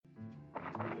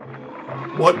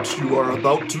What you are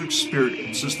about to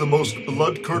experience is the most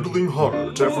blood-curdling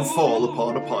horror to ever fall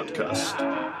upon a podcast.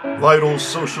 Vital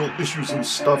Social Issues and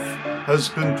Stuff has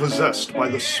been possessed by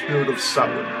the spirit of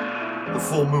Samhain. The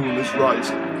full moon is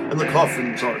rising, and the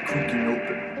coffins are creaking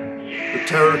open. The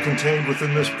terror contained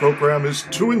within this program is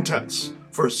too intense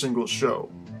for a single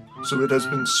show, so it has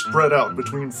been spread out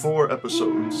between 4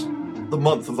 episodes. The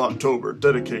month of October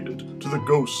dedicated to the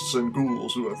ghosts and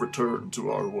ghouls who have returned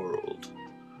to our world.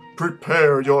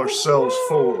 Prepare yourselves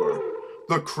for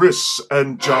the Chris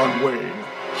and John Wayne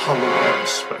Halloween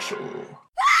Special.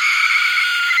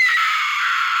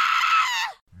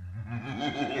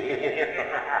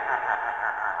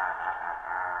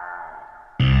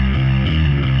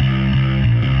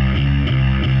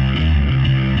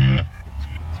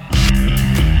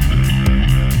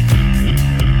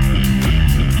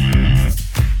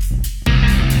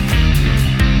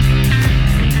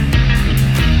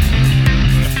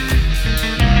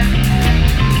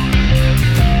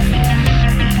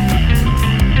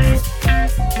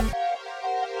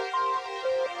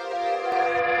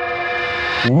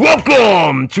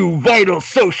 Welcome to Vital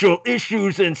Social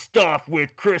Issues and Stuff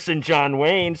with Chris and John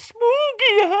Wayne.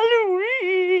 Spooky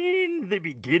Halloween! The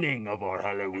beginning of our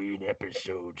Halloween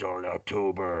episodes on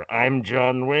October. I'm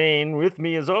John Wayne. With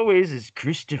me, as always, is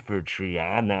Christopher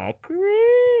Triana. Chris!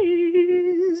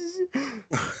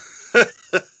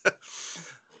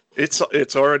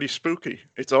 It's already spooky.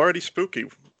 It's already spooky.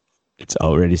 It's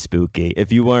already spooky.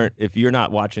 If you're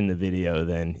not watching the video,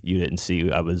 then you didn't see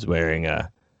I was wearing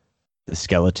the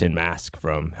skeleton mask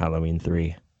from Halloween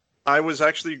 3. I was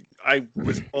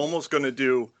almost going to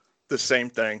do the same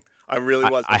thing. I really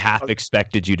was. I half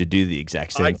expected you to do the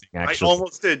exact same thing, actually. I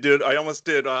almost did, dude. I almost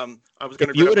did. I was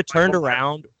going to. You would have turned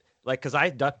around, like, because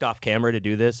I ducked off camera to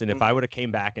do this, and if I would have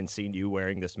came back and seen you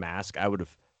wearing this mask, I would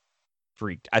have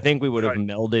freaked. I think we would have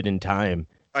melded in time.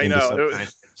 I know. Some kind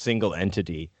of single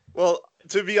entity. Well,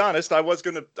 to be honest, I was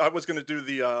gonna do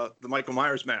the Michael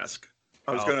Myers mask.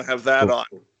 I was gonna have that on.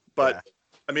 But, yeah.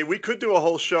 I mean, we could do a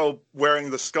whole show wearing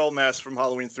the skull mask from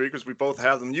Halloween 3 because we both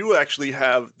have them. You actually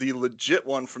have the legit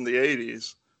one from the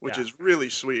 80s, which is really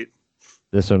sweet.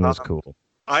 This one was cool.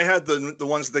 I had the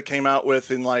ones that came out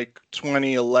with in like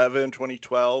 2011,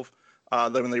 2012.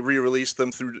 Then when they re-released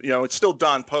them through, it's still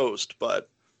Don Post, but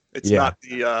it's not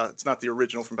the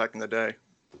original from back in the day.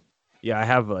 Yeah, I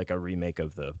have like a remake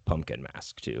of the pumpkin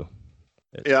mask too.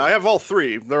 I have all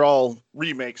 3. They're all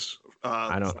remakes.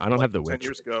 I don't have the 10 Witch.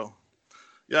 years ago.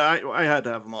 Yeah, I had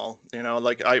to have them all.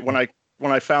 When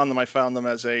I found them, I found them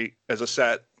as a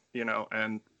set.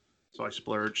 And so I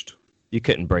splurged. You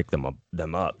couldn't break them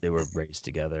up. They were raised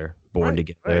together, born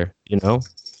together.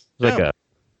 Right. Like a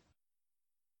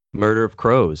murder of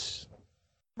crows.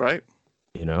 Right.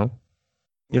 You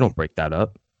don't break that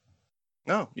up.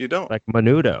 No, you don't. Like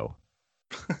Menudo.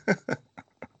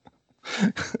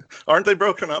 Aren't they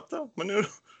broken up though, Menudo,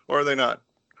 or are they not?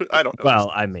 I don't know.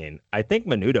 Well, I mean, I think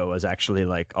Menudo was actually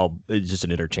just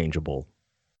an interchangeable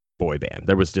boy band.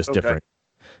 There was just different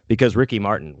because Ricky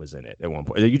Martin was in it at one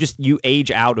point. You age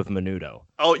out of Menudo.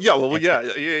 Oh yeah,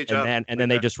 you age out, and then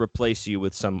they just replace you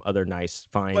with some other nice,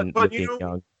 fine-looking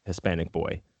young Hispanic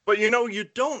boy. But you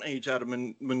don't age out of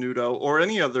Menudo or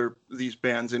any other these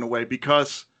bands in a way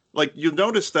because you'll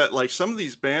notice that some of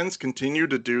these bands continue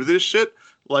to do this shit.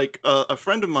 Like a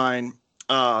friend of mine.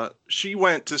 She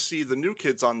went to see the New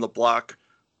Kids on the Block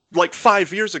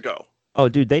 5 years ago. Oh,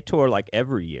 dude, they tour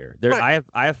every year. I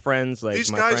have friends like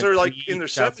these guys are in their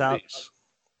 70s.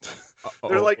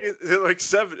 They're like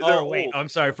 70. Oh wait, old. I'm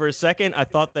sorry. For a second, I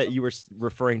thought that you were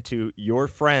referring to your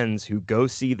friends who go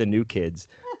see the New Kids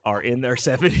are in their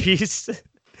 70s.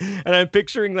 And I'm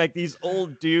picturing these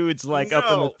old dudes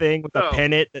up on the thing with a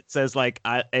pennant that says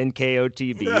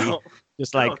NKOTB. No,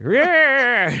 just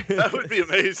that would be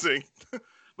amazing.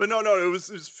 But no, it was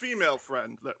his female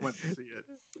friend that went to see it.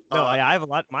 No, I have a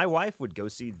lot. My wife would go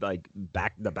see the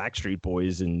Backstreet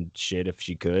Boys and shit if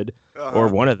she could, or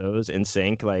one of those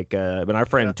NSYNC. But our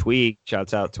friend Twee,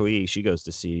 shouts out Twee, she goes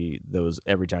to see those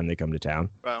every time they come to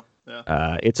town. Wow,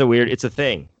 yeah. It's a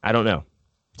thing. I don't know.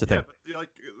 It's a thing. But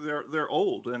they're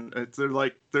old and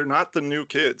they're not the New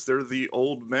Kids. They're the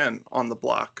old men on the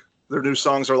block. Their new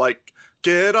songs are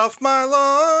 "Get Off My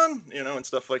Lawn," and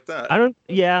stuff like that.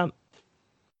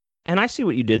 And I see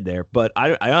what you did there, but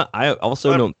I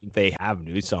also don't think they have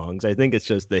new songs. I think it's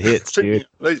just the hits, dude.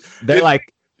 If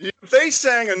they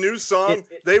sang a new song,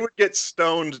 they would get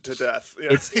stoned to death. Yeah.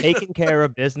 It's taking care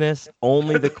of business,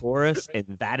 only the chorus, and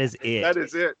that is it. That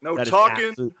is it. No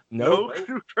talking, no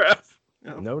new crap.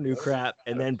 No new crap,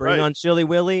 and then bring on Chilly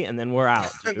Willy, and then we're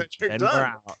out. And then we're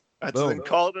out. That's then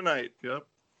call it a night. Yep,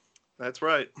 that's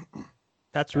right.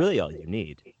 That's really all you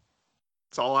need.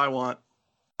 That's all I want.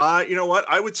 You know what?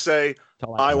 I would say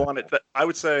I want it. I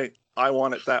would say I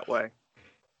want it that way.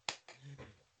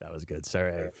 That was good.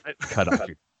 Sorry, I cut off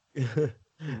your.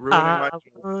 I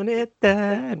want it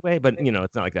that way, but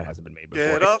it's not like that hasn't been made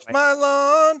before. Get off my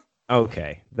lawn.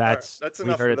 Okay, that's enough.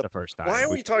 We heard it the first time. Why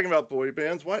are we talking about boy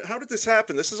bands? How did this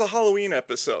happen? This is a Halloween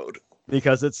episode.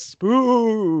 Because it's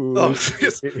spooky. Oh,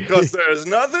 because there's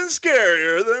nothing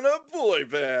scarier than a boy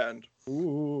band.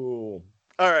 Ooh.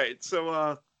 All right,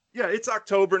 so it's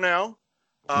October now.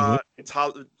 It's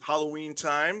Halloween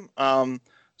time.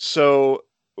 So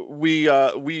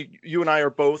you and I are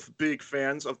both big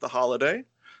fans of the holiday,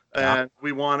 and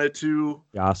we wanted to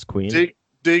Queen.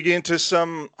 dig into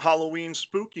some Halloween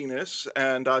spookiness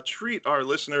and treat our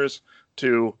listeners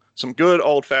to some good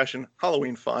old-fashioned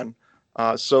Halloween fun.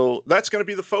 So that's going to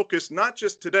be the focus, not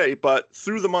just today, but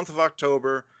through the month of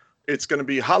October. It's going to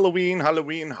be Halloween,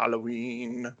 Halloween,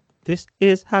 Halloween. This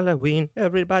is Halloween.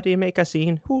 Everybody make a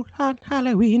scene.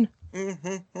 Halloween.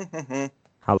 Halloween.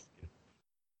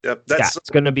 Yep,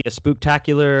 it's going to be a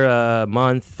spooktacular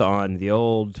month on the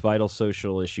old vital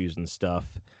social issues and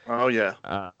stuff. Oh, yeah.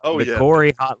 The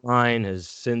Corey hotline has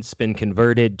since been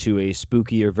converted to a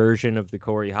spookier version of the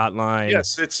Corey hotline.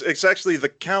 Yes, it's actually the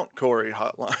Count Corey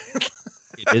hotline.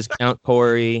 It is Count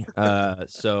Corey. And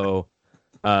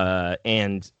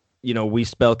we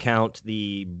spell count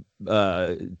the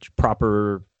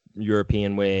proper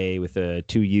European way with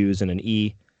 2 U's and an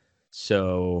E.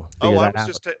 So I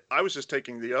was just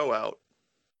taking the O out.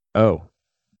 Oh,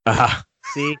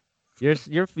 see, you're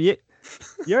in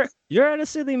a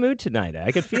silly mood tonight.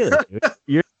 I can feel it.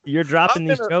 Dude. You're dropping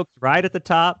these jokes right at the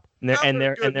top, and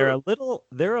they're a little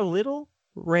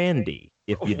randy,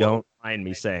 if you don't mind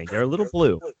me saying. They're a little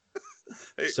blue.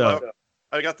 Hey, so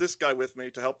I got this guy with me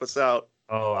to help us out.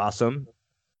 Oh, awesome.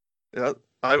 Yeah.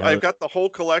 I've got the whole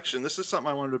collection. This is something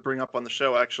I wanted to bring up on the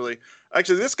show. Actually,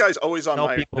 this guy's always on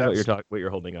my people desk. What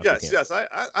you're holding up. Yes.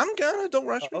 I'm gonna. Don't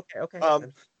rush me. Okay.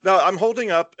 No, I'm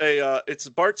holding up it's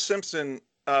a Bart Simpson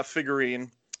figurine,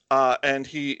 and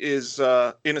he is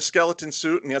in a skeleton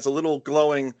suit, and he has a little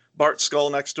glowing Bart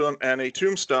skull next to him, and a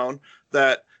tombstone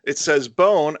that it says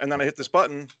Bone, and then I hit this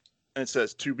button, and it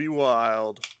says To Be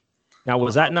Wild. Now,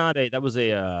 was that not that was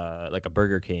like a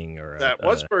Burger King or that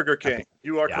was Burger King?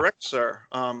 You are correct, sir.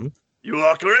 You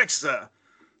are correct, sir.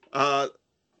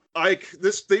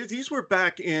 These were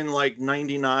back in like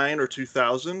 99 or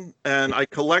 2000, and I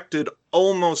collected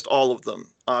almost all of them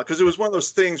because it was one of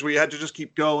those things where you had to just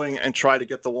keep going and try to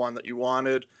get the one that you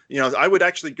wanted. I would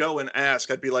actually go and ask.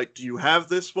 I'd be like, "Do you have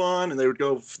this one?" And they would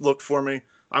go look for me.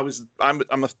 I'm a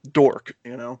dork,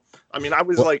 I mean, I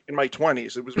was like in my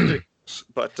 20s. It was ridiculous,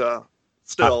 but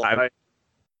still. I'm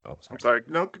sorry.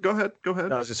 No, go ahead. I was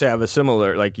gonna say I have a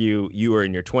similar, like you were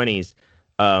in your 20s.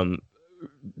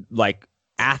 Like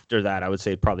after that, I would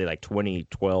say probably like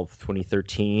 2012,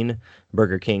 2013,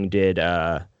 Burger King did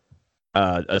a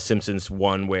Simpsons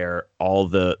one where all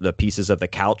the pieces of the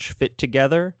couch fit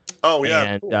together. Oh yeah.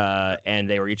 And cool. And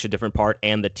they were each a different part,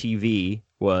 and the TV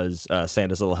was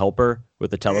Santa's Little Helper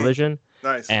with the television.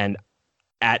 Nice. And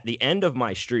at the end of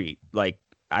my street, like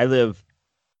I live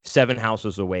 7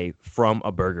 houses away from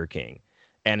a Burger King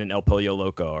and an El Pollo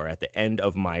Loco are at the end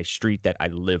of my street that I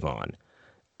live on.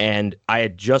 And I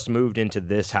had just moved into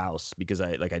this house because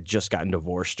I just gotten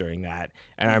divorced during that.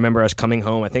 And I remember I was coming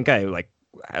home. I think I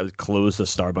closed the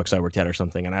Starbucks I worked at or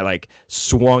something. And I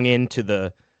swung into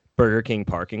the Burger King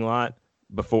parking lot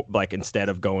before, instead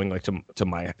of going to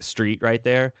my street right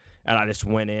there. And I just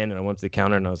went in and I went to the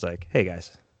counter and I was like, "Hey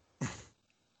guys, I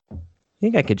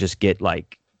think I could just get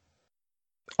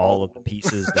all of the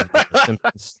pieces of the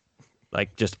Simpsons,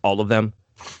 just all of them."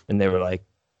 And they were like,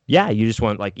 "Yeah, you just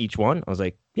want each one?" I was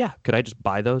like, "Yeah, could I just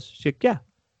buy those?" She's like, "Yeah."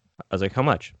 I was like, "How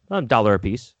much?" $1 a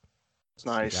piece.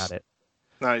 Nice. Got it.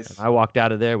 Nice. And I walked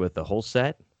out of there with the whole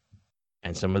set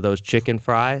and some of those chicken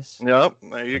fries. Yep,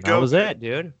 there you go. That was it,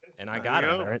 dude. And I got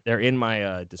them. They're in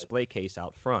my display case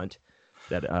out front,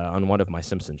 that on one of my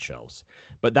Simpsons shelves.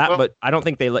 But I don't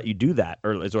think they let you do that.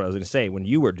 Or is what I was going to say. When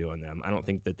you were doing them, I don't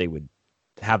think that they would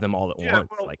have them all at once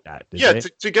like that.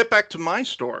 To get back to my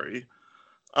story.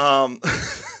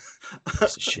 Piece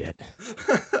of shit.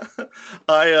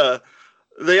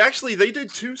 They did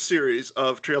 2 series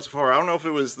of Trails of Horror. I don't know if it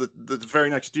was the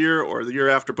very next year or the year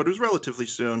after, but it was relatively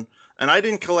soon. And I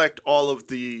didn't collect all of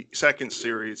the second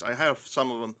series. I have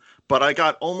some of them, but I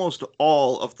got almost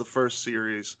all of the first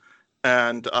series.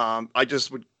 And I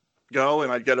just would go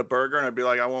and I'd get a burger and I'd be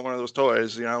like, "I want one of those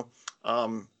toys," and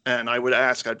I would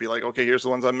ask. I'd be like, "Okay, here's the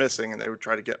ones I'm missing," and they would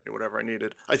try to get me whatever I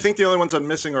needed. I think the only ones I'm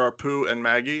missing are Apu and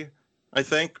Maggie. I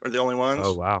think are the only ones.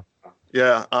 Oh wow.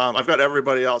 Yeah, I've got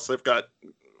everybody else. I've got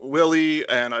Willie,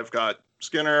 and I've got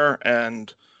Skinner,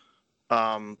 and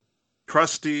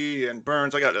Krusty, and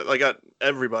Burns. I got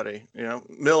everybody. You know,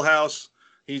 Millhouse.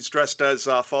 He's dressed as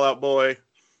Fallout Boy.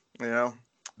 You know,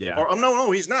 Yeah. or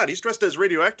no, he's not. He's dressed as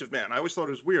Radioactive Man. I always thought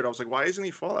it was weird. I was like, why isn't he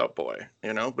Fallout Boy?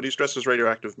 You know, but he's dressed as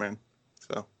Radioactive Man.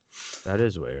 So That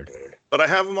is weird. but I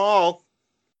have them all.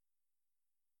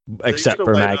 Except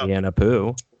for Maggie and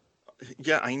Apu.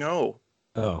 Yeah, I know.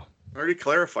 Oh. I already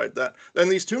clarified that. Then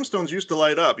these tombstones used to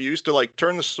light up. You used to like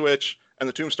turn the switch, and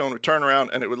the tombstone would turn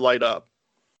around, and it would light up.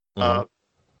 Mm-hmm.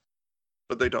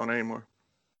 But they don't anymore.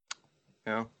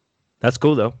 Yeah. That's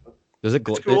cool though. Does it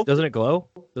glow? Cool. Doesn't it glow?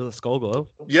 Does the skull glow?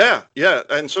 Yeah,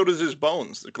 and so does his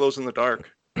bones. It glows in the dark.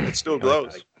 It still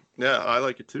glows. Yeah, I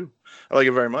like it too. I like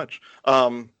it very much.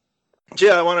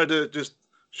 Yeah, I wanted to just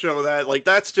show that. Like,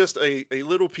 that's just a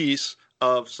little piece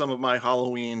of some of my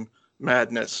Halloween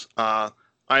madness.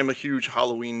 I'm a huge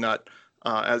Halloween nut,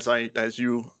 as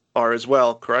you are as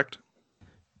well, correct?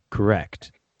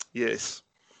 Correct. Yes.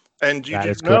 And you That do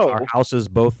is know Our houses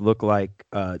both look like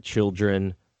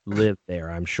children live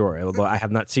there, I'm sure. I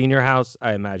have not seen your house.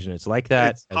 I imagine it's like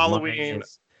that. It's Halloween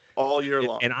all year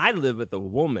long. And I live with a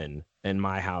woman, and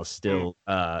my house still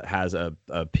has a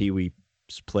Pee-wee's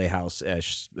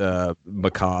Playhouse-ish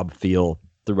macabre feel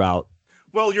throughout.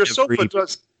 Well, your sofa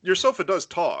does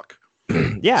talk.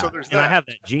 Yeah, so there's and that. I have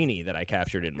that genie that I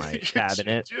captured in my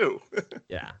cabinet. You do.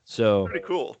 Yeah, so pretty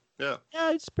cool. Yeah,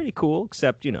 it's pretty cool.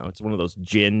 Except it's one of those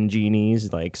gin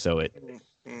genies, like so it,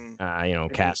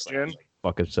 cats gin.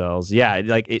 Fuck themselves. Yeah,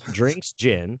 like it drinks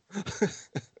gin.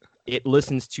 It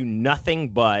listens to nothing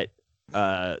but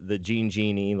the Gene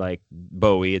Genie, like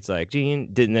Bowie. It's like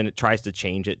Gene, and then it tries to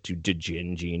change it to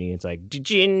Gin Genie. It's like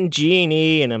Gin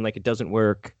Genie, and I'm like, it doesn't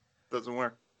work. Doesn't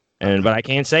work. But I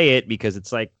can't say it because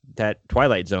it's like that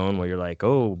Twilight Zone where you're like,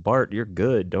 oh, Bart, you're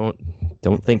good. Don't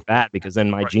think that, because then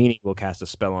my genie will cast a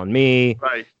spell on me.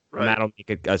 Right. And that'll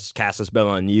make us cast a spell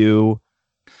on you.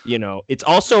 It's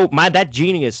also that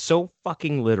genie is so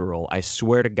fucking literal. I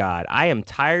swear to God, I am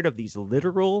tired of these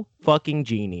literal fucking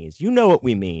genies. You know what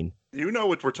we mean. You know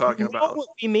what we're talking about. What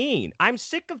we mean. I'm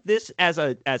sick of this as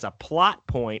a plot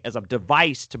point, as a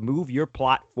device to move your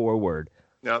plot forward.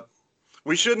 Yep.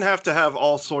 We shouldn't have to have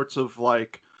all sorts of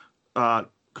like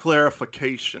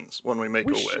clarifications when we make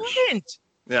a wish. We shouldn't.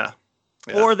 Yeah.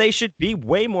 Or they should be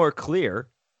way more clear.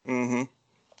 Mm-hmm.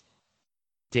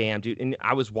 Damn, dude. And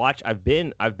I've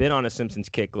been on a Simpsons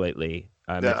kick lately.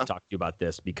 I meant to talk to you about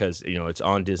this because it's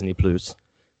on Disney Plus,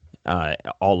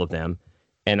 all of them.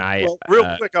 And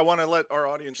real quick, I want to let our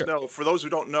audience know, for those who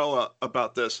don't know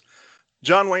about this,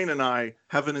 John Wayne and I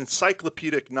have an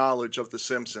encyclopedic knowledge of The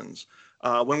Simpsons.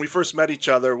 When we first met each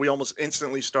other, we almost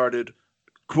instantly started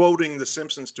quoting The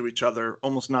Simpsons to each other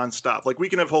almost nonstop. Like, we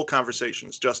can have whole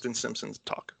conversations just in Simpsons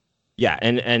talk. Yeah,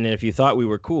 and if you thought we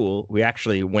were cool, we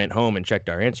actually went home and checked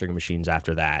our answering machines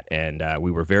after that, and we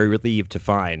were very relieved to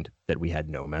find that we had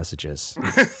no messages.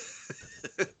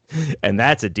 And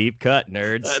that's a deep cut,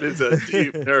 nerds. That is a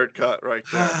deep nerd cut right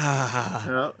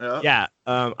there. Yeah.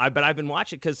 But I've been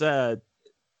watching because I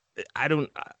don't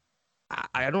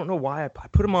know why I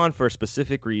put them on for a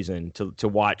specific reason to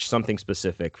watch something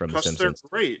specific from The Simpsons. They're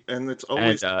great, and it's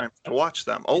always time to watch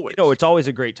them. Always. It's always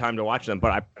a great time to watch them.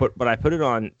 But I put it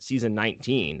on season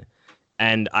 19,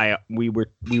 and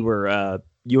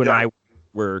you and I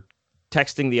were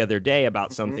texting the other day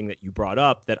about something that you brought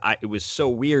up it was so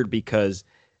weird because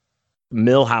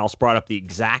Millhouse brought up the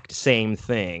exact same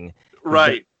thing.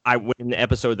 Right. In the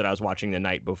episode that I was watching the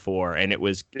night before, and it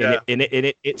was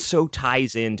it so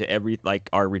ties into every like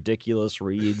our ridiculous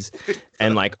reads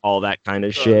and like all that kind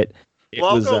of shit.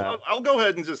 I'll go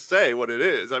ahead and just say what it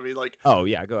is. I mean, like, oh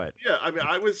yeah, go ahead. Yeah, I mean,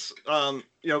 I was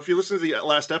if you listen to the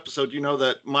last episode, you know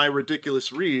that my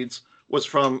ridiculous reads was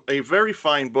from a very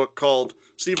fine book called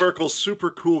Steve Urkel's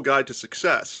Super Cool Guide to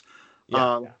Success.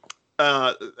 And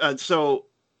so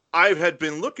I had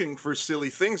been looking for silly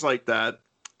things like that,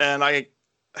 and I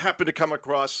happened to come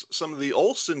across some of the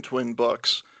Olsen twin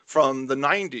books from the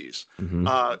 90s.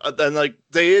 And like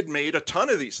they had made a ton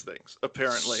of these things,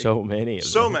 apparently. So many.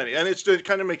 And it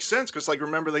kind of makes sense because, like,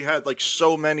 remember they had like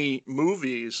so many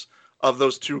movies of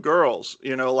those two girls,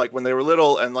 like when they were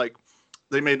little, and like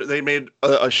they made a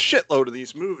shitload of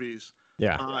these movies.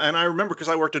 Yeah. And I remember because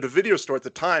I worked at a video store at the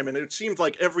time, and it seemed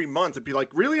like every month it'd be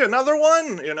like, really, another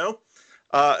one,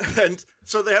 and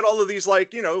so they had all of these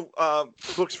like,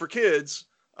 books for kids.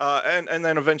 And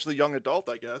then eventually young adult,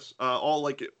 I guess, all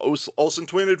like Olsen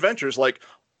twin adventures, like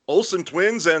Olsen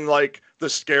twins and like the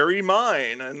Scary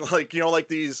Mine, and like, like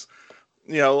these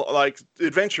like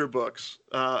adventure books.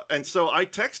 And so I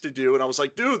texted you and I was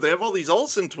like, dude, they have all these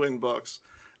Olsen twin books.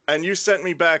 And you sent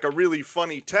me back a really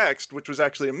funny text, which was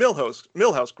actually a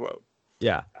Millhouse quote.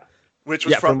 Yeah. Which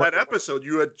was from that episode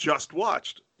you had just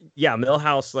watched. Yeah,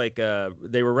 Millhouse, like,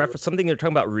 they were something they're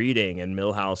talking about reading, and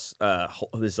Millhouse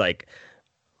was like,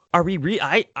 are we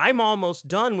I'm almost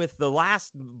done with the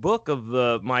last book of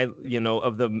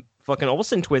the fucking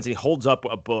Olsen twins. He holds up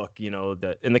a book,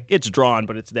 it's drawn,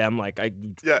 but it's them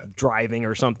driving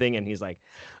or something, and he's like,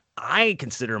 I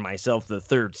consider myself the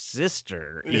third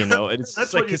sister, It's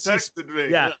that's like, what you texted me.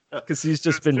 Yeah, because he's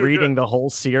just been reading the whole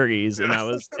series, and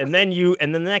and then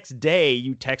the next day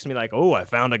you text me like, oh, I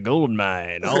found a gold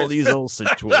mine, all these Olsen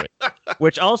twins,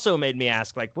 which also made me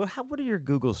ask, like, well, what are your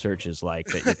Google searches like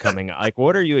that you're coming, like,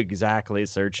 what are you exactly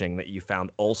searching that you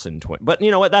found Olsen twin? But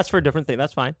you know what? That's for a different thing.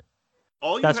 That's fine.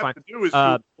 All you have to do is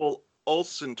Google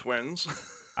Olsen twins.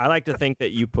 I like to think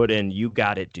that you put in "you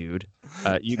got it, dude,"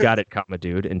 "you got it, comma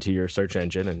dude" into your search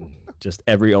engine, and just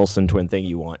every Olsen twin thing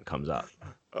you want comes up.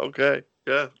 Okay,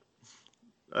 yeah,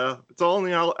 it's all in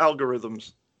the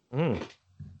algorithms.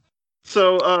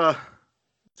 So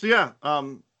yeah,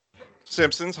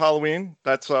 Simpsons Halloween.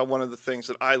 That's one of the things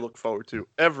that I look forward to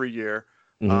every year.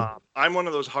 I'm one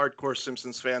of those hardcore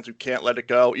Simpsons fans who can't let it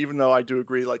go, even though I do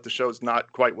agree, like, the show is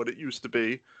not quite what it used to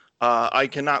be. I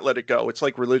cannot let it go. It's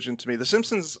like religion to me. The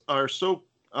Simpsons are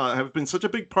have been such a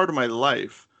big part of my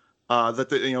life that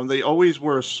they always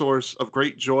were a source of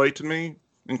great joy to me,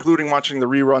 including watching the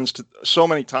reruns so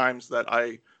many times that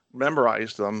I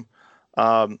memorized them.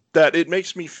 That it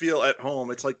makes me feel at home.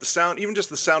 It's like the sound, even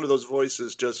just the sound of those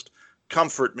voices, just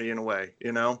comfort me in a way.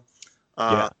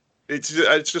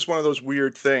 It's just one of those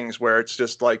weird things where it's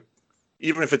just like,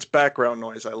 even if it's background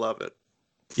noise, I love it.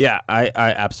 Yeah, I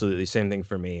absolutely, same thing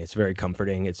for me. It's very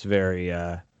comforting. It's very,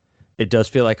 it does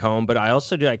feel like home. But I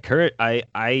also do.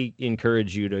 I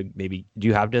encourage you to maybe. Do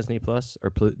you have Disney Plus or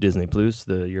Disney Plus,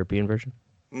 the European version?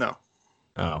 No.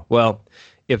 Oh well,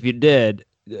 if you did,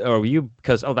 or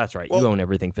that's right. You own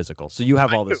everything physical, so you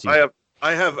have all the seasons.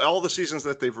 I have all the seasons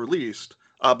that they've released,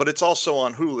 but it's also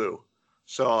on Hulu.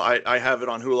 So I have it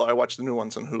on Hulu. I watch the new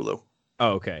ones on Hulu.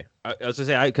 Oh, okay. I was gonna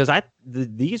say because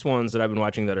these ones that I've been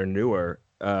watching that are newer.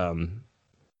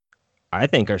 I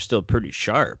think are still pretty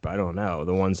sharp. I don't know,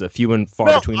 the ones, the few and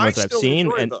far between ones I've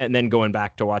seen, and then going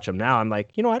back to watch them now, I'm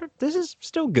like, this is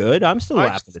still good. I'm still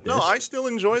laughing at this. No, I still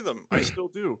enjoy them. I still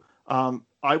do.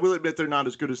 I will admit they're not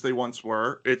as good as they once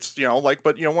were. It's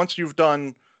but once you've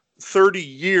done 30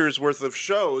 years worth of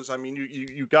shows, I mean,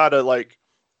 you gotta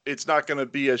it's not going to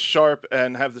be as sharp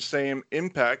and have the same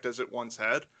impact as it once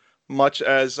had. Much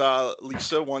as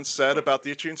Lisa once said about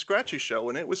the Itchy and Scratchy show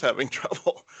when it was having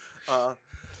trouble.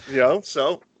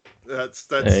 So that's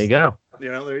there you go.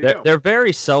 There you go. They're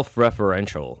very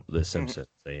self-referential, The Simpsons.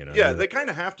 Yeah, they kind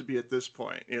of have to be at this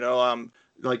point.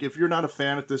 If you're not a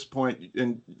fan at this point,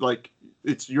 and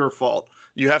it's your fault.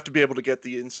 You have to be able to get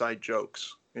the inside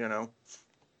jokes.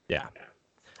 Yeah.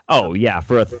 Oh yeah,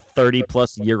 for a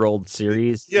 30-plus-year-old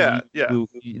series. Yeah,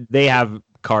 they have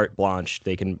carte blanche.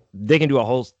 They can do a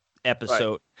whole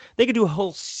episode. Right. They could do a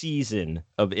whole season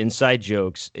of inside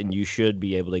jokes, and you should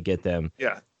be able to get them.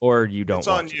 Yeah. Or you don't. It's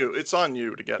on you. It's on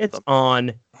you to get them. It's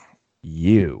on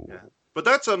you. Yeah. But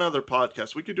that's another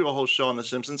podcast. We could do a whole show on The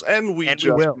Simpsons, and we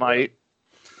might.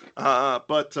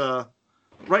 But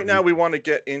right now we want to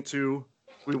get into.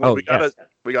 We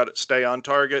gotta stay on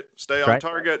target. Stay on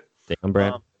target. Stay on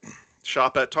brand.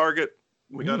 Shop at Target.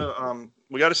 We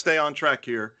gotta stay on track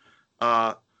here.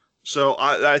 So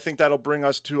I think that'll bring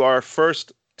us to our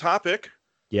first topic.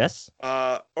 Yes.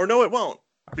 Or no, it won't,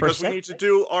 because we need to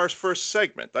do our first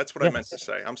segment. That's what I meant to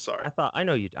say. I'm sorry. I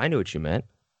knew what you meant.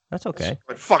 That's okay.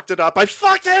 I fucked it up. I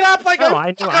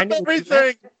knew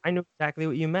everything. I knew exactly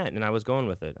what you meant, and I was going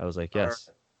with it. I was like,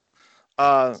 yes.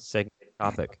 Segment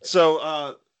topic.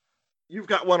 So you've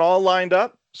got one all lined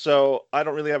up. So I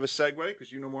don't really have a segue because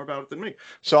you know more about it than me.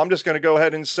 So I'm just going to go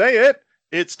ahead and say it.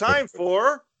 It's time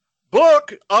for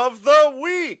Book of the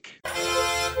Week.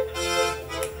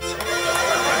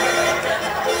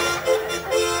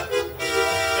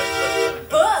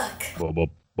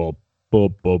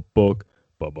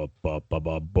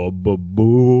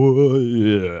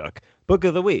 Book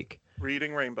of the Week.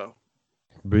 Reading Rainbow.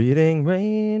 Reading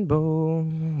Rainbow,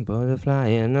 butterfly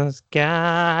in the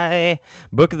sky.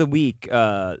 Book of the Week.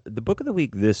 The Book of the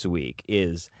Week this week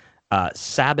is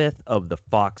Sabbath of the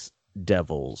Fox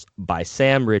Devils by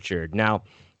Sam Richard. Now,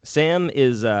 Sam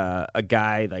is a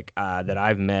guy that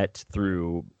I've met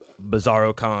through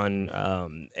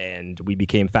BizarroCon, and we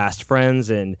became fast friends,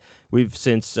 and we've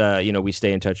since we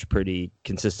stay in touch pretty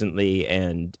consistently,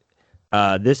 and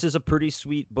This is a pretty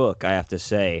sweet book, I have to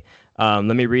say. Let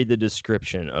me read the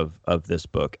description of this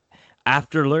book.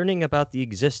 After learning about the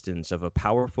existence of a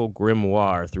powerful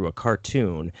grimoire through a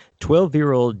cartoon,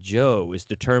 12-year-old Joe is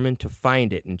determined to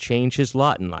find it and change his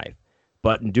lot in life.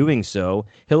 But in doing so,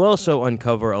 he'll also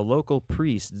uncover a local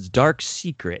priest's dark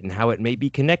secret and how it may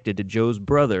be connected to Joe's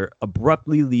brother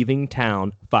abruptly leaving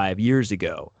town 5 years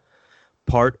ago.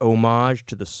 Part homage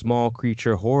to the small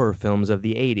creature horror films of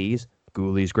the 80s,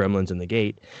 Ghoulies, Gremlins, and The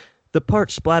Gate, the part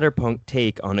splatterpunk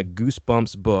take on a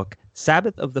Goosebumps book,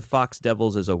 Sabbath of the Fox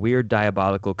Devils is a weird,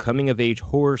 diabolical, coming-of-age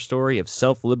horror story of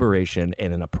self-liberation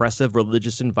in an oppressive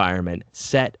religious environment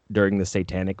set during the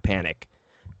Satanic Panic.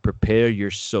 Prepare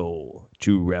your soul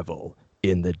to revel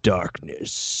in the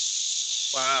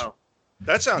darkness. Wow.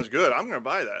 That sounds good. I'm going to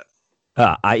buy that.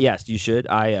 Yes, you should.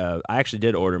 I actually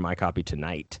did order my copy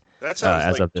tonight. That sounds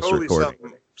as like of this totally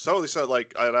recording. something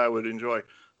like I would enjoy.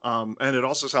 And it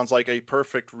also sounds like a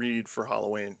perfect read for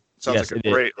Halloween. Sounds Yes, like it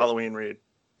a great Halloween read.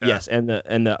 Yeah. Yes, and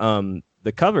the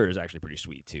cover is actually pretty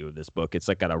sweet too of this book. It's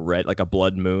like got a red, like a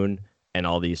blood moon, and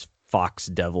all these fox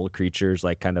devil creatures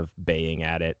like kind of baying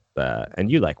at it.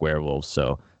 And you like werewolves,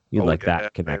 so you like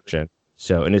that connection. Maybe.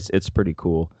 So, and it's pretty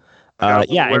cool. Yeah,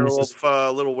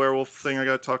 little werewolf thing I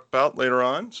got to talk about later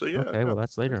on. So yeah. Okay, well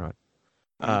that's later on.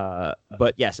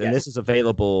 But yes, and this is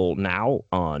available now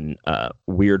on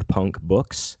Weird Punk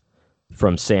Books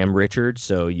from Sam Richards.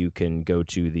 So you can go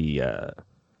to the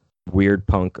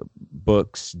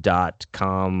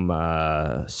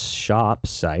weirdpunkbooks.com shop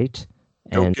site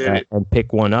and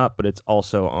pick one up. But it's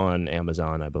also on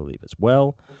Amazon, I believe, as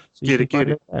well. So get it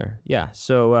there. Yeah.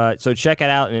 So check it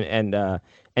out, and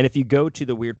if you go to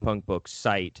the Weird Punk Books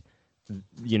site,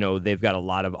 you know, they've got a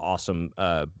lot of awesome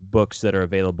books that are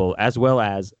available, as well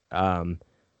as I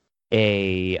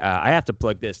have to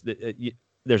plug this.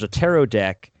 There's a tarot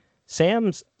deck.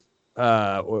 Sam's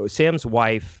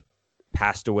wife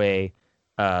passed away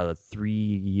 3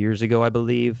 years ago, I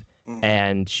believe,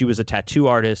 and she was a tattoo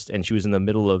artist, and she was in the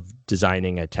middle of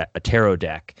designing a tarot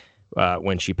deck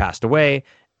when she passed away,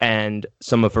 and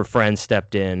some of her friends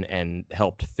stepped in and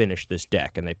helped finish this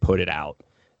deck, and they put it out,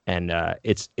 and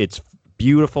it's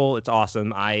beautiful. It's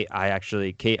awesome. I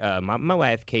actually, my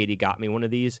wife Katie got me one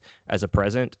of these as a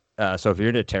present. So if you're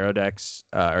into tarot decks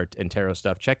and tarot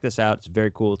stuff, check this out. It's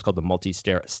very cool. It's called the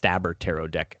Multi-Stabber Tarot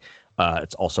Deck.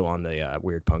 It's also on the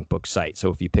Weird Punk Book site.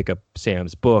 So if you pick up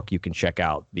Sam's book, you can check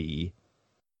out the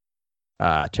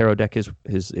tarot deck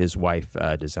his wife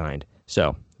designed.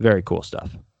 So very cool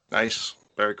stuff. Nice.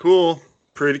 Very cool.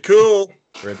 Pretty cool.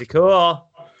 Pretty cool.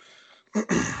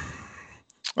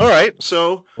 All right,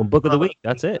 so book of the week.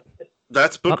 That's it.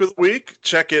 That's book of the week.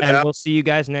 Check it out. And we'll see you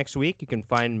guys next week. You can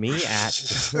find me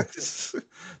at.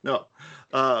 No,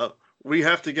 we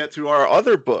have to get to our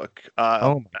other book.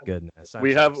 Oh my goodness!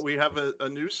 We have a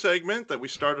new segment that we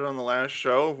started on the last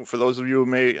show. For those of you who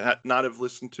may not have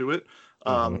listened to it,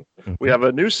 we have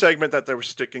a new segment that they were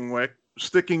sticking with.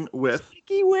 Sticky Wick.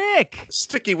 It's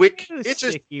Sticky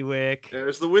Wick.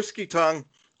 There's the whiskey tongue.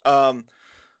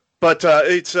 But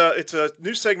it's a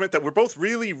new segment that we're both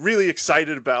really, really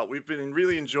excited about. We've been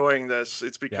really enjoying this.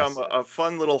 It's become a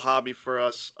fun little hobby for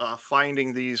us,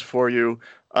 finding these for you.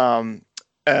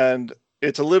 And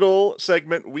it's a little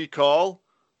segment we call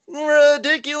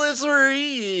Ridiculous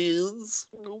Reads.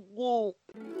 Whoa.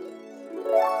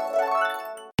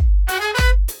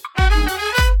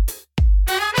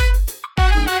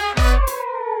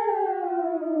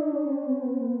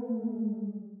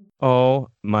 Oh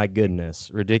my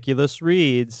goodness. Ridiculous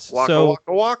Reads. Waka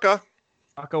waka.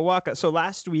 Waka waka. So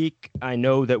last week, I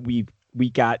know that we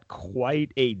got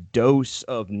quite a dose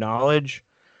of knowledge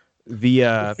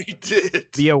via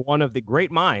one of the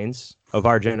great minds of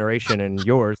our generation and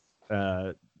yours,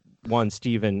 one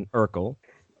Stephen Urkel.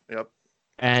 Yep.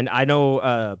 And I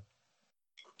know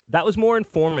that was more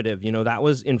informative. You know, that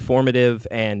was informative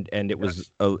and it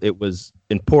was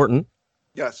important.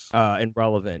 Yes. And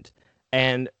relevant.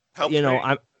 And helps you know,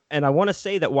 me. I want to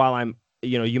say that while I'm,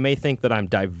 you know, you may think that I'm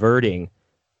diverting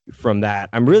from that,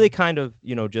 I'm really kind of,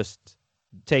 you know, just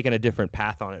taking a different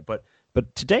path on it. But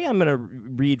today I'm going to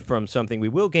read from something we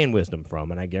will gain wisdom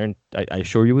from, and I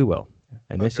assure you we will.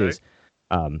 And this is,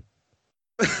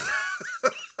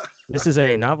 this is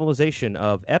a novelization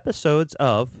of episodes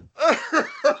of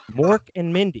Mork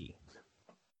and Mindy.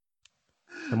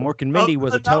 And Mork and Mindy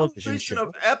was a television show.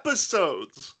 Of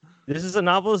episodes. This is a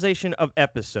novelization of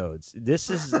episodes. This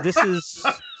is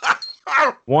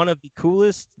one of the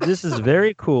coolest. This is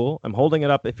very cool. I'm holding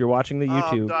it up. If you're watching the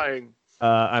YouTube, I'm dying.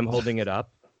 I'm holding it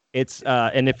up. It's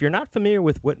and if you're not familiar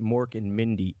with what Mork and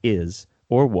Mindy is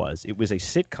or was, it was a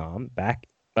sitcom back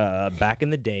back in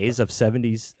the days of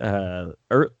 70s,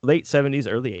 late 70s,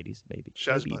 early 80s, maybe.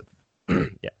 Shazbot. Yeah,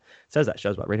 it says that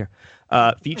Shazbot right here.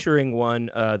 Featuring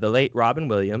the late Robin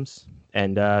Williams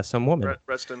and some woman.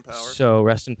 Rest in power. So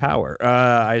rest in power.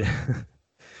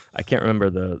 I can't remember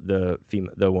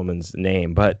the woman's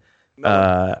name, but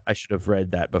I should have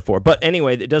read that before. But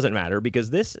anyway, it doesn't matter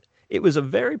because it was a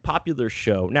very popular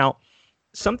show. Now,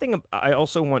 something I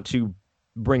also want to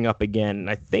bring up again, and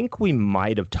I think we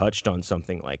might have touched on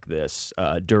something like this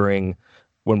during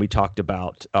when we talked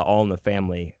about All in the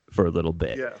Family for a little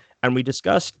bit. Yeah. And we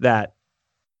discussed that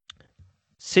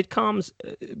sitcoms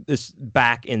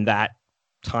back in that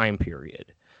time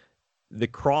period, the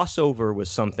crossover was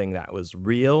something that was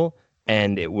real,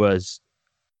 and it was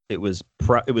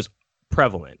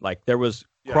prevalent. Like there was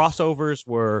crossovers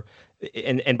were,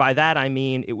 and by that I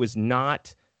mean it was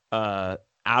not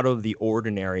out of the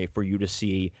ordinary for you to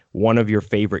see one of your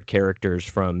favorite characters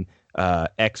from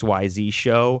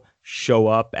XYZ show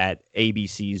up at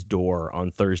ABC's door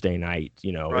on Thursday night,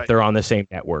 if they're on the same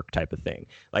network type of thing.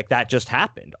 Like that just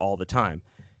happened all the time.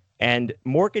 And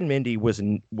Mork and Mindy was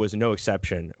no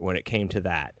exception when it came to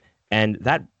that. And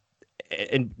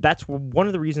that's one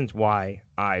of the reasons why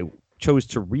I chose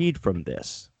to read from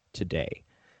this today,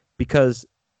 because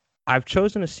I've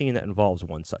chosen a scene that involves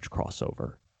one such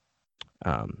crossover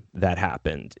that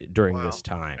happened during this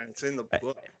time. And it's in the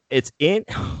book. It's in,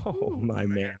 oh my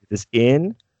man, it's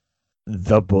in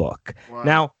the book.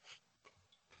 Wow.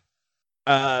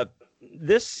 Now,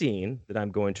 this scene that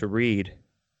I'm going to read,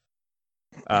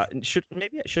 should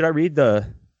I read the?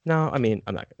 No, I mean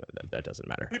I'm not gonna. That doesn't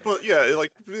matter.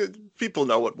 People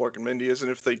know what Mork and Mindy is,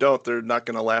 and if they don't, they're not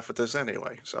going to laugh at this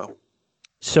anyway.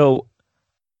 So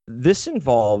this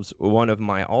involves one of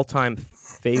my all-time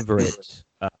favorite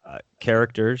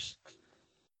characters.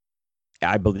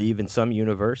 I believe in some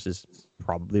universe is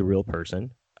probably a real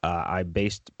person. I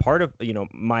based part of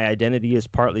my identity is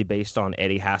partly based on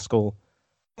Eddie Haskell,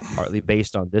 partly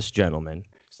based on this gentleman.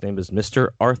 His name is Mr.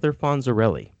 Arthur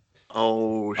Fonzarelli.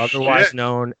 Oh, otherwise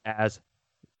known as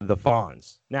the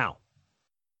Fonz. Now,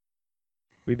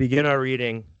 we begin our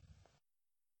reading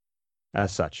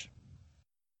as such.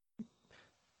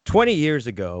 20 years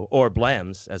ago, or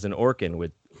Blems, as an Orkin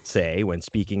would say when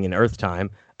speaking in Earth time,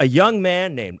 a young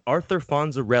man named Arthur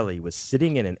Fonzarelli was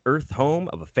sitting in an Earth home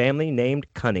of a family named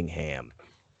Cunningham.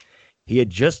 He had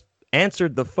just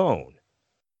answered the phone.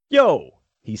 "Yo,"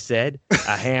 he said,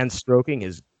 a hand stroking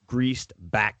his greased,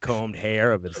 back-combed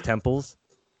hair of his temples.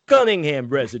 "Cunningham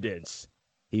residence."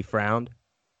 He frowned.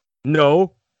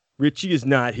 "No, Richie is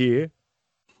not here.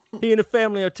 He and the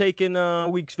family are taking a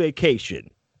week's vacation."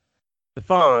 The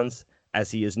Fonz,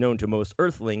 as he is known to most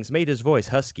Earthlings, made his voice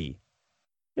husky.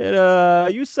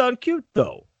 "And, you sound cute,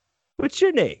 though. What's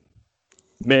your name?"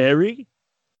 "Mary."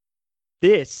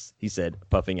 "This," he said,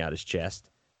 puffing out his chest,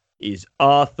 "is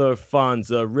Arthur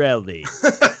Fonzarelli,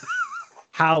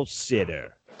 house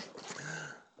sitter."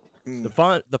 The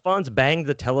Fonz banged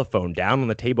the telephone down on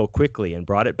the table quickly and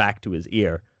brought it back to his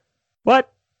ear.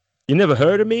 "What? You never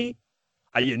heard of me?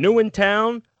 Are you new in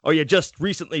town, or you just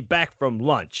recently back from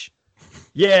lunch?"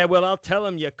 "Yeah, well, I'll tell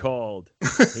him you called,"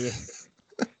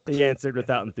 he answered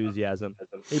without enthusiasm.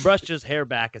 He brushed his hair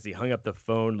back as he hung up the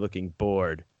phone, looking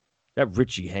bored. "That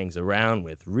Richie hangs around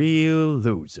with real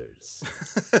losers."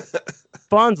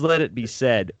 Fonz, let it be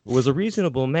said, was a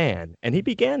reasonable man, and he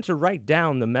began to write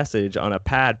down the message on a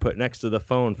pad put next to the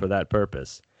phone for that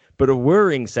purpose. But a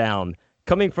whirring sound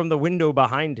coming from the window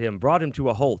behind him brought him to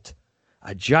a halt.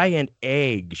 A giant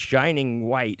egg, shining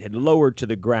white, had lowered to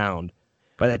the ground.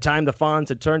 By the time the Fonz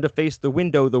had turned to face the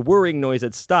window, the whirring noise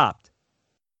had stopped.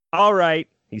 "All right,"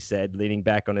 he said, leaning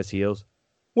back on his heels.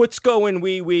 "What's going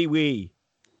wee?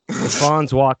 The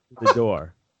Fonz walked to the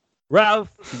door.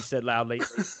 "Ralph," he said loudly,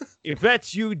 "if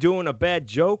that's you doing a bad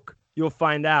joke, you'll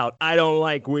find out I don't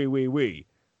like wee.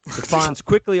 The Fonz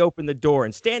quickly opened the door,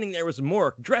 and standing there was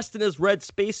Mork, dressed in his red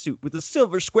spacesuit with a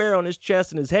silver square on his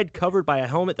chest and his head covered by a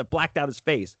helmet that blacked out his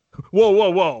face.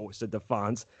 Whoa, said the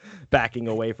Fonz, backing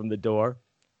away from the door.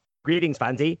 "Greetings,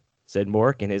 Fonzie," said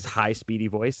Mork in his high, speedy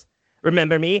voice.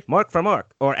 "Remember me? Mork from Mork,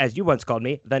 or as you once called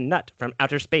me, the Nut from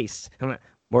outer space."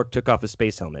 Mork took off his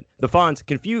space helmet. The Fonz,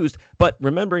 confused, but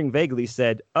remembering vaguely,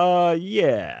 said,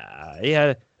 yeah,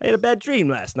 I had a bad dream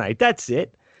last night, that's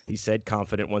it," he said,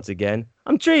 confident once again.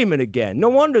 "I'm dreaming again. No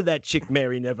wonder that chick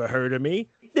Mary never heard of me.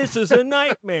 This is a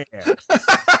nightmare." It's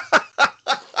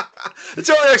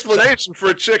the only explanation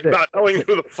for a chick not knowing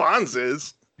who the Fonz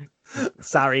is.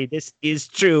 "Sorry, this is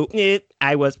true.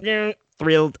 I was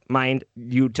thrilled, mind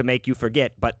you, to make you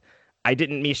forget, but I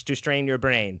didn't mean to strain your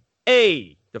brain."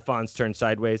 "Hey!" The Fonz turned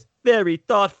sideways. Very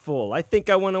thoughtful. I think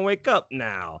I want to wake up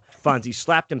now. Fonzie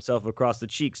slapped himself across the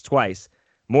cheeks twice.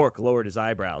 Mork lowered his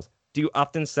eyebrows. Do you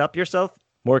often slap yourself?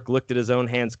 Mork looked at his own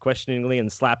hands questioningly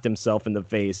and slapped himself in the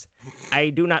face. I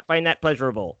do not find that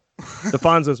pleasurable. The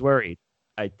Fonz was worried.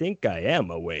 I think I am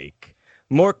awake.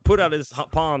 Mork put out his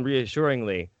palm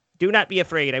reassuringly. Do not be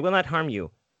afraid. I will not harm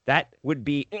you. That would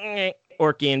be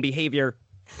Orkian behavior.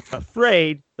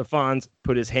 Afraid? The Fonz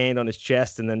put his hand on his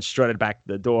chest and then strutted back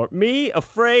to the door. Me?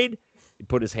 Afraid? He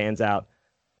put his hands out.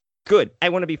 Good. I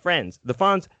want to be friends. The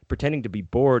Fonz, pretending to be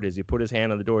bored as he put his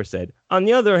hand on the door, said, On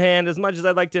the other hand, as much as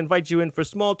I'd like to invite you in for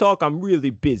small talk, I'm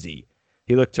really busy.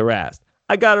 He looked harassed.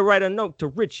 I got to write a note to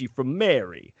Richie from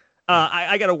Mary.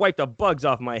 I got to wipe the bugs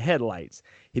off my headlights.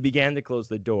 He began to close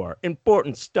the door.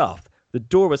 Important stuff. The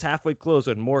door was halfway closed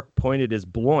when Mork pointed his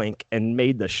bloink and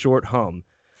made the short hum.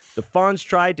 The Fonz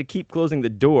tried to keep closing the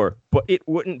door, but it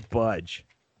wouldn't budge.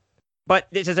 But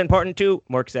this is important too,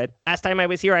 Mork said. Last time I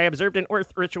was here, I observed an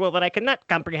earth ritual that I could not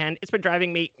comprehend. It's been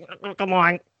driving me. Come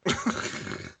on.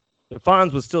 The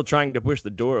Fonz was still trying to push the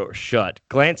door shut,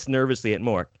 glanced nervously at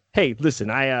Mork. Hey,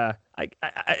 listen, I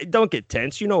don't get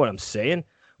tense. You know what I'm saying.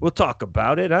 We'll talk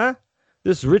about it, huh?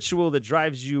 This ritual that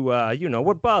drives you,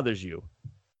 what bothers you?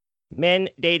 Men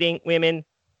dating women,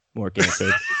 Mork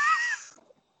answered.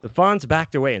 The Fonz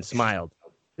backed away and smiled.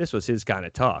 This was his kind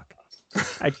of talk.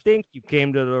 I think you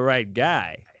came to the right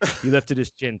guy. He lifted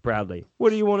his chin proudly.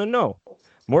 What do you want to know?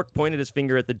 Mork pointed his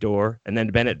finger at the door and then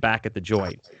bent it back at the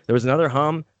joint. There was another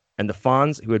hum, and the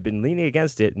Fonz, who had been leaning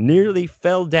against it, nearly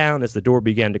fell down as the door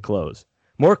began to close.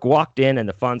 Mork walked in, and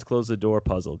the Fonz closed the door,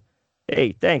 puzzled.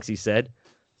 Hey, thanks, he said.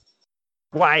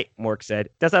 Why, Mork said,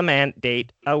 does a man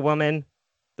date a woman?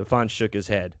 The Fonz shook his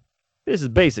head. This is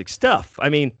basic stuff. I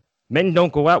mean, men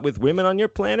don't go out with women on your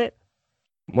planet?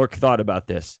 Mork thought about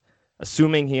this.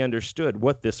 Assuming he understood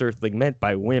what this earthling meant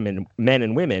by women, men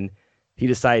and women, he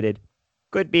decided,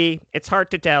 could be. It's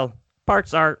hard to tell.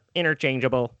 Parts are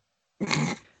interchangeable.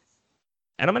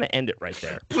 And I'm going to end it right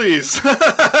there. Please.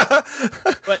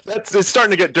 But it's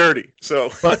starting to get dirty.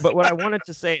 So. But what I wanted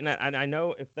to say, and I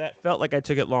know if that felt like I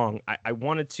took it long, I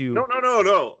wanted to.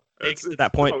 No. It's at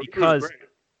that point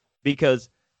because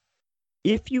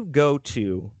if you go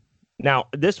to now,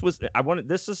 this is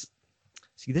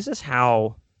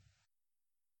how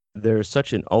there's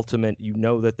such an ultimate. You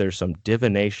know that there's some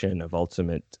divination of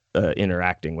ultimate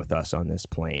interacting with us on this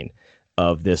plane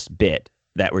of this bit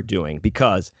that we're doing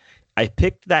because. I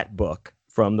picked that book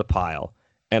from the pile,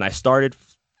 and I started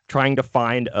trying to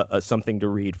find something to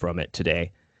read from it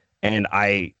today. And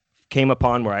I came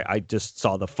upon where I just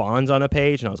saw the Fonz on a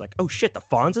page, and I was like, oh, shit, the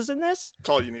Fonz is in this? That's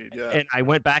all you need, yeah. And I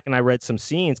went back and I read some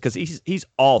scenes, because he's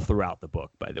all throughout the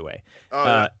book, by the way. Oh,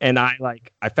 yeah. And I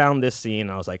found this scene,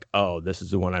 and I was like, oh, this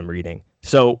is the one I'm reading.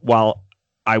 So while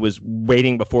I was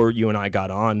waiting before you and I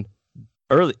got on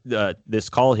early this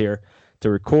call here to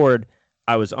record,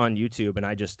 I was on YouTube and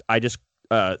I just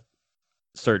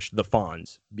searched the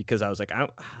Fonz because I was like, I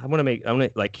want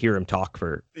to hear him talk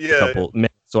for a couple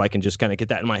minutes so I can just kind of get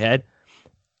that in my head.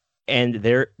 And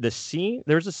there's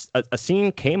a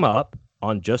scene came up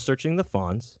on just searching the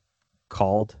Fonz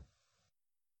called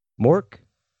Mork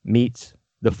Meets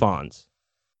the Fonz.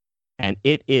 And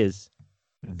it is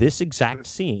this exact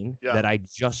scene that I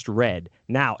just read.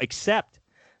 Now, except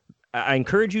I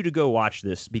encourage you to go watch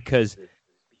this because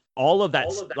all of that,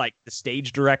 like the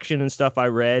stage direction and stuff I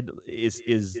read is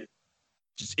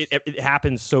just it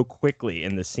happens so quickly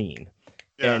in the scene,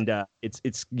 and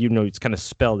it's kind of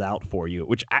spelled out for you,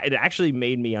 which it actually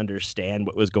made me understand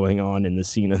what was going on in the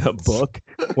scene of the book.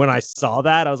 When I saw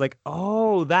that, I was like,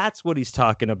 oh, that's what he's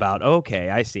talking about. Okay,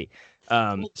 I see.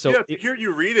 To hear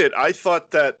you read it, I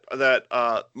thought that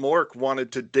Mork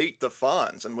wanted to date the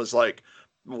Fonz and was like,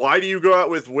 why do you go out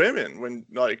with women when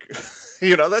that's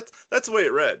the way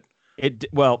it read.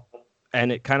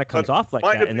 And it kind of comes off like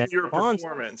that. And then your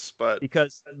performance, but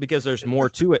because there's more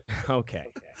to it. Okay.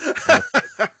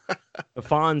 The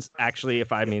Fonz actually,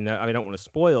 I don't want to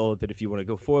spoil it, but if you want to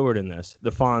go forward in this,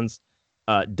 the Fonz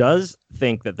does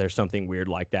think that there's something weird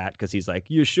like that because he's like,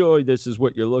 you sure this is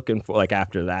what you're looking for? Like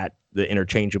after that, the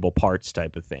interchangeable parts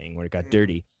type of thing where it got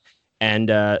dirty.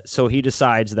 And so he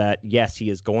decides that, yes,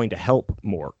 he is going to help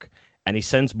Mork. And he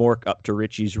sends Mork up to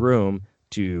Richie's room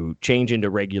to change into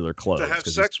regular clothes. To have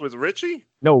sex with Richie?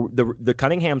 No, the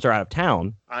Cunninghams are out of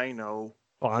town. I know.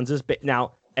 Fonz is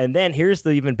now, and then here's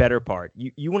the even better part.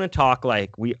 You want to talk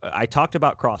like I talked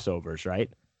about crossovers,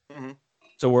 right? Mm-hmm.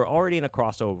 So we're already in a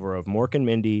crossover of Mork and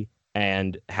Mindy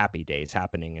and Happy Days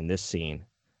happening in this scene.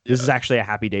 This is actually a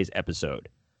Happy Days episode.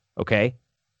 Okay?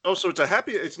 Oh, so it's a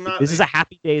Happy... It's not... This is a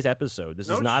Happy Days episode. This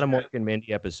is not a Mork and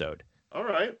Mindy episode. All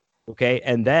right. Okay,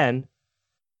 and then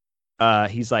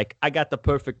he's like, I got the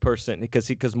perfect person because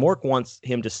Mork wants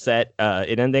him to set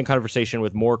an ending conversation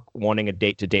with Mork wanting a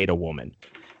date to date a woman.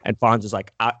 And Fonz is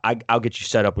like, I'll get you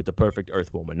set up with the perfect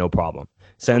Earth woman, no problem.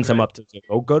 Sends him up to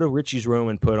go to Richie's room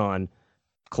and put on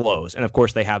clothes. And of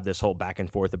course, they have this whole back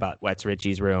and forth about what's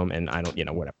Richie's room, and I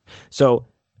don't, whatever. So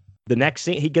the next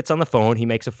scene, he gets on the phone, he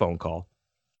makes a phone call.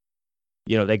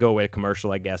 They go away to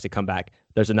commercial, I guess. They come back.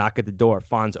 There's a knock at the door.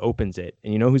 Fonz opens it,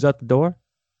 and you know who's at the door?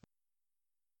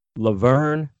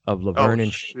 Laverne of Laverne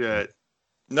and Shirley.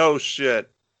 No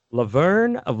shit.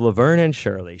 Laverne of Laverne and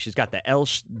Shirley. She's got the L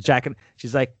jacket.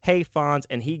 She's like, "Hey, Fonz,"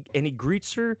 and he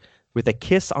greets her with a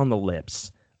kiss on the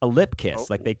lips, a lip kiss,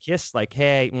 like they kiss, like,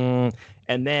 "Hey,"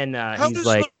 and then how he's does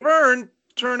like, Laverne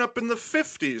turn up in the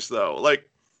 50s though? Like,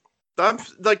 I'm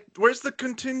like, where's the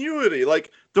continuity?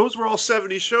 Like, those were all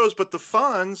 70s shows, but the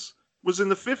Fonz was in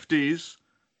the 50s.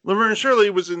 Laverne and Shirley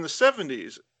was in the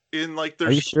 70s. In like their.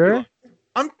 Are you sure?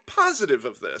 I'm positive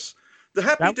of this. The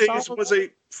Happy Days was a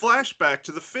flashback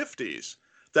to the 50s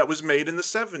that was made in the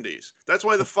 70s. That's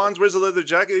why the Fonz wears a leather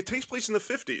jacket. It takes place in the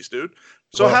 50s, dude.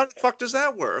 So how the fuck does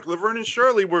that work? Laverne and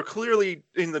Shirley were clearly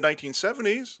in the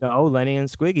 1970s. No, Lenny and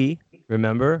Squiggy,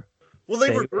 remember? Well,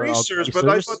 they were greasers, but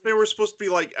I thought they were supposed to be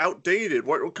like outdated.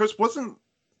 Because wasn't...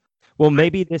 Well,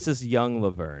 maybe this is young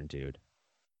Laverne, dude.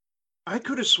 I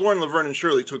could have sworn Laverne and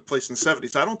Shirley took place in the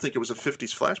 70s. I don't think it was a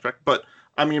 50s flashback, but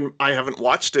I mean, I haven't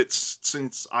watched it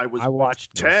since I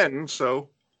watched 10, so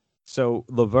So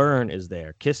Laverne is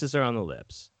there, kisses her on the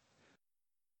lips,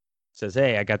 says,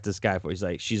 "Hey, I got this guy for."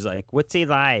 She's like, "What's he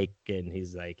like?" And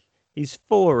he's like, "He's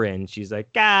foreign." She's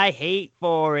like, "I hate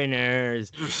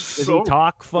foreigners." Does he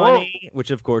talk funny?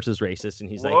 Which of course is racist. And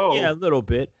he's like, "Yeah, a little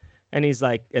bit." And he's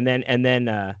like, and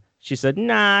then she said,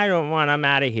 "Nah, I don't want. I'm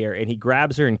out of here." And he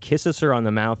grabs her and kisses her on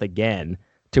the mouth again.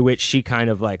 To which she kind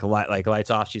of like lights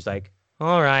off. She's like,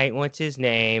 "All right, what's his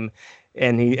name?"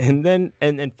 And then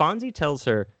Fonzie tells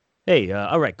her, "Hey,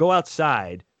 all right, go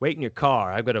outside, wait in your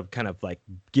car. I've got to kind of like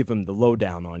give him the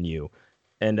lowdown on you."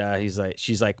 And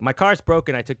she's like, "My car's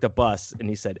broken. I took the bus." And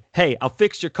he said, "Hey, I'll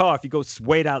fix your car if you go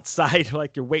wait outside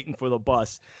like you're waiting for the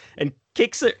bus." And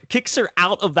kicks her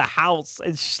out of the house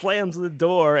and slams the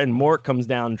door. And Mort comes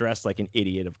down dressed like an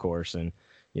idiot, of course. And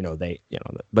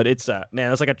but it's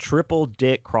man, it's like a triple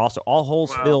dick cross, all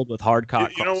holes filled with hard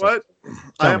cock. You know what?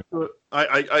 I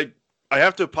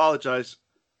have to apologize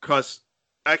because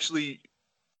actually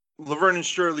Laverne and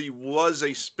Shirley was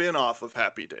a spin-off of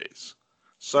Happy Days.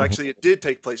 So actually it did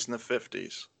take place in the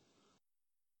 50s.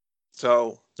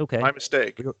 So it's okay. My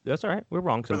mistake. That's all right. We're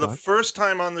wrong sometimes. For the first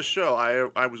time on the show,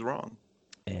 I was wrong.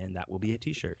 And that will be a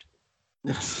t-shirt.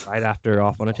 Right after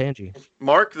Off on a Tangy.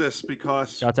 Mark this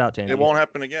because shouts out Tangy. It won't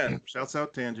happen again. Shouts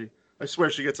out Tangy. I swear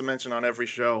she gets a mention on every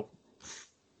show.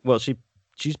 Well,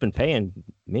 she's been paying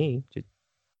me.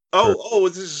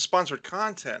 This is sponsored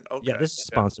content. Okay. Yeah, this is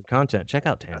sponsored content. Check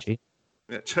out Tangy.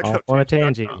 Yeah, check Off out on a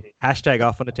Tangy. Hashtag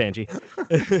Off on a Tangy.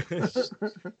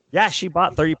 Yeah, she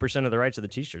bought 30% of the rights of the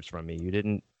t-shirts from me. You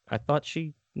didn't. I thought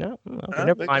she. No, okay,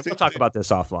 never mind. We'll talk about this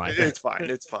offline. It's fine.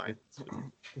 It's fine.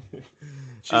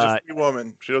 She's a free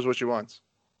woman. She knows what she wants.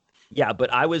 Yeah,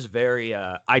 but I was very.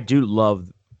 I do love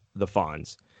the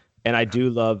Fonz, and I do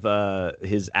love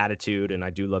his attitude, and I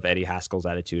do love Eddie Haskell's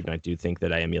attitude, and I do think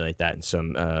that I emulate that in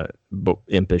some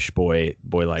impish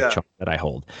boy-like charm that I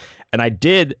hold. And I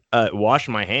did wash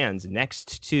my hands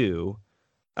next to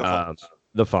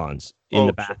the Fonz in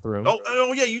the bathroom.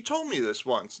 Oh, yeah, you told me this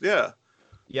once. Yeah.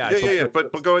 Yeah.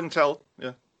 But go ahead and tell.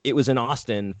 Yeah. It was in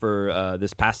Austin for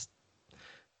this past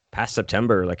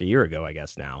September, like a year ago, I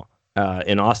guess now.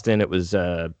 In Austin, it was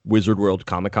Wizard World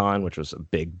Comic Con, which was a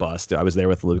big bust. I was there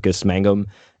with Lucas Mangum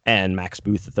and Max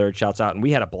Booth III, shouts out. And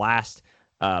we had a blast,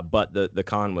 but the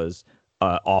con was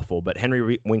awful. But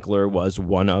Henry Winkler was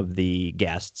one of the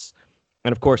guests.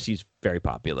 And of course, he's very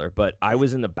popular. But I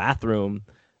was in the bathroom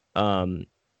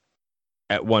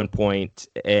at one point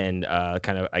and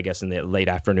kind of, I guess, in the late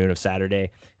afternoon of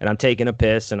Saturday, and I'm taking a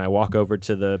piss and I walk over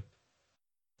to the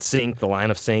sink, the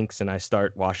line of sinks, and I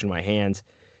start washing my hands,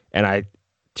 and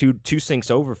two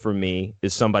sinks over from me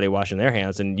is somebody washing their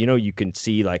hands, and you can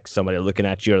see like somebody looking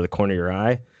at you out of the corner of your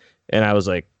eye, and I was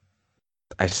like,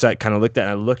 I kind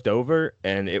of looked over,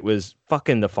 and it was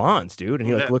fucking the Fonz, dude, and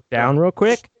he looked down real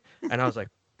quick, and I was like,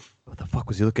 what the fuck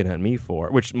was he looking at me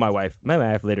for? Which my wife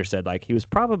later said, like, he was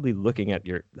probably looking at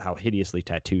how hideously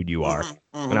tattooed you are.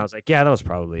 And I was like, yeah, that was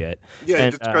probably it. Yeah,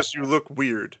 it's because you look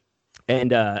weird. And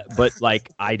but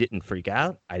like, I didn't freak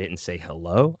out. I didn't say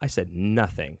hello. I said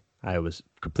nothing. I was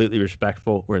completely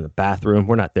respectful. We're in the bathroom.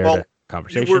 We're not there to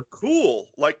conversation. You were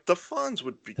cool, like the Fonz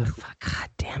would be cool. God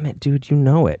damn it, dude! You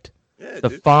know it. Yeah, The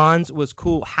dude. Fonz was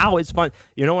cool. How it's fun.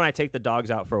 You know, when I take the dogs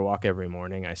out for a walk every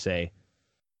morning, I say,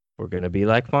 we're going to be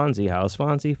like Fonzie. How's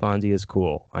Fonzie? Fonzie is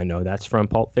cool. I know that's from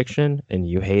Pulp Fiction and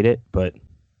you hate it, but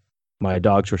my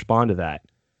dogs respond to that.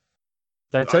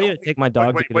 Did I tell you to take my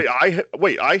dog to get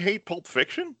I hate Pulp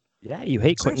Fiction. Yeah, you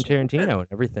hate Quentin Tarantino and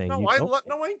everything. No, You I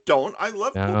don't. don't. I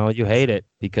love. No, Pulp you Fiction. hate it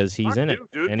because he's in it,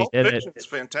 Dude. and he Pulp did Fiction is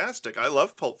fantastic. I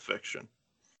love Pulp Fiction.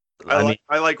 it. I mean,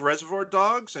 I like Reservoir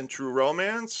Dogs and True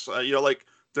Romance. You know, like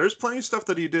there's plenty of stuff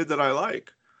that he did that I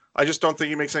like. I just don't think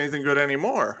he makes anything good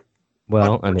anymore.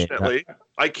 well, I mean, Unfortunately,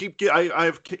 I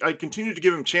continue to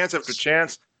give him chance after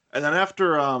chance, and then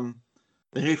after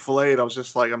The Hateful Eight, I was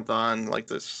just like, I'm done. Like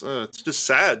this, it's just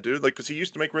sad, dude. Like because he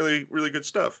used to make really really good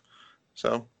stuff.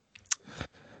 So.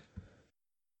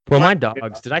 well, my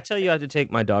dogs. Did I tell you I had to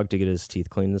take my dog to get his teeth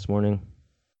cleaned this morning?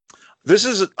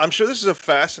 I'm sure this is a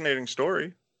fascinating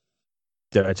story.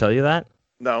 Did I tell you that?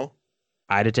 No.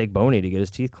 I had to take Boney to get his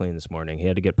teeth cleaned this morning. He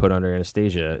had to get put under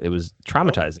anesthesia. It was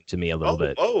traumatizing to me a little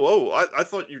bit. I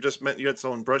thought you just meant you had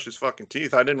someone brush his fucking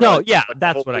teeth. I didn't. No, yeah,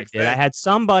 that's what I did. I had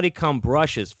somebody come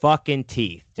brush his fucking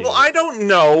teeth. Dude. Well, I don't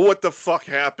know what the fuck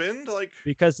happened. Like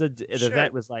because the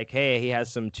vet was like, "Hey, he has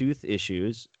some tooth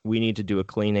issues. We need to do a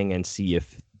cleaning and see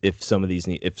if some of these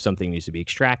if something needs to be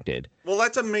extracted." Well,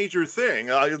 that's a major thing.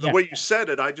 The way you said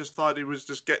it, I just thought it was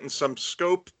just getting some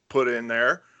scope put in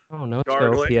there. Oh no,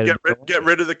 gargling, get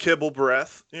rid of the kibble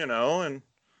breath, you know, and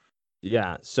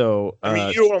yeah. So I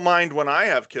mean, you don't mind when I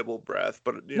have kibble breath,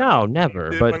 but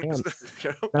never. But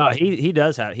no, he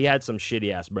had some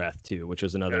shitty ass breath too, which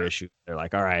was another issue. They're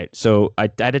like, all right, so I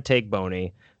had to take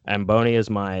Boney, and Boney is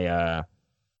my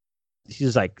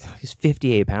he's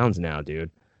 58 pounds now,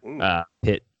 dude.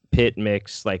 Pit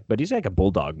mix, but he's like a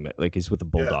bulldog, like he's with the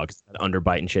bulldogs,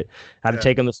 underbite and shit. Had to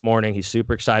take him this morning. He's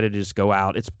super excited to just go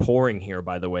out. It's pouring here,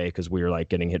 by the way, because we were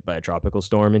getting hit by a tropical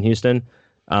storm in Houston.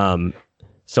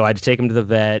 So I had to take him to the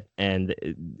vet, and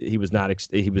he was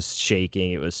he was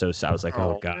shaking. It was so sad. I was like,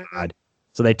 oh god. Man.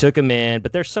 So they took him in,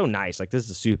 but they're so nice. Like this is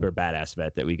a super badass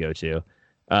vet that we go to.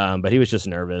 But he was just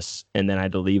nervous, and then I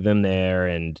had to leave him there,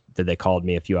 and they called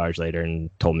me a few hours later and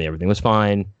told me everything was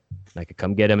fine. I could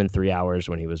come get him in 3 hours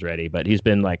when he was ready, but he's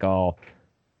been all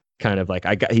kind of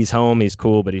he's home, he's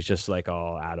cool, but he's just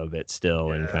all out of it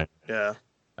still. And kind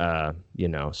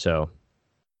of, so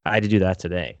I had to do that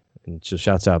today. And so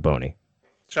shouts out Boney.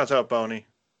 Shouts out Boney.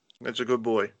 That's a good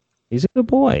boy. He's a good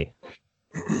boy.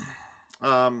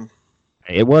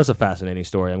 It was a fascinating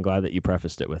story. I'm glad that you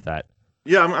prefaced it with that.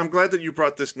 Yeah, I'm glad that you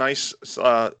brought this nice,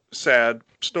 sad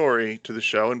story to the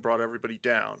show and brought everybody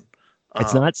down.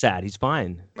 It's not sad. He's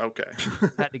fine. Okay.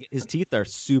 His teeth are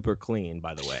super clean,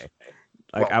 by the way.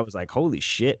 I was like, holy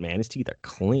shit, man, his teeth are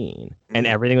clean. And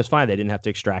everything was fine. They didn't have to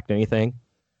extract anything.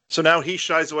 So now he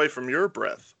shies away from your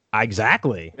breath.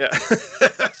 Exactly. Yeah.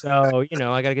 So,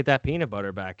 I got to get that peanut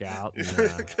butter back out.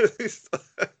 And,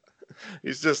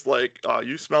 he's just like, oh,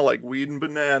 you smell like weed and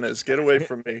bananas. Get away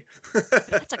from me.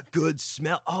 That's a good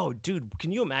smell. Oh, dude,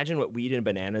 can you imagine what weed and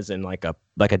bananas and like a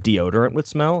deodorant would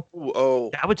smell? Ooh, oh,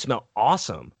 that would smell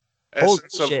awesome.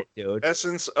 Dude.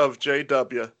 Essence of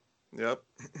JW. Yep.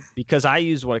 Because I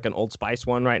use an Old Spice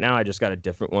one right now. I just got a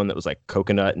different one that was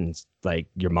coconut and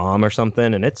your mom or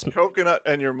something, and it's coconut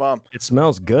and your mom. It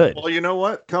smells good. Well, you know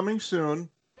what? Coming soon.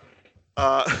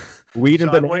 Weed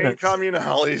and John bananas. Wayne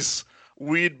Communales.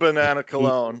 Weed banana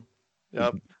cologne.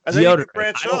 Yep. And then you can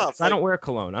branch off. I don't wear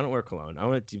cologne. I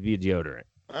want it to be a deodorant.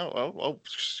 Oh,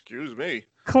 excuse me.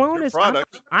 Cologne is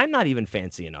product. I'm not even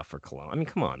fancy enough for cologne. I mean,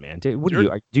 come on, man. Do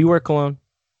you wear cologne?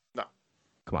 No.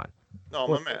 Come on. No,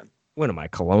 I'm a man. What am I,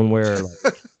 cologne wearer?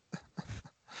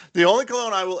 The only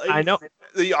cologne I will. I know.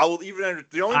 The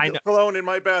only cologne in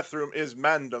my bathroom is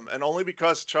Mandem, and only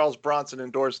because Charles Bronson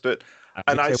endorsed it.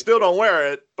 And I still don't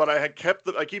wear it, but I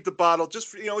keep the bottle just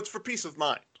for, it's for peace of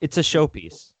mind. It's a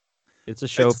showpiece. It's a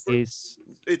showpiece.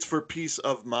 It's for peace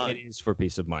of mind. It is for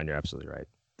peace of mind. You're absolutely right.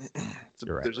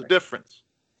 There's a difference.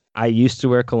 I used to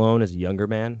wear cologne as a younger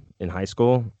man in high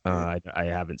school. I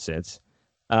haven't since.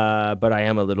 But I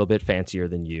am a little bit fancier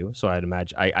than you, so I'd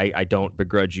imagine I don't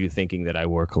begrudge you thinking that I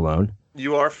wore cologne.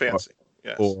 You are fancy,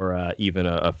 yes. Or even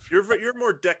a. You're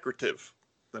more decorative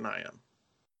than I am.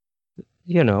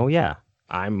 Yeah.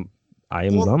 I am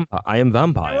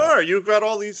vampire. You are. You've got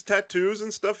all these tattoos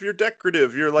and stuff. You're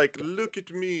decorative. You're like, look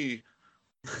at me.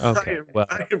 Okay.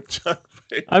 I am John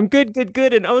Wayne. I'm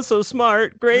good, and oh so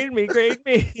smart. Grade me.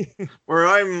 Where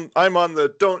I'm on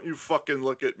the don't you fucking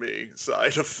look at me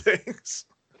side of things.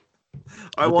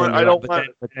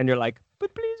 But then you're like,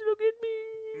 but please look at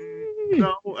me.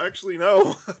 No, actually,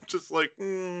 no. I'm just like,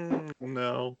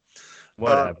 no.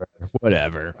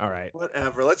 Whatever. All right.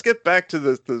 Whatever. Let's get back to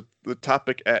the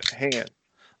topic at hand,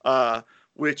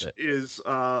 which is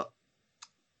the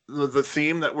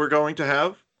theme that we're going to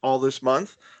have all this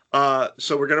month.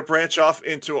 So we're going to branch off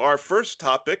into our first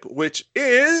topic, which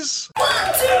is 1, 2,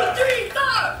 3, 4.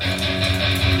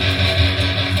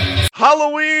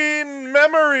 Halloween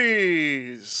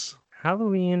memories.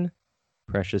 Halloween,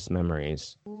 precious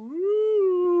memories.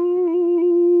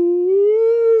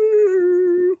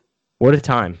 What a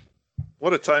time.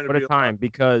 What a time to What be a time,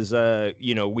 because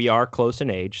we are close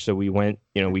in age, so we went,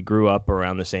 we grew up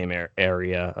around the same era.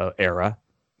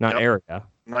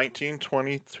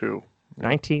 1922.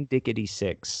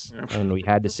 1966. Yep. And we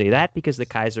had to say that because the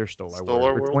Kaiser stole our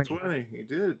World 20. He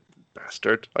did,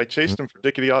 bastard. I chased him for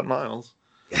dickety-odd miles.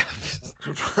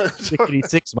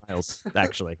 66 miles,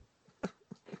 actually.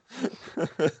 So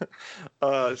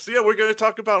yeah, we're going to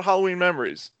talk about Halloween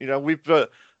memories. We've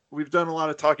done a lot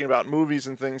of talking about movies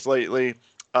and things lately.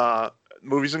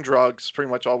 Movies and drugs, pretty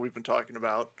much all we've been talking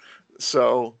about.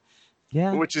 So,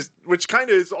 yeah, which kind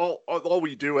of is all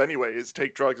we do anyway, is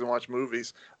take drugs and watch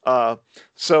movies. When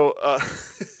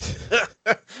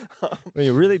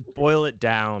you really boil it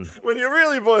down.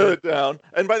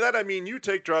 And by that I mean you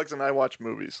take drugs and I watch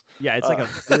movies. Yeah, it's like a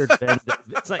weird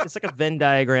it's like a Venn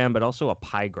diagram, but also a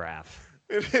pie graph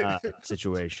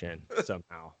situation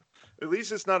somehow. At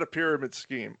least it's not a pyramid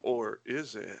scheme, or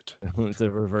is it? It's a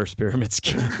reverse pyramid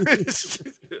scheme.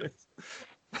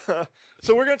 So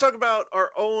we're going to talk about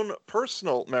our own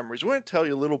personal memories. We're going to tell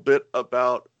you a little bit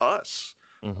about us.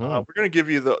 Mm-hmm. We're going to give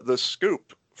you the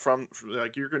scoop from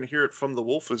like you're going to hear it from the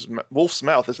wolf's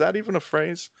mouth. Is that even a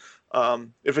phrase?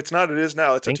 If it's not, it is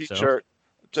now. It's a T-shirt.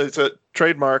 So. It's a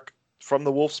trademark from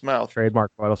the wolf's mouth.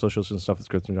 Trademark Vital Socials and Stuff with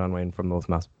Chris and John Wayne from the wolf's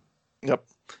mouth. Yep.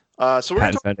 So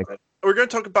we're going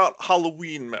to talk about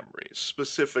Halloween memories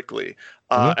specifically,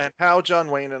 and how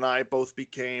John Wayne and I both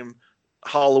became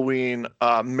Halloween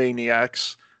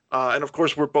maniacs. And of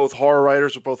course, we're both horror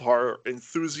writers. We're both horror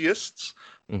enthusiasts,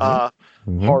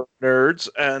 horror nerds.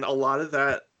 And a lot of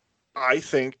that, I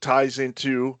think, ties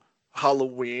into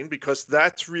Halloween, because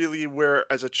that's really where,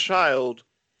 as a child,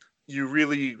 you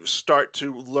really start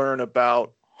to learn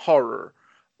about horror.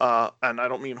 And I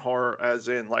don't mean horror as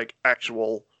in like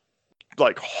actual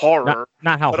like horror,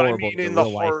 not how but horrible, I mean in the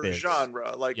horror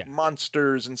genre, like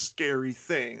monsters and scary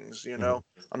things. I'm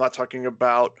not talking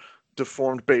about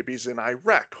deformed babies in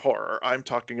Iraq horror. I'm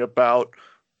talking about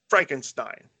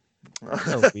Frankenstein. That's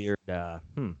a weird,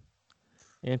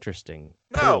 interesting.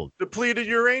 No, depleted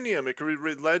uranium. It could be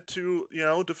led to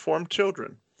deformed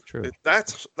children. True.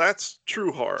 That's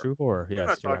true horror. True horror. Yes, We're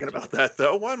not talking about that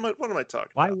though. What am I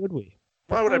talking about? Why would we?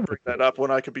 Why would I bring that up when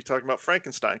I could be talking about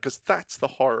Frankenstein? Because that's the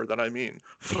horror that I mean.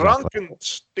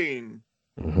 Frankenstein.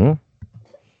 Mm-hmm.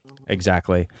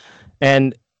 Exactly.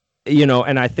 And,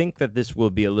 and I think that this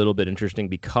will be a little bit interesting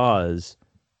because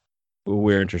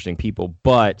we're interesting people,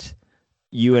 but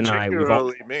you and I, we've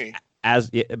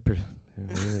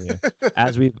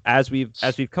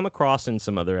come across in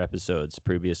some other episodes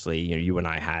previously, you and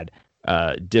I had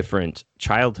different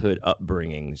childhood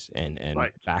upbringings and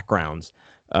backgrounds.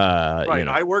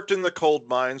 I worked in the cold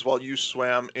mines while you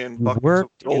swam in buckets of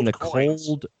gold in the coins.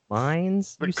 cold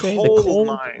mines. The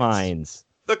cold mines.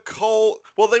 The cold.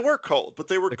 Well, they were cold, but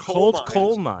they were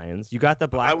coal mines. You got the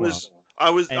black. My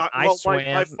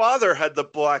father had the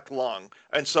black lung,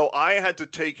 and so I had to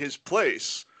take his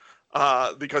place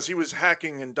because he was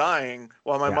hacking and dying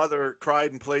while my mother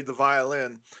cried and played the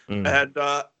violin, and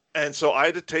so I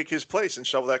had to take his place and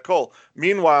shovel that coal.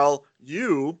 Meanwhile,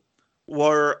 you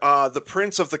were the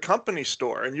prince of the company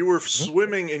store, and you were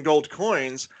swimming in gold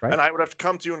coins, and I would have to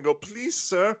come to you and go, "Please,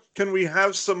 sir, can we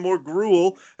have some more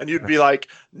gruel?" And you'd be like,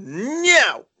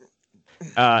 "No."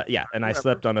 And I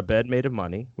slept on a bed made of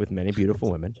money with many beautiful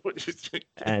women,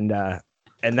 and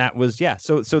that was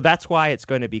So that's why it's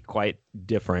going to be quite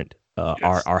different.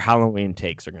 Our Halloween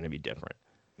takes are going to be different.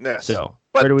 Yes. So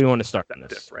where do we want to start on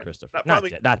this, Christopher? Not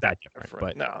that different,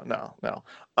 but no.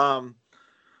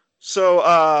 So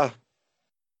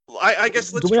I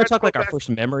guess let's. Do we want to talk like our first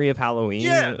memory of Halloween?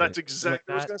 Yeah, that's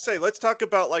exactly what I was going to say. Let's talk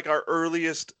about like our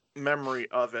earliest memory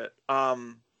of it.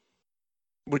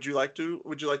 Would you like to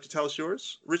tell us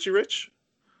yours, Richie Rich?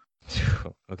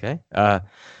 Okay.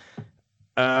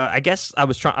 I guess I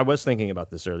was thinking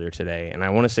about this earlier today, and I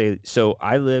want to say, so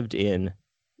I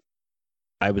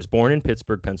was born in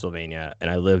Pittsburgh, Pennsylvania, and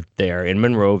I lived there in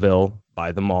Monroeville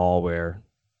by the mall where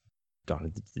Dawn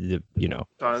of the Dead, right?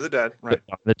 Dawn of the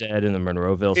Dead in the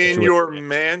Monroeville. In your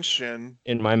mansion.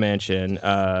 In my mansion.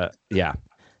 I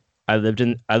lived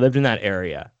in that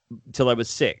area. till I was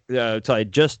 6, till I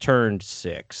just turned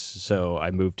 6. So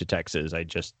I moved to Texas. I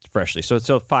just freshly,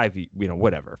 so 5,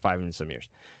 whatever, 5 and some years.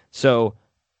 So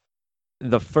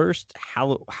the first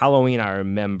Halloween I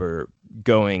remember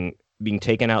being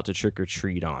taken out to trick or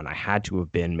treat on, I had to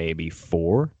have been maybe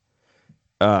 4,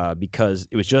 because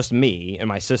it was just me and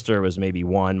my sister was maybe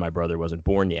 1. My brother wasn't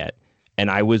born yet. And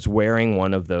I was wearing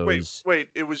one of those. Wait!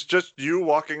 It was just you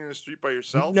walking in the street by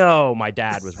yourself? No, my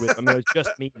dad was with. I mean, it was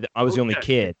just me. I was the only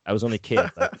kid.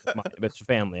 Like, it's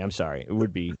family. I'm sorry. It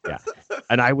would be, yeah.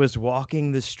 And I was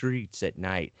walking the streets at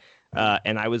night,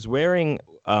 and I was wearing.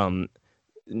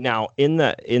 Now in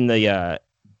the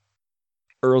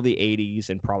early '80s,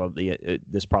 and probably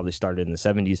this probably started in the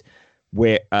 '70s,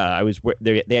 where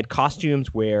they had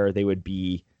costumes where they would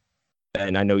be.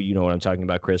 And I know you know what I'm talking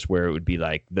about, Chris, where it would be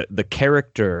like the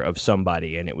character of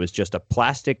somebody, and it was just a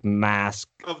plastic mask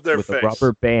of their with face. A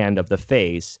rubber band of the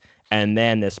face, and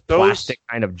then this plastic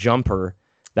kind of jumper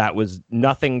that was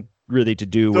nothing really to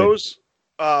do with...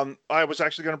 I was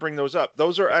actually going to bring those up.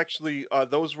 Those are actually,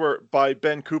 those were by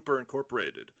Ben Cooper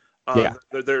Incorporated. Yeah.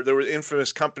 They were an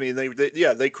infamous company, and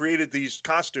they created these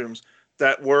costumes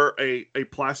that were a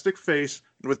plastic face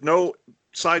with no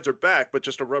sides or back, but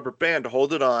just a rubber band to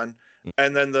hold it on.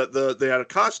 And then they had a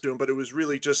costume, but it was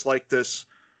really just like this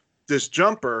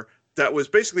jumper that was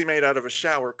basically made out of a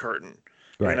shower curtain.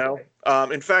 Right. You know,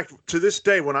 in fact, to this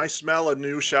day, when I smell a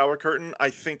new shower curtain, I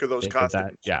think of those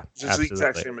costumes. Yeah, it's the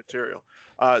exact same material.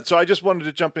 So I just wanted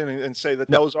to jump in and say that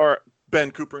those are Ben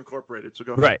Cooper Incorporated. So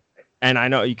go ahead. Right. And I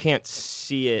know you can't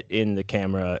see it in the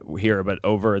camera here, but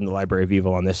over in the Library of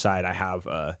Evil on this side, I have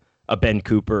a Ben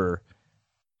Cooper.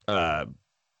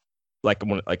 Like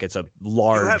it's a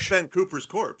large. You have Ben Cooper's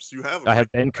corpse. I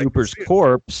have Ben Cooper's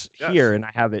corpse here, and I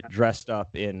have it dressed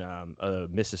up in a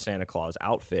Mrs. Santa Claus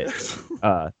outfit.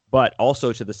 But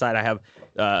also to the side, I have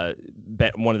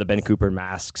one of the Ben Cooper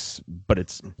masks, but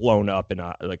it's blown up in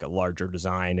a larger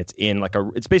design. It's in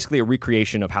it's basically a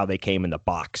recreation of how they came in the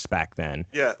box back then.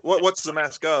 Yeah. What's the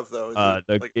mask of though?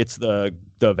 It's the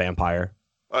vampire.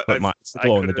 I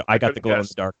got the glow in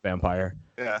the dark vampire.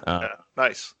 Yeah.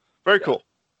 Nice. Very cool.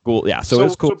 Cool, yeah. So it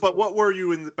was cool. But what were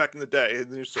you back in the day,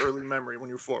 in your early memory when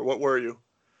you were 4? What were you?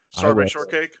 Strawberry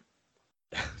shortcake?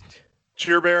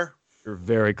 Cheer Bear? You're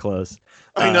very close.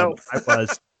 I know.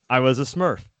 I was a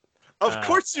Smurf. Of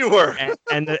course you were.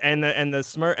 and the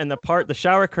Smurf and the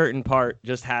shower curtain part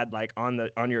just had like on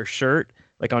your shirt,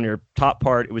 like on your top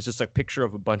part, it was just a picture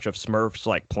of a bunch of Smurfs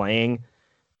like playing,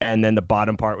 and then the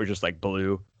bottom part was just like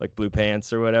blue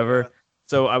pants or whatever. Yeah.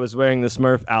 So I was wearing the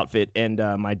Smurf outfit, and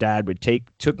my dad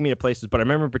took me to places, but I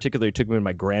remember in particular he took me to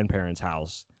my grandparents'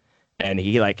 house, and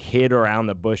he like hid around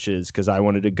the bushes because I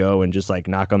wanted to go and just like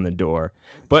knock on the door.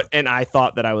 And I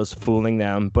thought that I was fooling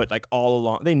them, but like all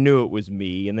along they knew it was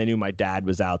me, and they knew my dad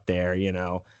was out there,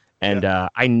 And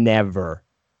I never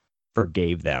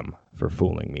forgave them for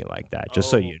fooling me like that. Just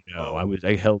so you know,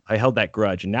 I held that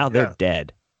grudge, and now they're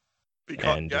dead. We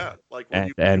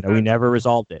never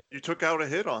resolved it. You took out a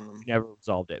hit on them. We never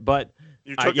resolved it, but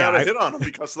you took out a hit on them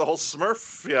because of the whole Smurf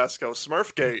fiasco,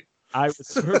 Smurfgate. I was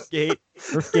Smurfgate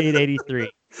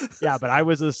 83. Yeah, but I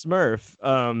was a Smurf,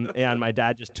 and my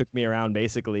dad just took me around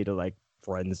basically to like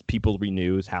people we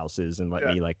knew's houses and let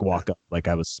me like walk up like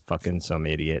I was fucking some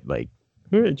idiot. Like,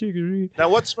 now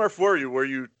what Smurf were you? Were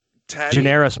you Tatty?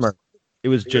 Genera Smurf. It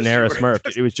was Genera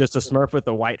Smurf. It was just a Smurf with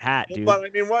a white hat, dude. But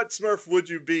I mean, what Smurf would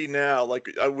you be now? Like,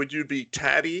 would you be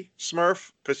Tatty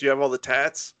Smurf because you have all the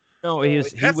tats? No, he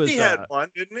was. Hefty had one,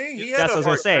 didn't he? That's what I was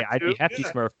gonna say. I'd be Hefty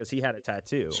Smurf because he had a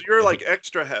tattoo. So you're like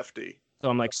extra hefty. So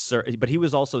I'm like but he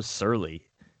was also surly.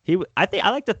 I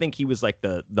like to think he was like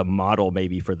the model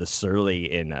maybe for the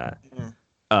surly in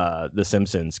The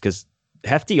Simpsons, because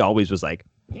Hefty always was like,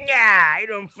 yeah, I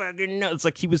don't fucking know. It's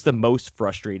like he was the most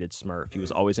frustrated Smurf. He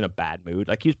was always in a bad mood.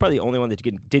 Like he was probably the only one that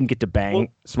didn't get to bang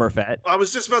Smurfette. I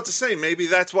was just about to say maybe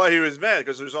that's why he was mad,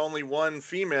 because there's only one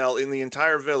female in the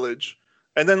entire village,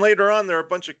 and then later on there are a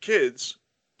bunch of kids.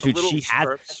 Dude, she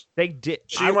Smurfs. They did.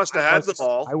 She must have had them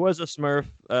all. I was a Smurf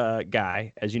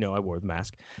guy, as you know. I wore the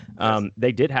mask.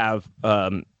 They did have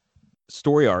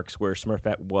story arcs where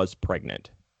Smurfette was pregnant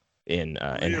and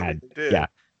had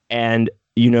and.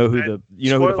 You know who the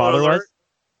father was?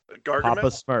 Gargamel? Papa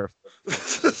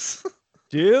Smurf.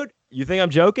 Dude, you think I'm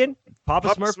joking? Papa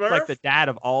Smurf was like the dad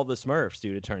of all the Smurfs,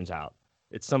 dude, it turns out.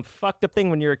 It's some fucked up thing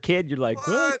when you're a kid. You're like,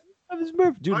 what? I'm a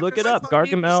Smurf. Dude, look it up.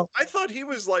 Gargamel. I thought he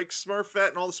was like Smurfette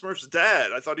and all the Smurfs'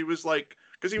 dad. I thought he was like,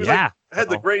 because he was had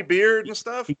the gray beard and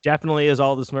stuff. He definitely is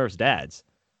all the Smurfs' dads.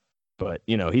 But,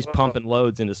 he's pumping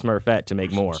loads into Smurfette to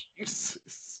make more.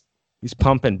 Jesus. He's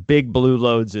pumping big blue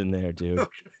loads in there, dude.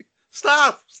 Okay.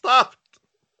 Stop!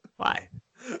 Why?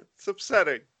 It's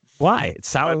upsetting. Why?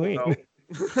 It's Halloween.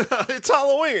 It's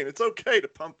Halloween. It's okay to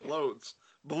pump loads.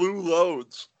 Blue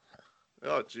loads.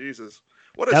 Oh, Jesus.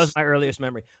 That was my earliest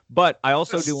memory. But I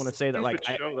also do want to say that, like,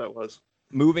 show that was.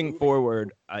 Moving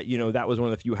forward, that was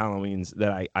one of the few Halloweens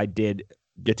that I did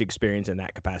get to experience in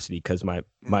that capacity because my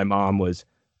mom was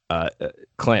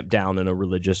clamped down in a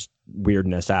religious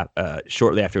weirdness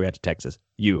shortly after we got to Texas.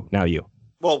 You.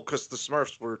 Well, because the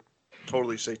Smurfs were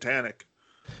totally satanic.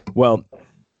 Well,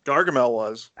 Gargamel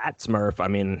was. That Smurf, I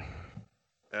mean...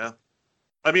 Yeah.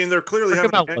 I mean, they're clearly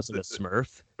Gargamel wasn't a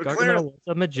Smurf. Gargamel was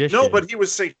a magician. No, but he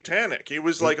was satanic. He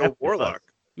was like a warlock.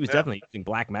 He was definitely using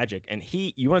black magic. And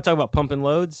you want to talk about pumping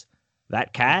loads?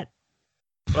 That cat,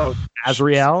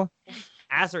 Azrael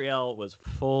was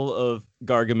full of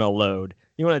Gargamel load.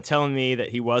 You want to tell me that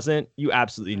he wasn't? You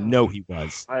absolutely know he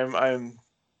was.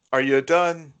 Are you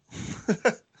done?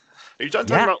 Are you done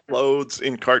talking about loads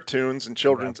in cartoons and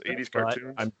children's 80s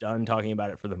cartoons? I'm done talking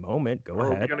about it for the moment. Go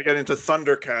ahead. We're going to get into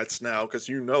Thundercats now because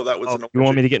that was an... You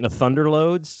want me to get into Thunder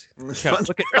Loads? Look at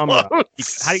Mumm-Ra.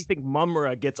 How do you think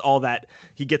Mumm-Ra gets all that?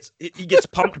 He gets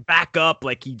pumped back up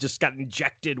like he just got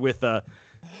injected with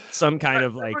some kind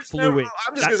of like fluid.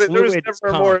 I'm just going to say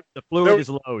the fluid is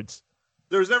loads.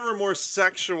 There was never a more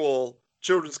sexual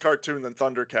children's cartoon than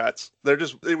Thundercats.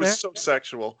 It was so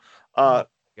sexual.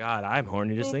 God, I'm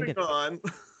horny just thinking.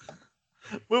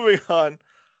 Moving on.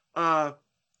 I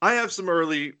have some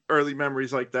early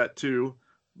memories like that too,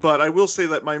 but I will say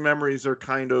that my memories are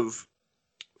kind of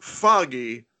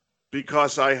foggy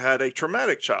because I had a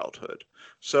traumatic childhood.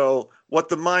 So what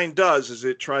the mind does is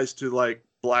it tries to like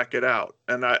black it out,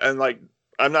 and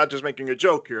I'm not just making a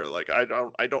joke here. Like I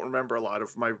don't remember a lot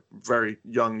of my very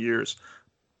young years,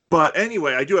 but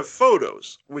anyway, I do have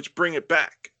photos which bring it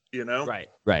back. Right.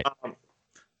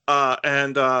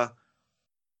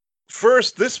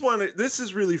 First, this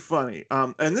is really funny.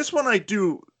 And this one I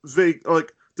do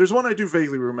there's one I do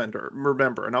vaguely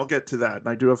remember, and I'll get to that, and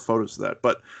I do have photos of that.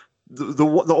 But the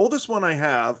oldest one I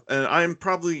have, and I'm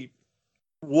probably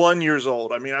 1 year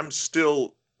old. I mean, I'm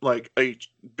still like a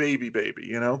baby,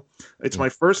 It's my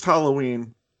first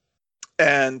Halloween,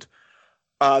 and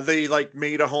they like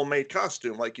made a homemade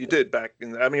costume like you did back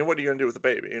in I mean, what are you gonna do with a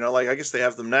baby? Like I guess they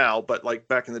have them now, but like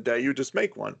back in the day you just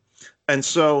make one. And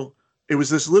so it was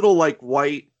this little like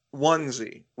white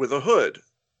onesie with a hood,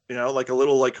 like a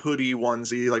little like hoodie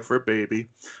onesie, like for a baby.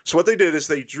 So what they did is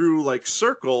they drew like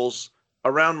circles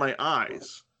around my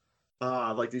eyes,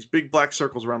 like these big black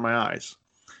circles around my eyes.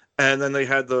 And then they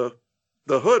had the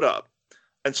hood up.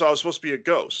 And so I was supposed to be a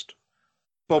ghost.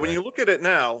 But when you look at it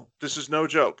now, this is no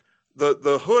joke.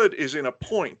 The hood is in a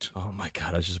point. Oh my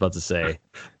God! I was just about to say.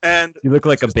 And you look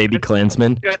like a baby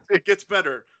Klansman. It gets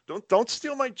better. Don't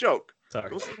steal my joke. Sorry.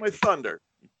 Don't steal my thunder,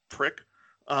 prick.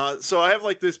 So I have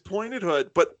like this pointed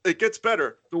hood, but it gets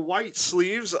better. The white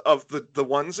sleeves of the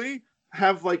onesie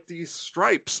have like these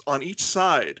stripes on each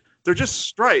side. They're just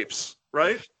stripes,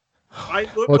 right?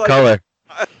 What color?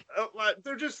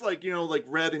 They're just like like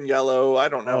red and yellow. I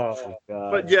don't know. Oh,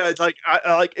 God. But yeah, it's like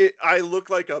I look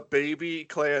like a baby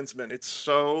Klansman. It's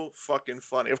so fucking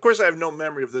funny. Of course, I have no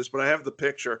memory of this, but I have the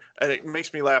picture, and it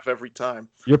makes me laugh every time.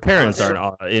 Your parents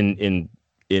are in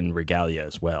regalia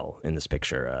as well in this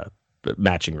picture,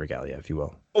 matching regalia, if you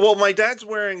will. Well, my dad's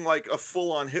wearing like a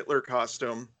full-on Hitler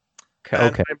costume.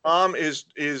 Okay. My mom is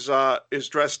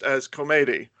dressed as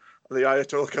Khomeini. The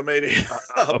Ayatollah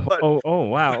Khomeini. Oh,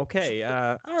 wow. Okay.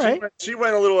 All right. She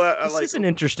went a little. This is an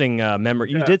interesting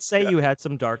memory. You did say you had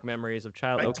some dark memories of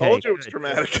childhood. I told you it was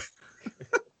traumatic.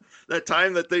 That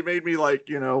time that they made me hide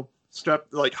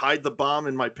the bomb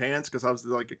in my pants because I was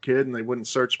like a kid and they wouldn't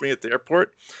search me at the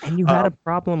airport. And you had a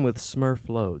problem with Smurf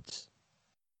loads.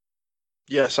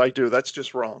 Yes, I do. That's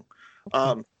just wrong.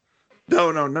 No,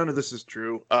 none of this is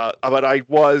true. But I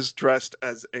was dressed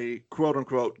as a quote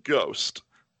unquote ghost.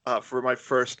 For my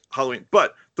first Halloween.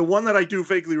 But the one that I do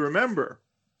vaguely remember,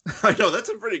 I know that's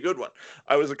a pretty good one.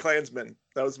 I was a Klansman.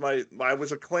 I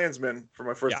was a Klansman for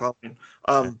my first Halloween.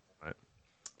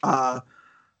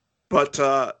 But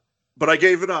I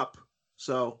gave it up.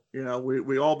 So,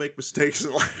 we all make mistakes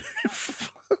in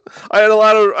life. I have a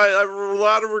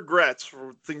lot of regrets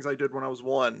for things I did when I was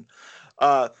 1.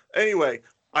 Anyway,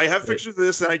 I have pictures of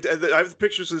this, and I have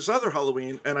pictures of this other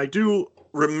Halloween, and I do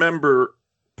remember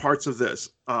parts of this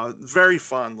very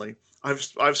fondly.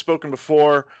 I've spoken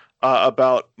before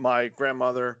about my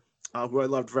grandmother, who I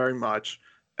loved very much,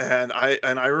 and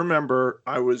I remember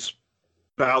I was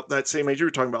about that same age you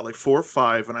were talking about, like 4 or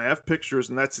 5, and I have pictures,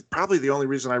 and that's probably the only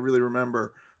reason I really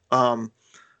remember.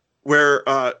 where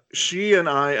she and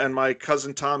I and my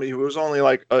cousin Tommy, who was only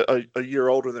like a year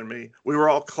older than me, we were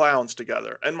all clowns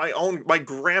together. And my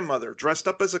grandmother dressed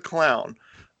up as a clown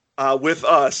with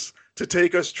us to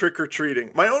take us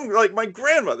trick-or-treating. My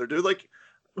grandmother, dude, like,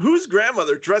 whose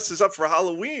grandmother dresses up for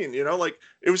Halloween? Like,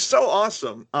 it was so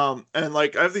awesome. And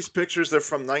like, I have these pictures. They're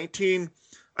from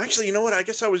actually, you know what? I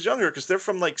guess I was younger because they're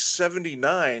from like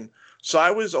 79. So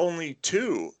I was only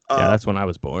 2. Yeah, that's when I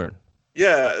was born.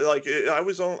 Yeah, like I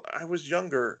was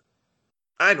younger.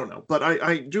 I don't know, but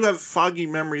I do have foggy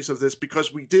memories of this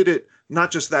because we did it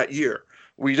not just that year.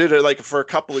 We did it like for a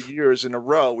couple of years in a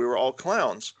row. We were all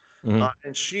clowns.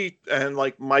 Mm-hmm. And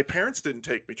like my parents didn't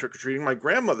take me trick-or-treating. My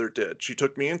grandmother did. She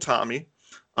took me and Tommy,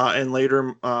 and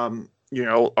later,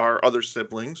 our other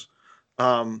siblings.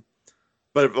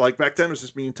 But like back then it was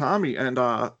just me and Tommy. And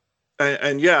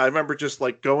yeah, I remember just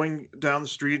like going down the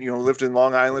street, lived in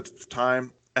Long Island at the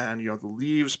time. And the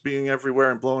leaves being everywhere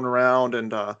and blowing around,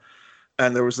 and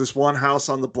there was this one house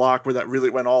on the block where that really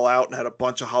went all out and had a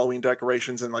bunch of Halloween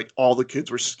decorations, and like all the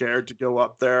kids were scared to go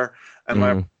up there,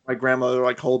 and my grandmother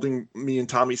like holding me and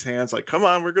Tommy's hands, like, "Come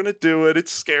on, we're gonna do it.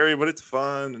 It's scary, but it's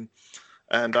fun."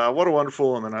 And what a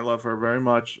wonderful woman. I love her very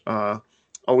much.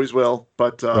 Always will.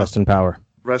 But rest in power.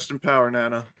 Rest in power,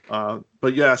 Nana.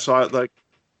 But yeah, so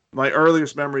my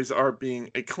earliest memories are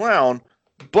being a clown,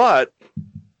 but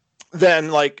then,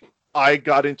 like, I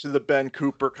got into the Ben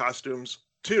Cooper costumes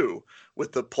too,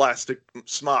 with the plastic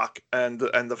smock and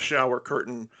the shower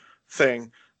curtain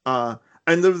thing. And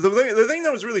the thing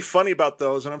that was really funny about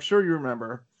those, and I'm sure you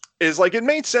remember, is like it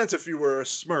made sense if you were a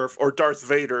Smurf or Darth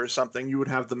Vader or something, you would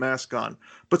have the mask on.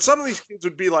 But some of these kids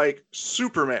would be like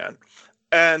Superman,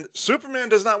 and Superman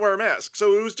does not wear a mask,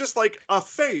 so it was just like a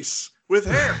face with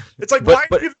hair. It's like, but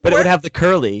it would have the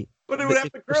curly. But it would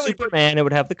have the curly. Superman, it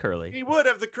would have the curly. He would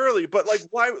have the curly, but like,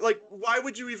 why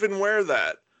would you even wear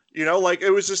that? Like, it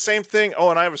was the same thing. Oh,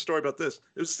 and I have a story about this.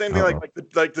 It was the same thing,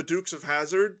 like the Dukes of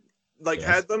Hazzard,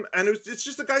 had them, and it's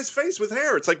just a guy's face with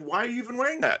hair. It's like, why are you even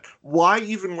wearing that? Why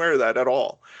even wear that at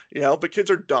all? But kids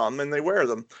are dumb and they wear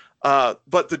them.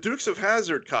 But the Dukes of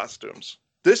Hazzard costumes.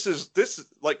 This is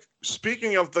like,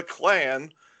 speaking of the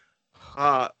Klan,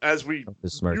 as we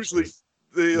usually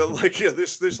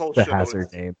this whole the show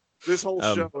Hazard name. This whole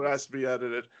show has to be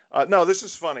edited. No, this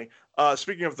is funny.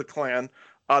 Speaking of the Klan,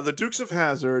 the Dukes of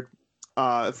Hazzard,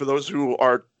 for those who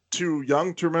are too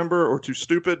young to remember or too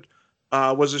stupid,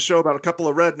 was a show about a couple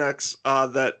of rednecks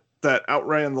that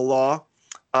outran the law.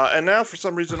 And now, for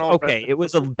some reason, it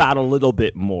was about a little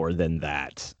bit more than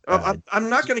that. I'm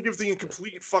not going to give the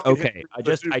incomplete fucking. Okay,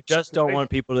 I just don't want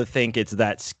people to think it's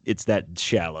that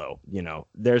shallow.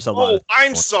 There's a lot. Oh,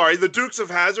 I'm sorry. The Dukes of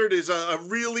Hazzard is a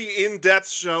really in-depth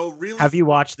show. Really. Have you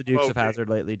watched the Dukes of Hazzard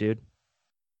lately, dude?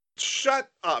 Shut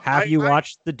up. Have you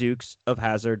watched the Dukes of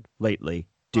Hazzard lately,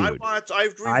 dude?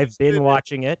 I've been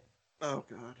watching it. Oh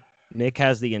God. Nick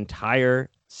has the entire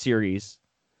series.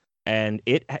 And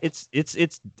it's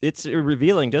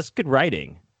revealing just good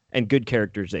writing and good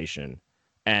characterization.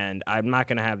 And I'm not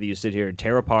going to have you sit here and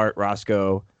tear apart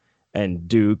Roscoe and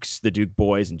Dukes, the Duke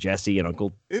boys, and Jesse and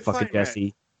Uncle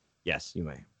Jesse. Yes, you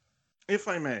may. If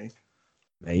I may.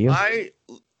 May you? I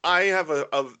have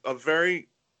a very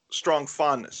strong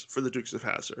fondness for the Dukes of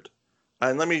Hazzard.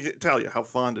 And let me tell you how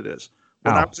fond it is.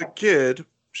 When I was a kid,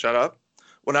 shut up.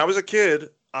 When I was a kid,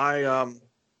 I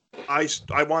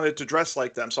wanted to dress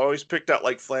like them, so I always picked out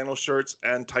like flannel shirts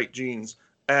and tight jeans,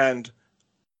 and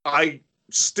I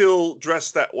still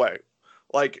dress that way.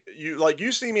 Like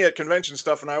you see me at convention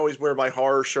stuff, and I always wear my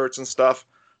horror shirts and stuff.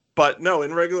 But no,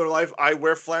 in regular life, I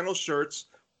wear flannel shirts.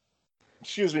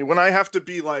 Excuse me. When I have to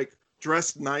be like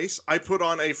dressed nice, I put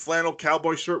on a flannel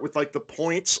cowboy shirt with like the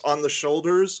points on the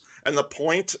shoulders and the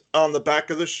point on the back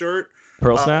of the shirt.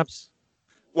 Pearl snaps.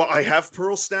 Well, I have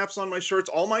pearl snaps on my shirts.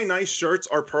 All my nice shirts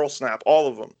are pearl snap, all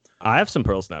of them. I have some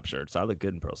pearl snap shirts. I look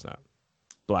good in pearl snap.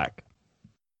 Black.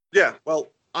 Yeah, well,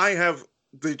 I have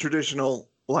the traditional,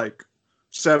 like,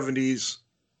 70s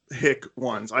hick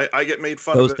ones. I get made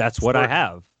fun of it. That's what I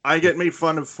have. I get made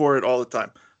fun of for it all the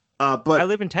time. But I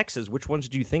live in Texas. Which ones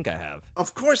do you think I have?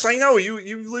 Of course, I know. You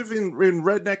live in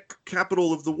redneck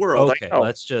capital of the world. Okay,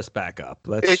 let's just back up.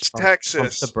 It's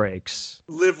Texas. Pump the brakes.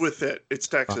 Live with it. It's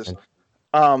Texas. Fine.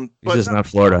 But this is not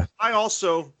Florida. I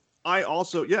also,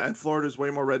 yeah, and Florida is way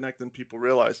more redneck than people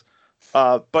realize.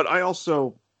 But I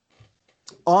also,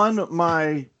 on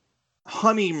my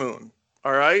honeymoon,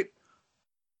 all right,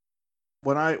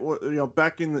 when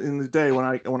back in the day when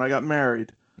I got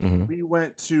married, mm-hmm. we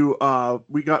went to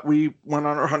we went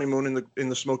on our honeymoon in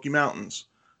the Smoky Mountains,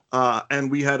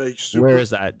 and we had a super. Where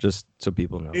is that? Just so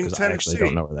people know, in because I actually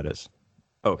don't know where that is.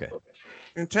 Okay.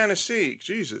 In Tennessee,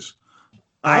 Jesus.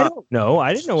 I don't know.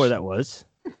 I didn't know where that was.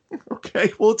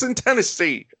 Okay, well, it's in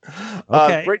Tennessee.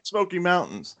 Okay. Great Smoky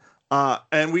Mountains.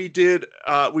 And we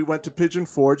went to Pigeon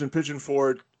Forge, and Pigeon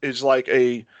Forge is like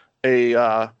a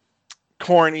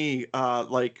corny,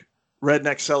 like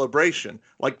redneck celebration.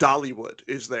 Like Dollywood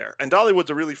is there. And Dollywood's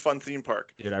a really fun theme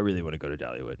park. Dude, I really want to go to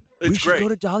Dollywood. It's we should great. go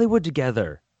to Dollywood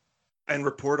together. And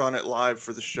report on it live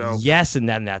for the show. Yes, and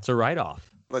then that's a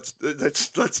write-off. Let's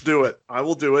do it. I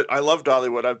will do it. I love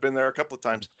Dollywood. I've been there a couple of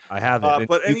times. I haven't.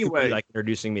 But You could anyway, be, like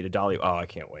introducing me to Dollywood. Oh, I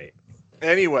can't wait.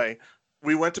 Anyway,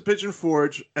 we went to Pigeon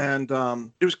Forge, and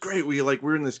it was great. We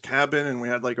were in this cabin, and we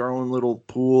had like our own little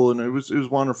pool, and it was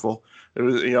wonderful. It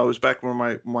was it was back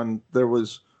when there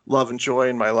was love and joy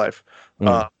in my life.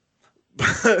 I'm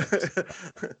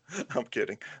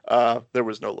kidding. There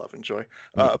was no love and joy.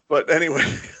 But anyway.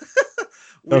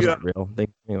 That's not real.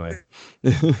 Anyway,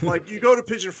 like you go to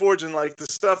Pigeon Forge and like the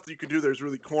stuff that you can do there is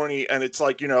really corny, and it's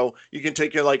like you can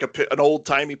take like an old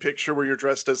timey picture where you're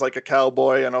dressed as like a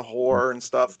cowboy and a whore and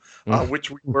stuff,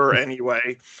 which we were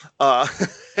anyway.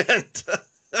 And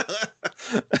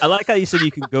I like how you said you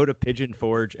can go to Pigeon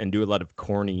Forge and do a lot of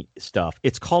corny stuff.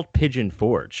 It's called Pigeon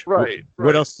Forge. Right.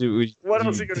 What else What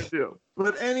else are you gonna do?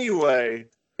 But anyway,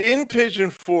 in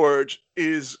Pigeon Forge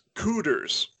is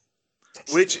Cooters,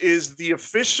 which is the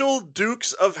official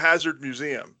Dukes of Hazzard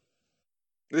museum.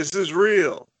 This is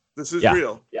real.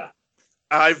 Real. Yeah.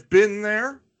 I've been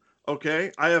there.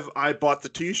 Okay. I bought the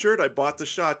t-shirt. I bought the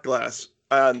shot glass.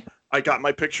 And I got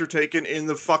my picture taken in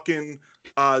the fucking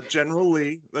General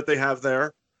Lee that they have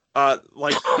there.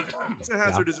 Dukes of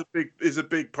Hazzard is a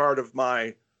big part of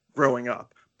my growing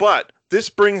up. But this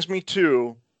brings me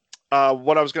to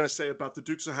what I was going to say about the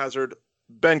Dukes of Hazzard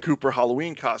Ben Cooper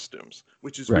Halloween costumes,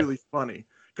 which is really funny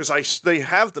because they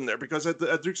have them there because at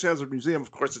Dukes of Hazzard Museum,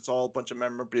 of course, it's all a bunch of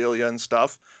memorabilia and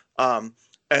stuff. And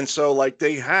so like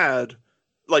they had,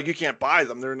 like you can't buy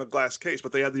them; they're in a glass case,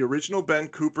 but they had the original Ben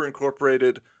Cooper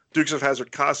Incorporated Dukes of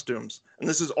Hazzard costumes, and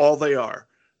this is all they are.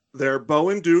 They're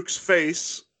Bowen Duke's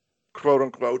face, quote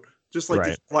unquote, just like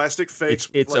this plastic face.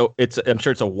 I'm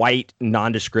sure it's a white,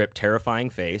 nondescript, terrifying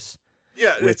face.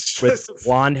 Yeah, with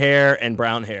blonde hair and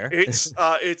brown hair. It's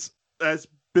as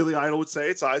Billy Idol would say,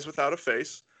 it's eyes without a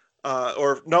face.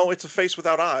 Or no, it's a face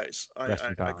without eyes. I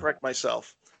correct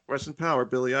myself. Rest in power,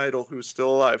 Billy Idol, who's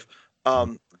still alive.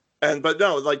 But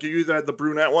no, like you either had the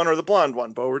brunette one or the blonde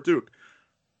one, Bo or Duke.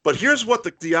 But here's what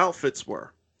the outfits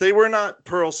were. They were not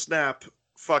pearl snap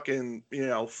fucking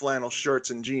flannel shirts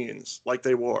and jeans like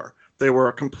they wore. They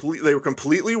were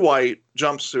completely white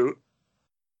jumpsuit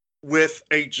with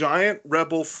a giant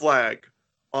rebel flag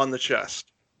on the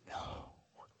chest. No.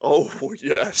 Oh,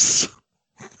 yes.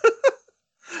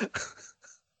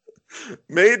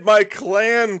 Made my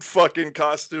Klan fucking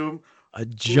costume. A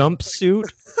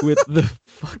jumpsuit with the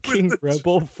fucking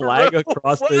rebel flag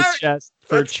across the chest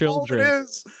for children.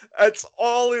 That's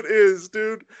all it is,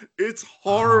 dude. It's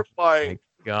horrifying.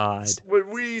 Oh my God. When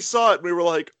we saw it, we were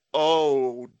like,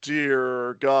 oh,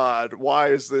 dear God, why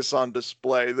is this on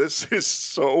display? This is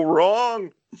so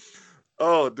wrong.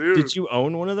 Oh, dude. Did you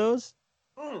own one of those?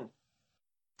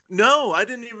 No, I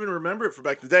didn't even remember it from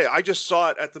back in the day. I just saw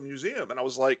it at the museum, and I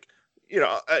was like,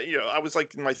 I was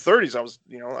like in my 30s. I was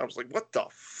like, what the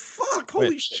fuck?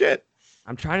 Holy shit.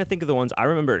 I'm trying to think of the ones. I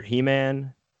remember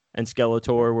He-Man and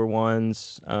Skeletor were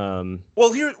ones.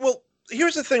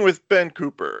 Here's the thing with Ben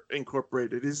Cooper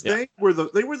Incorporated is they were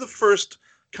the first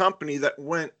company that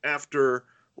went after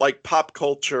like pop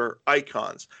culture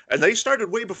icons, and they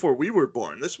started way before we were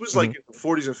born. This was like in the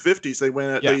 40s and 50s. They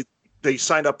went they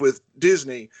signed up with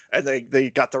Disney, and they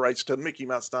got the rights to Mickey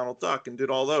Mouse, Donald Duck, and did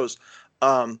all those.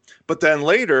 But then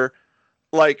later,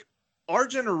 like our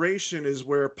generation is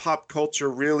where pop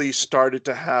culture really started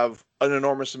to have an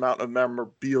enormous amount of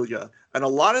memorabilia, and a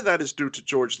lot of that is due to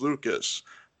George Lucas,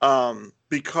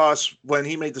 because when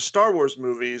he made the Star Wars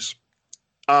movies,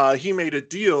 he made a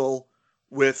deal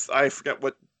with, I forget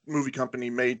what movie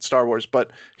company made Star Wars,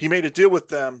 but he made a deal with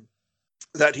them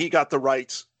that he got the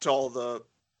rights to all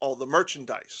the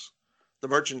merchandise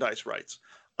rights.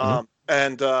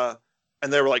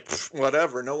 And they were like,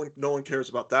 whatever, no one cares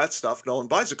about that stuff. No one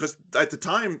buys it because at the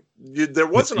time there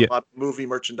wasn't a lot of movie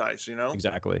merchandise,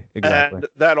 Exactly. And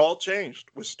that all changed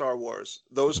with Star Wars.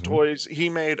 Those toys, he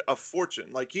made a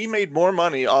fortune. Like he made more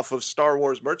money off of Star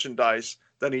Wars merchandise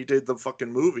than he did the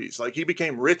fucking movies. Like he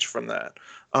became rich from that.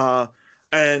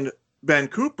 And Ben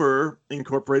Cooper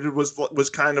Incorporated was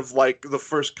kind of like the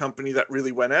first company that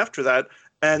really went after that.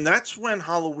 And that's when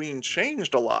Halloween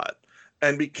changed a lot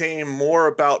and became more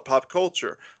about pop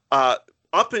culture.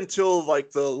 Up until like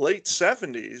the late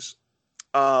 70s,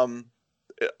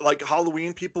 like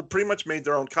Halloween, people pretty much made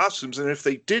their own costumes, and if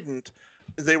they didn't,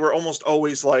 they were almost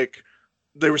always like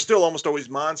they were still almost always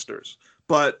monsters.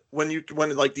 But when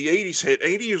like the 80s hit,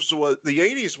 the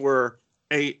 80s were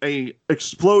a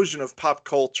explosion of pop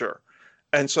culture.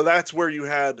 And so that's where you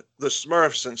had the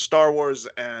Smurfs and Star Wars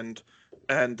and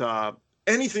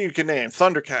anything you can name,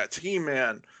 Thundercats,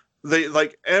 He-Man, they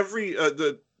like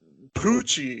the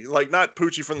Poochie, like not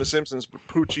Poochie from The Simpsons, but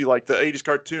Poochie like the 80s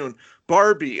cartoon,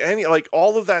 Barbie, like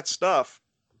all of that stuff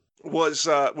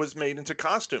was made into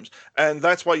costumes. And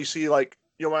that's why you see, like,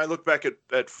 when I look back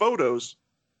at photos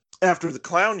after the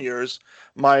clown years,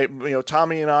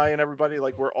 Tommy and I and everybody,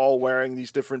 like, we're all wearing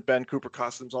these different Ben Cooper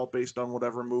costumes, all based on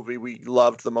whatever movie we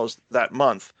loved the most that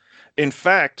month. In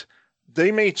fact,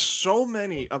 they made so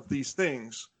many of these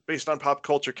things based on pop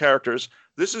culture characters.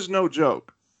 This is no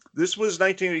joke. This was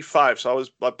 1985, so I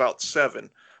was about 7.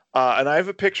 And I have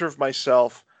a picture of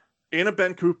myself in a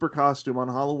Ben Cooper costume on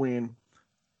Halloween.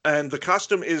 And the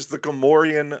costume is the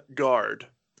Gamorrean Guard.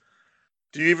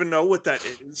 Do you even know what that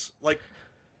is? Like,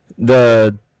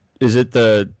 is it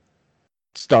the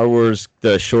Star Wars,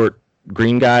 the short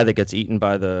green guy that gets eaten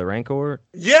by the Rancor?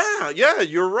 Yeah,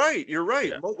 you're right.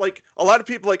 Yeah. Like, a lot of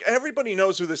people, like, everybody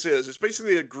knows who this is. It's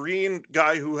basically a green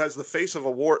guy who has the face of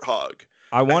a warthog.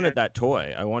 I wanted that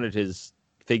toy. I wanted his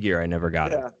figure. I never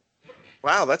got it.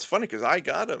 Wow, that's funny because I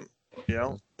got him.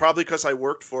 Probably because I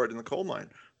worked for it in the coal mine.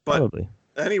 But probably.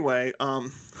 Anyway,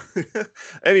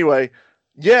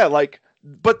 yeah, like,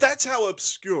 but that's how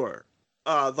obscure.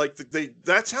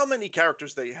 That's how many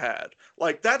characters they had.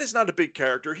 Like, that is not a big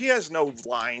character. He has no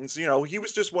lines. He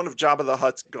was just one of Jabba the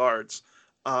Hutt's guards.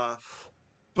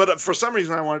 But for some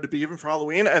reason, I wanted to be even for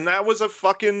Halloween, and that was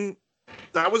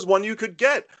one you could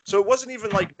get. So it wasn't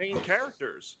even like main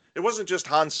characters. It wasn't just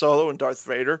Han Solo and Darth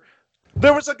Vader.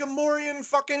 There was a Gamorrean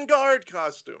fucking guard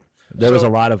costume. There was a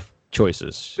lot of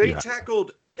choices. They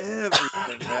tackled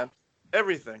everything, man.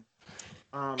 Everything.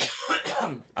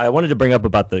 I wanted to bring up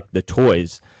about the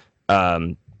toys,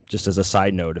 just as a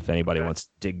side note, if anybody wants to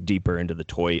dig deeper into the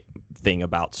toy thing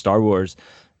about Star Wars.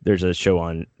 There's a show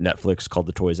on Netflix called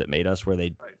The Toys That Made Us, where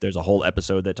there's a whole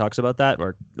episode that talks about that,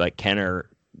 where like Kenner,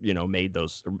 made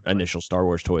those initial Star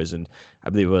Wars toys, and I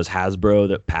believe it was Hasbro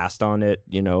that passed on it,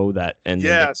 that, and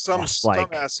some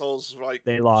assholes, like,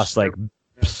 they lost like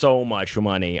so much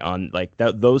money on like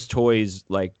those toys,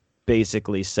 like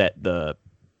basically set the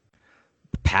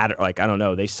pattern, like, I don't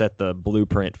know, they set the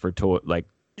blueprint for toy, like,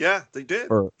 yeah, they did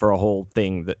for a whole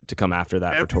thing to come after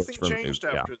that. Everything for toys changed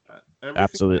after that.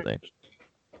 Absolutely changed.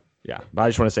 Yeah, but I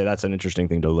just want to say that's an interesting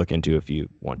thing to look into if you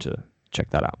want to check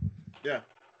that out. Yeah.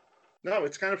 No,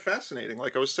 it's kind of fascinating.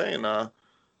 Like I was saying,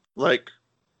 like,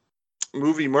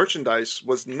 movie merchandise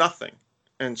was nothing,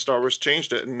 and Star Wars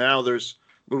changed it, and now there's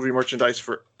movie merchandise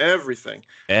for everything.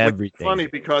 Everything. Funny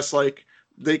because, like,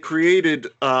 they created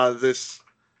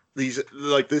these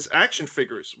action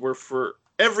figures were for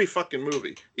every fucking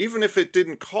movie, even if it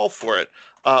didn't call for it,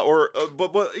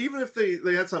 but even if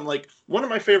they had some. Like, one of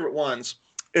my favorite ones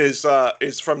is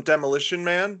from Demolition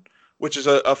Man, which is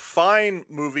a fine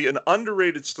movie, an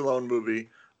underrated Stallone movie,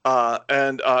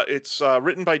 and it's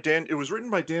written by It was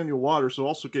written by Daniel Waters, who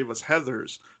also gave us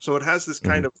Heathers. So it has this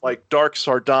kind of like dark,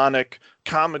 sardonic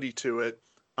comedy to it.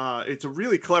 It's a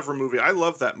really clever movie. I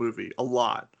love that movie a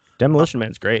lot. Demolition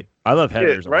Man's great. I love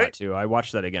Heathers a lot too. I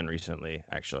watched that again recently,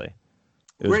 actually.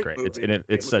 It was great.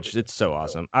 It's so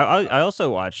awesome. I also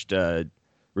watched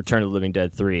Return of the Living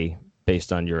Dead 3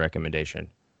 based on your recommendation.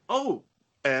 Oh,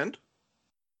 and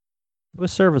it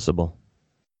was serviceable.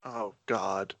 Oh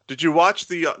God! Did you watch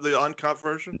the uncut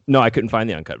version? No, I couldn't find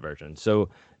the uncut version. So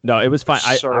no, it was fine.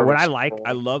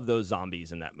 I love those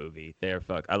zombies in that movie.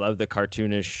 I love the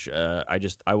cartoonish.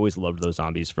 I always loved those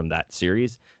zombies from that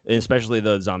series, and especially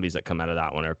the zombies that come out of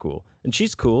that one are cool. And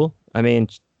she's cool. I mean,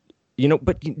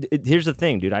 but here's the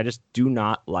thing, dude. I just do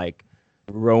not like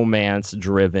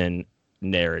romance-driven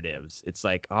narratives. It's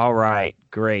like, all right,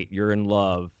 great, you're in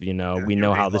love. We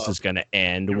know how this is going to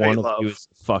end. One of you is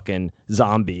fucking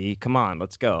zombie. Come on,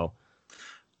 let's go.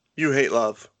 You hate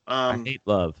love. I hate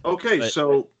love. Okay,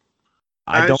 so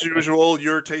as usual,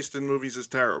 your taste in movies is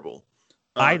terrible.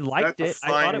 I liked it. I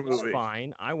thought it was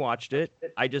fine. I watched it.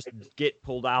 I just get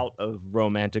pulled out of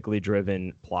romantically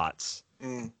driven plots.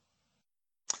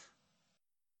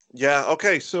 Yeah.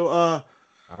 Okay. So. All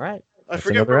right. I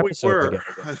forget where we were.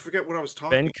 I forget what I was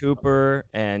talking. Ben Cooper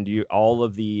and all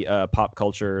of the pop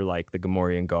culture, like the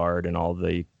Gamorrean Guard and all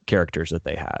the characters that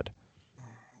they had.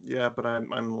 Yeah, but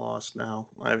I'm lost now.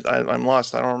 I'm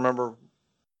lost. I don't remember.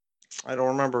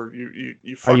 You.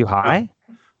 Are you high?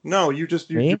 No, you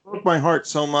broke my heart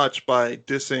so much by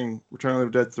dissing Return of the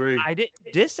Living Dead 3. I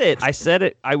didn't diss it. I said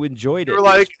it. I enjoyed it. You were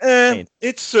like,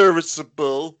 it's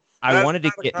serviceable. I wanted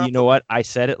to get, you know what? I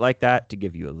said it like that to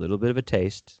give you a little bit of a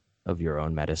taste of your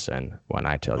own medicine when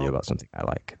I tell you about something I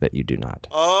like that you do not.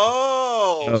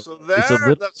 Oh, so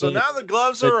now the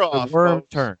gloves are off. The worm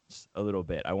turns a little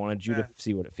bit. I wanted you to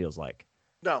see what it feels like.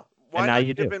 No, why not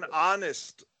give an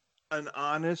honest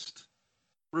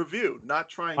review? Not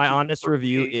trying. My honest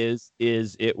review is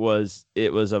it was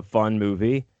a fun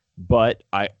movie, but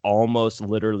I almost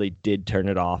literally did turn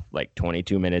it off like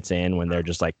 22 minutes in when they're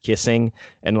just like kissing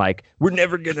and like, we're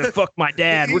never gonna fuck my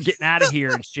dad. We're getting out of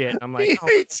here and shit. I'm like, he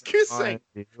hates kissing.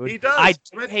 He does. I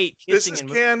do hate kissing. This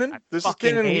is canon. This is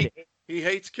canon. He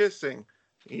hates kissing.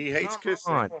 He hates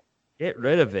kissing. On. Get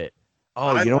rid of it.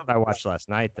 Oh, you know what I watched last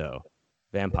night though?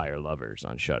 Vampire Lovers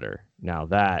on Shudder. Now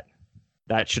that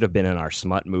should have been in our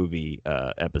smut movie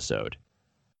episode.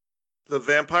 The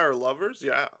Vampire Lovers?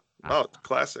 Yeah. Oh, it's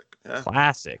classic. Yeah.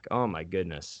 Classic. Oh my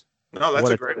goodness. No,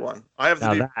 that's a great one. I have the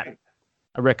DVD.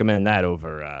 I recommend that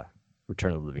over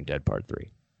Return of the Living Dead Part 3.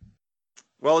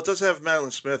 Well, it does have Madeline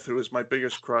Smith, who is my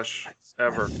biggest crush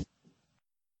ever.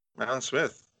 Madeline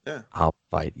Smith. Yeah. I'll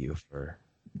fight you for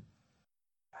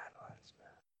Madeline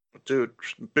Smith. Dude,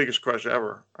 biggest crush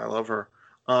ever. I love her.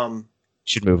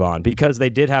 Should move on because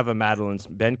they did have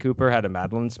Ben Cooper had a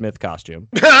Madeline Smith costume.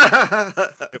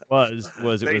 It was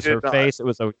her face. It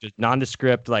was a just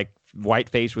nondescript like white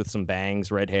face with some bangs,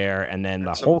 red hair, and then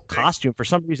the whole costume for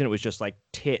some reason it was just like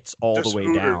tits all the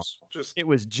way down. It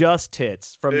was just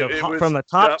tits from the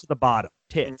top to the bottom.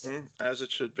 Tits. Mm-hmm, as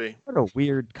it should be. What a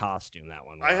weird costume that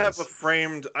one was. I have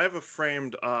a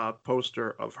framed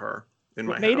poster of her in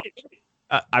my house.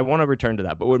 I want to return to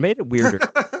that, but what made it weirder,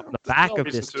 on the back of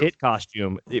this tit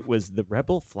costume, it was the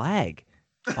rebel flag,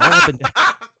 all up and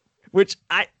down, which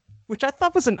I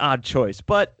thought was an odd choice,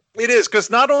 but it is because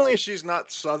not only is she's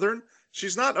not Southern,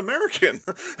 she's not American.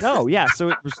 No, yeah,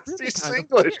 so it was really she's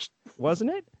English,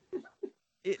 wasn't it?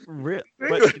 It really,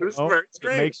 it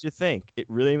makes you think. It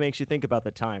really makes you think about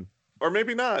the time, or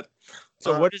maybe not.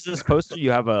 So what is this poster?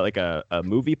 You have a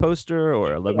movie poster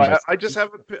or I just have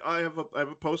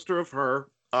a poster of her.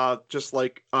 Just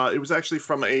like it was actually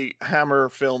from a Hammer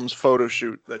Films photo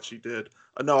shoot that she did.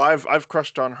 No, I've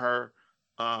crushed on her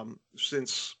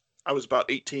since I was about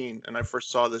 18 and I first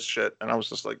saw this shit, and I was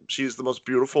just like, she's the most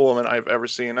beautiful woman I've ever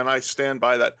seen, and I stand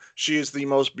by that. She is the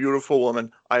most beautiful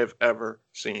woman I have ever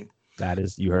seen. That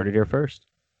is, you heard it here first.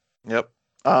 Yep.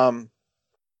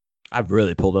 I've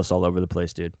really pulled us all over the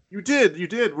place, dude. You did.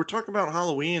 We're talking about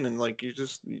Halloween, and like you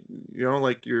just,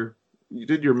 like you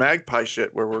did your magpie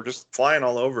shit where we're just flying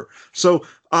all over. So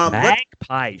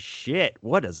magpie shit.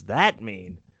 What does that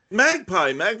mean?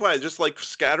 Magpie, just like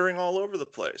scattering all over the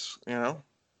place.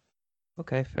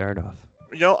 Okay, fair enough.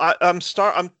 I'm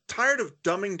tired of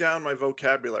dumbing down my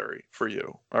vocabulary for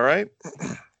you. All right.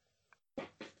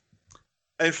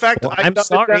 In fact, I'm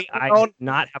sorry I did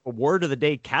not have a word of the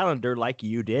day calendar like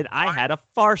you did. I had a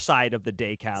Far Side of the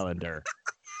Day calendar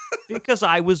because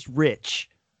I was rich.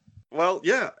 Well,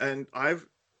 yeah, and I've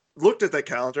looked at that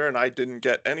calendar and I didn't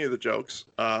get any of the jokes.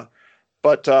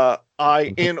 But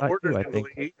I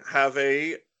inordinately have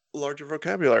a larger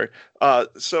vocabulary.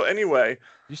 So anyway,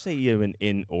 you say you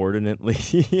inordinately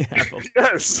have a...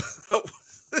 Yes,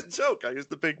 the joke. I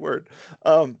used the big word.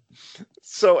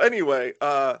 So anyway,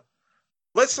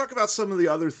 let's talk about some of the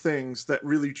other things that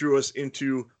really drew us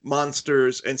into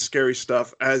monsters and scary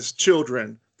stuff as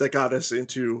children that got us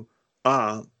into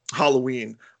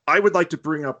Halloween. I would like to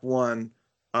bring up one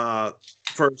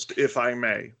first, if I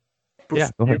may. Yeah,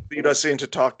 go ahead. Lead us into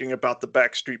talking about the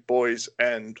Backstreet Boys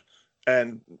and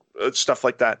stuff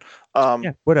like that.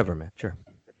 Yeah, whatever, man. Sure.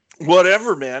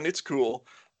 Whatever, man. It's cool.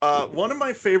 One of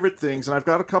my favorite things, and I've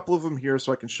got a couple of them here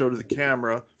so I can show to the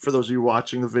camera for those of you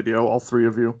watching the video, all three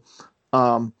of you.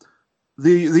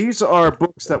 These are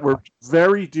books that were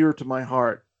very dear to my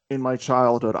heart in my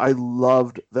childhood. I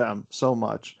loved them so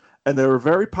much. And they were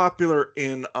very popular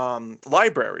in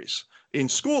libraries, in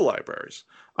school libraries.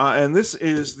 And this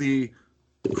is the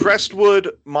Crestwood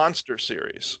Monster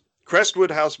Series.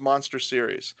 Crestwood House Monster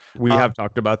Series. We have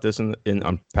talked about this on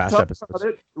past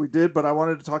episodes. We did, but I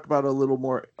wanted to talk about it a little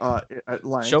more at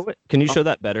length. Show it. Can you show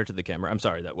that better to the camera? I'm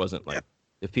sorry, that wasn't like...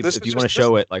 If you want to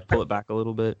show it, like pull it back a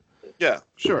little bit. Yeah,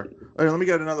 sure. Right, let me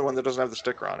get another one that doesn't have the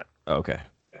sticker on it. Okay.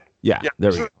 Yeah,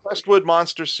 there we go. Crestwood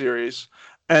Monster Series.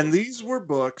 And these were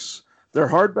books. They're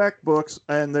hardback books,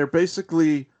 and they're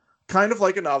basically kind of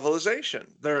like a novelization.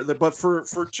 They're but for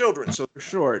children, so they're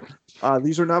short.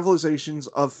 These are novelizations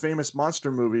of famous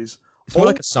monster movies. It's more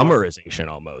like a summarization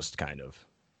almost, kind of.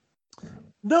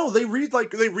 No, they read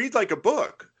like a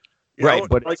book. Right,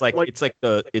 but it's like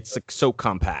so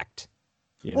compact.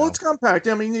 It's compact.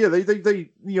 I mean, yeah, they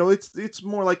it's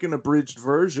more like an abridged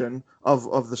version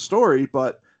of the story,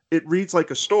 but it reads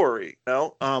like a story.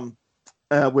 With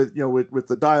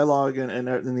the dialogue and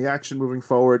the action moving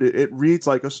forward, it reads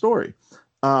like a story.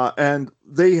 And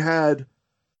they had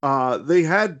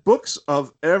books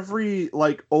of every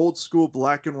like old school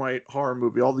black and white horror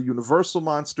movie, all the Universal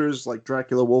monsters like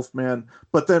Dracula, Wolfman,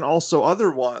 but then also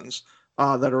other ones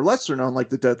that are lesser known, like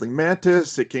the Deadly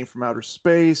Mantis. It came from outer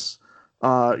space.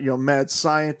 Mad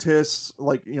Scientists,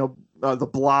 like the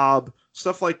Blob,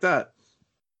 stuff like that.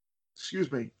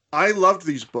 Excuse me. I loved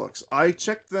these books. I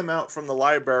checked them out from the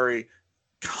library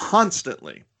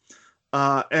constantly.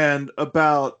 And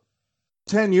about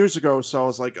 10 years ago or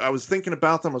so, I was thinking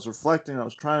about them, I was reflecting, I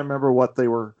was trying to remember what they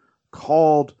were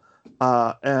called,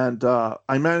 and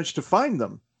I managed to find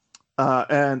them.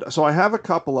 And so I have a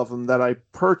couple of them that I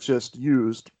purchased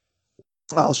used.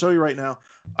 I'll show you right now.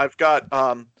 I've got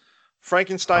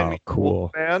Frankenstein meets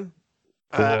Wolfman.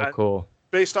 Cool.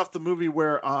 Based off the movie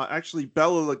where actually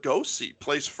Bela Lugosi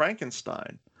plays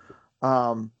Frankenstein.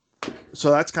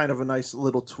 So that's kind of a nice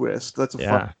little twist. That's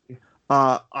fun.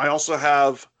 I also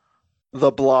have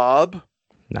The Blob.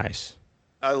 Nice.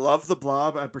 I love The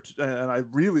Blob, and I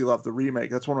really love the remake.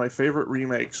 That's one of my favorite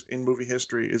remakes in movie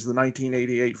history, is the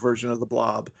 1988 version of The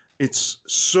Blob. It's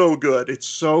so good. It's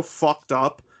so fucked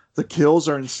up. The kills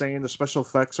are insane. The special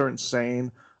effects are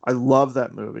insane. I love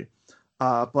that movie.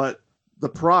 But the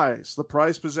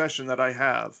prize possession that I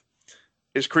have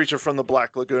is Creature from the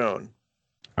Black Lagoon.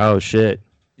 Oh, shit.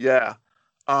 Yeah.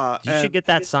 You should get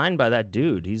that signed by that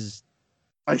dude.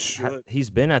 I should. He's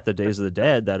been at the Days of the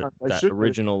Dead, that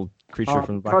original Creature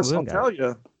from the Black Lagoon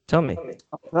guy. Tell me.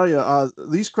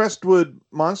 These Crestwood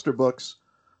monster books,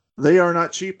 they are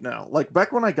not cheap now. Like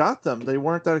back when I got them, they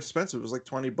weren't that expensive. It was like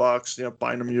 $20,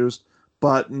 buying them used.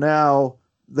 But now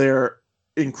they're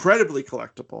incredibly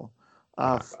collectible.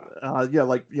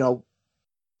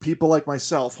 People like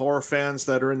myself, horror fans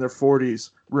that are in their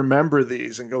 40s, remember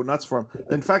these and go nuts for them.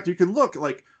 In fact, you can look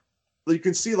you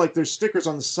can see like there's stickers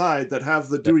on the side that have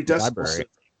the Dewey Decimal System.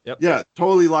 Yep. Yeah,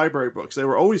 totally library books. They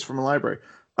were always from a library.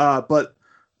 But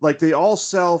like they all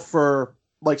sell for,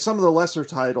 like, some of the lesser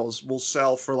titles will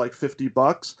sell for like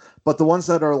 $50, but the ones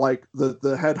that are like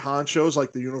the head honchos,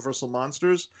 like the Universal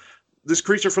monsters, this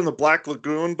Creature from the Black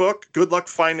Lagoon book, good luck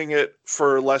finding it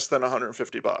for less than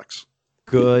 $150.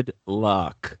 Good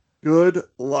luck. Good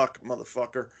luck,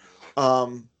 motherfucker.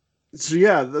 So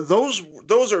yeah, those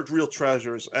are real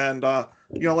treasures, and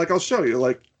like I'll show you,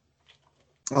 like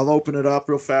I'll open it up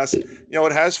real fast.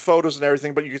 It has photos and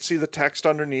everything, but you can see the text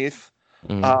underneath,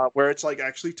 where it's like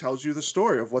actually tells you the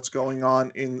story of what's going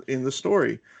on in the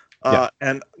story.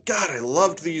 And God, I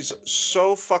loved these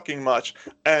so fucking much.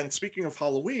 And speaking of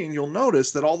Halloween, you'll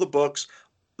notice that all the books,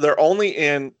 they're only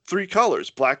in 3 colors: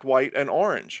 black, white, and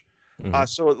orange.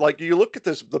 So like you look at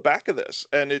the back of this,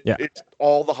 and it's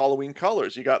all the Halloween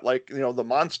colors. You got like the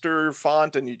monster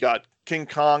font, and you got King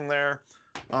Kong there.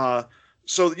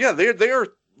 So yeah, they are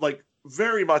like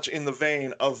very much in the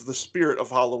vein of the spirit of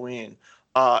Halloween.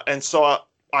 And so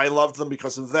I loved them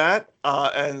because of that,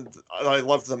 and I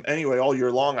loved them anyway all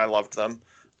year long. I loved them,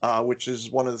 which is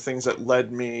one of the things that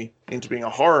led me into being a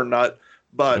horror nut.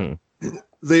 But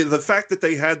the fact that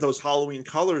they had those Halloween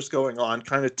colors going on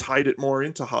kind of tied it more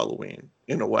into Halloween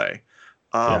in a way.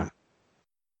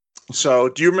 So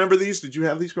do you remember these? Did you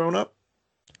have these growing up?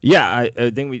 Yeah, I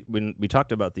think when we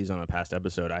talked about these on a past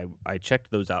episode, I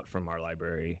checked those out from our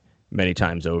library many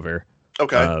times over.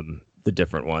 Okay. The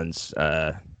different ones.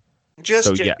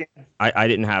 Just yeah, I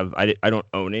don't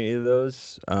own any of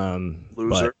those.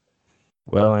 Loser.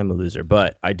 Well, I'm a loser,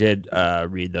 but I did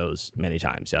read those many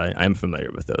times. Yeah, I'm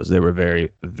familiar with those. They were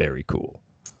very, very cool.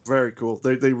 Very cool.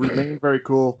 They remain very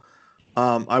cool.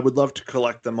 I would love to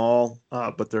collect them all,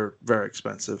 but they're very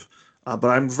expensive. But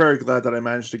I'm very glad that I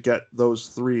managed to get those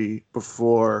 3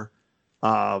 before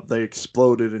they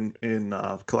exploded in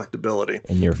collectability.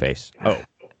 In your face. Oh.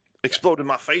 Exploded in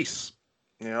my face.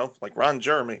 Like Ron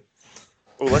Jeremy.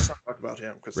 Oh, let's not talk about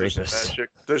him, because there's some bad shit.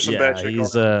 There's some bad shit going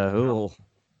on.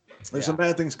 There's some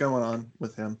bad things going on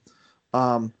with him.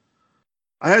 I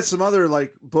had some other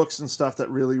like books and stuff that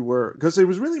really were, because it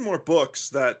was really more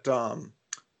books that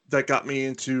got me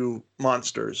into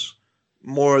monsters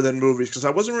more than movies, because I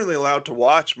wasn't really allowed to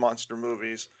watch monster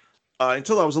movies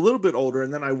until I was a little bit older,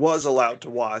 and then I was allowed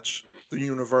to watch the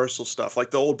Universal stuff,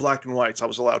 like the old black and whites. I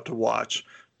was allowed to watch,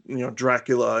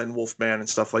 Dracula and Wolfman and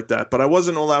stuff like that. But I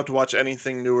wasn't allowed to watch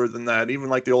anything newer than that. Even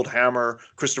like the old Hammer,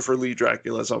 Christopher Lee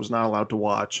Draculas, I was not allowed to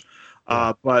watch.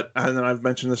 But and then I've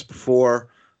mentioned this before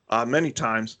many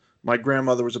times. My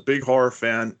grandmother was a big horror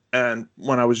fan, and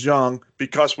when I was young,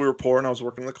 because we were poor and I was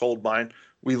working in the coal mine,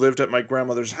 we lived at my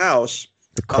grandmother's house.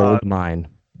 The coal mine.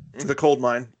 The coal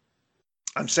mine.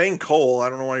 I'm saying coal. I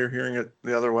don't know why you're hearing it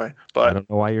the other way, but I don't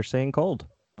know why you're saying cold.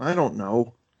 I don't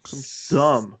know. I'm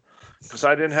dumb because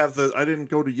I didn't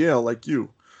go to Yale like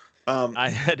you. I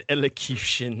had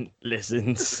elocution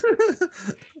lessons.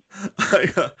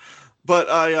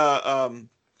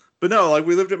 But no, like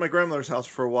we lived at my grandmother's house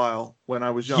for a while when I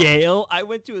was young. Yale? I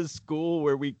went to a school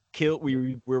where we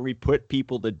put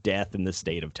people to death in the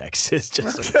state of Texas.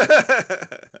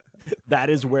 That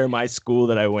is where my school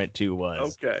that I went to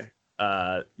was. Okay.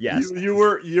 Yes.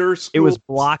 Your school. It was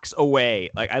blocks away.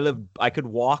 Like I could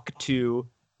walk to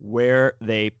where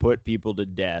they put people to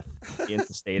death in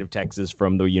the state of Texas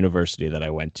from the university that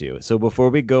I went to. So before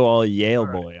we go all Yale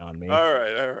boy on me. All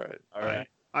right.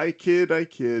 I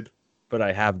kid. But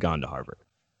I have gone to Harvard.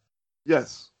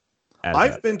 Yes.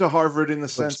 I've been to Harvard in the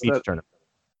sense that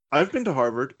I've been to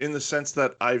Harvard in the sense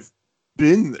that I've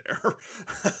been there.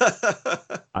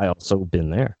 I also been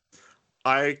there.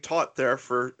 I taught there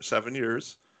for 7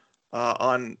 years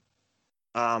on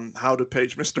how to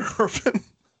page Mr. Urban.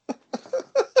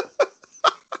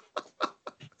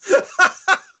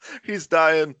 He's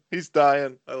dying.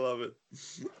 I love it.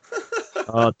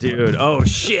 Oh, dude. Oh,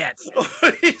 shit.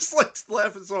 He's like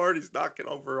laughing so hard he's knocking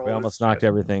over. We almost knocked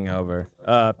everything over.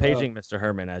 Paging Mr.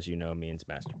 Herman, as you know, means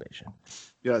masturbation.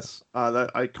 Yes,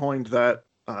 that I coined that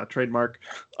trademark.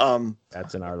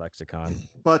 That's in our lexicon.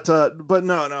 But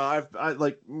no. I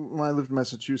like when I lived in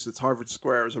Massachusetts, Harvard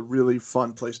Square was a really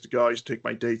fun place to go. I used to take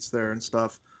my dates there and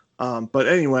stuff. But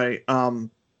anyway, sounds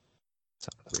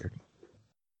weird.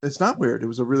 It's not weird. It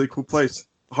was a really cool place.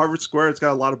 Harvard Square, it's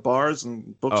got a lot of bars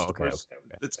and bookstores.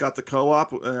 Okay. It's got the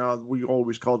Co-op. We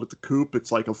always called it the Coop.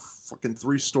 It's like a fucking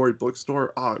 3-story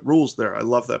bookstore. It rules there. I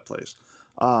love that place.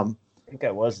 I think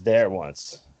I was there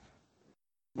once.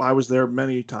 I was there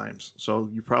many times. So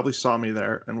you probably saw me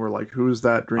there and were like, who's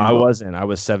that dream? I wasn't. I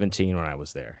was 17 when I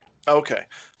was there. Okay.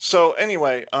 So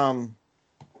anyway,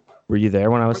 were you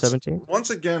there when I was 17? Once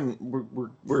again,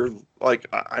 we're like,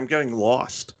 I'm getting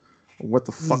lost. What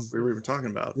the fuck were we even talking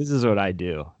about? This is what I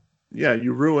do. Yeah,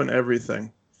 you ruin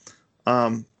everything.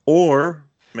 Or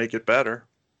make it better.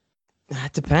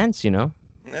 That depends, Yeah.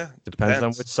 Depends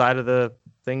on which side of the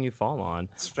thing you fall on.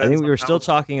 I think we were still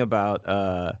talking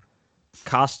about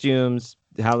costumes,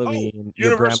 Halloween,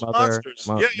 your grandmother. Monsters.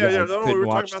 Yeah. No, we were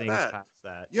talking about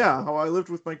that. Yeah, how I lived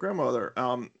with my grandmother.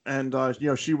 And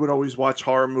she would always watch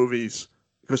horror movies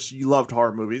because she loved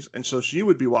horror movies. And so she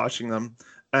would be watching them.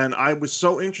 And I was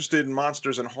so interested in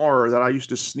monsters and horror that I used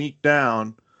to sneak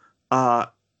down,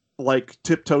 like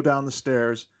tiptoe down the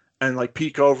stairs and like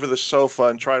peek over the sofa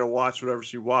and try to watch whatever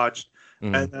she watched.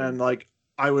 Mm-hmm. And then like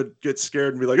I would get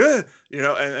scared and be like,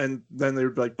 and then they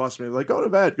would like bust me like, go to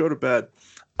bed.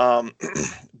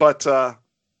 But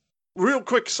real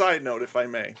quick side note, if I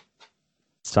may.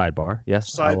 Sidebar.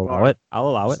 Yes, I'll allow it.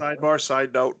 Sidebar,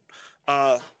 side note.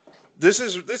 This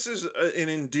is an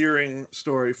endearing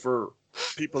story for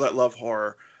people that love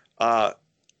horror. I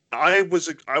was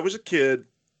a kid,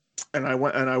 and I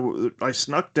went and I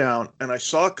snuck down and I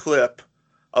saw a clip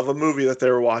of a movie that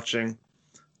they were watching,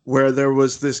 where there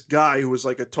was this guy who was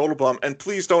like a total bum. And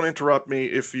please don't interrupt me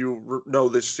if you know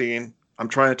this scene. I'm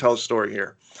trying to tell a story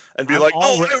here, and be like,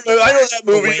 I know that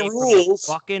movie rules.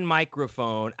 Fucking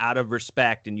microphone out of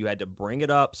respect, and you had to bring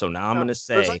it up. So now I'm gonna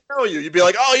say, I know you. You'd be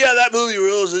like, oh yeah, that movie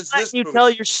rules. It's this. You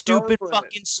tell your stupid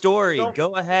fucking story.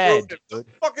 Go ahead.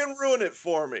 Fucking ruin it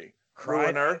for me.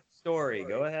 Ruiner. Story.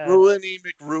 Go ahead. Ruiny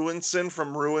McRuinson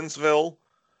from Ruinsville.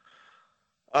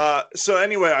 So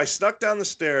anyway, I snuck down the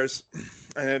stairs,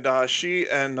 and she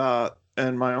and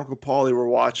my Uncle Paulie were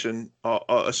watching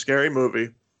a scary movie.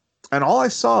 And all I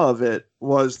saw of it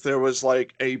was there was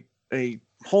like a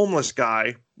homeless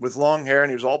guy with long hair, and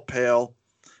he was all pale.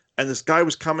 And this guy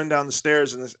was coming down the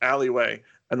stairs in this alleyway.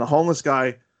 And the homeless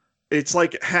guy, it's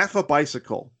like half a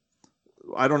bicycle.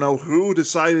 I don't know who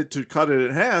decided to cut it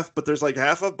in half, but there's like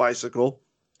half a bicycle.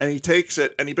 And he takes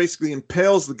it and he basically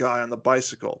impales the guy on the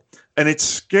bicycle. And it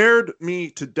scared me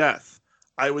to death.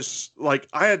 I was like,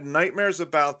 I had nightmares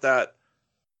about that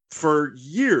for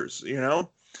years,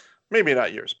 Maybe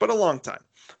not years, but a long time.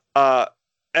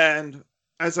 And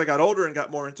as I got older and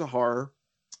got more into horror,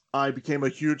 I became a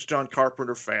huge John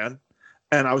Carpenter fan.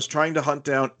 And I was trying to hunt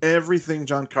down everything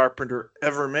John Carpenter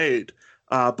ever made.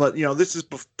 But, this is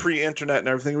pre-internet and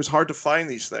everything. It was hard to find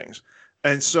these things.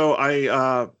 And so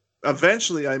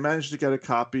eventually I managed to get a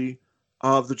copy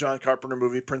of the John Carpenter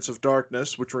movie, Prince of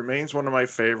Darkness, which remains one of my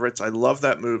favorites. I love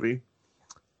that movie.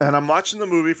 And I'm watching the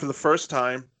movie for the first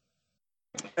time,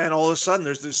 and all of a sudden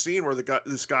there's this scene where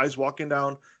this guy's walking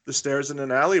down the stairs in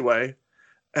an alleyway,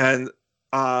 and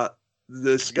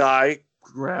this guy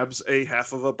grabs a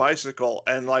half of a bicycle,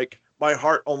 and like my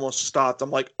heart almost stopped.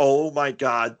 I'm like, oh my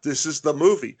God, this is the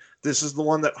movie. This is the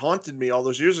one that haunted me all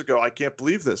those years ago. I can't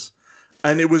believe this.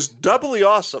 And it was doubly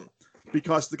awesome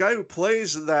because the guy who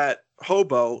plays that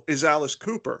hobo is Alice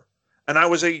Cooper. And I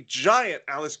was a giant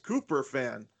Alice Cooper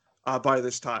fan by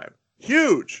this time.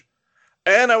 Huge.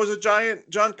 And I was a giant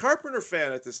John Carpenter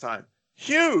fan at this time.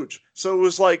 Huge. So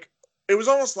it was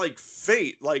almost like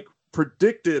fate, like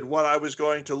predicted what I was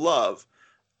going to love.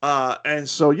 And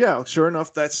so, yeah, sure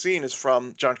enough, that scene is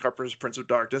from John Carpenter's Prince of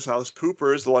Darkness. Alice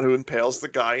Cooper is the one who impales the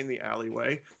guy in the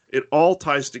alleyway. It all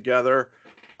ties together.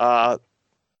 I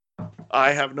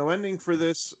have no ending for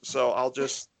this, so I'll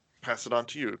just pass it on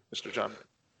to you, Mr. John.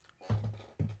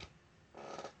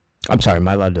 I'm sorry, am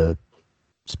I allowed to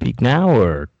speak now,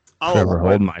 or forever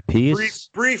hold my peace?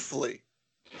 Briefly,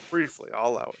 I'll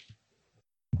allow it.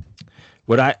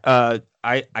 What I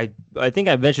think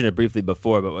I mentioned it briefly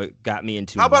before, but what got me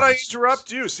into how about I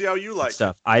interrupt you? See how you like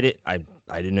stuff. I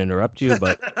didn't interrupt you,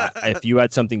 but if you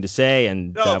had something to say,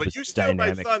 and no, but you steal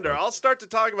my thunder. I'll start to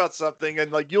talk about something,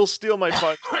 and like you'll steal my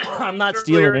punch. I'm not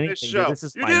stealing anything. This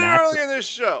is you did it earlier in this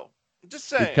show. I'm just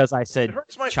saying. Because I said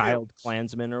child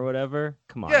Klansman or whatever.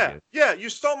 Come on. Yeah, dude. Yeah. You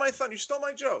stole my thunder. You stole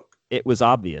my joke. It was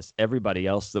obvious. Everybody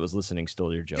else that was listening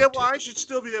stole your joke. Yeah, well, I should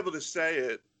still be able to say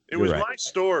it. It was my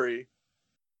story.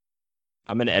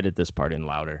 I'm going to edit this part in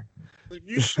louder.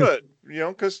 You should,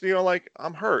 because, like,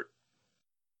 I'm hurt.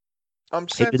 I'm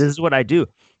sensitive. Hey, this is what I do.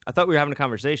 I thought we were having a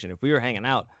conversation. If we were hanging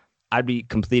out, I'd be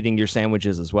completing your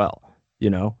sandwiches as well,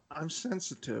 I'm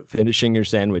sensitive. Finishing your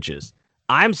sandwiches.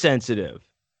 I'm sensitive.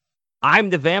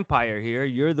 I'm the vampire here.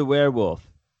 You're the werewolf.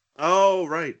 Oh,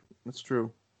 right. That's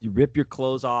true. You rip your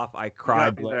clothes off. I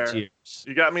cry blood tears.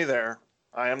 You got me there.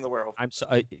 I am the werewolf. I'm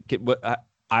sorry.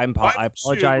 I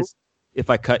apologize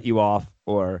if I cut you off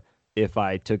or if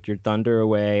I took your thunder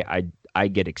away. I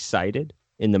get excited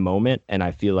in the moment and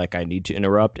I feel like I need to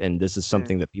interrupt. And this is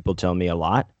something that people tell me a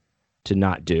lot to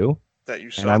not do. That you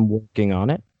suck. And I'm working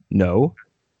on it. No.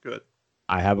 Good.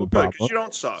 I have a problem. Because you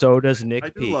don't suck. So does Nick P.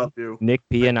 I do love you. Nick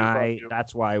P and I,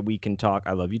 that's why we can talk.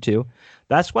 I love you too.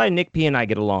 That's why Nick P and I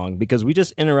get along, because we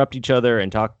just interrupt each other and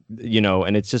talk,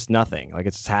 and it's just nothing. Like,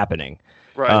 it's just happening.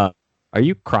 Right. Are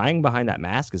you crying behind that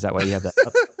mask? Is that why you have that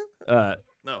up?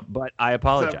 No. But I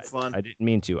apologize. I didn't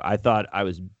mean to. I thought I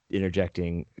was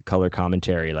interjecting color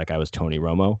commentary like I was Tony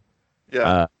Romo.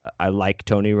 Yeah. I like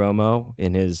Tony Romo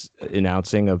in his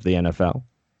announcing of the NFL.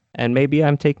 And maybe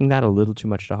I'm taking that a little too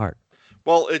much to heart.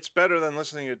 Well, it's better than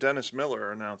listening to Dennis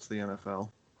Miller announce the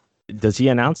NFL. Does he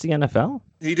announce the NFL?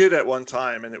 He did at one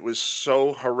time, and it was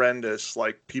so horrendous.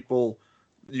 Like, people,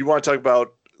 you want to talk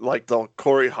about, like, the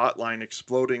Corey hotline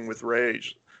exploding with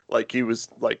rage. Like, he was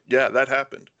like, yeah, that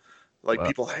happened. Like,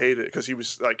 people hated it because he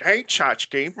was like, hey,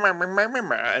 Chachki,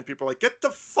 and people are like, get the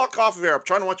fuck off of here. I'm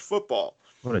trying to watch football.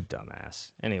 What a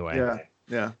dumbass. Anyway.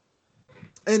 Yeah.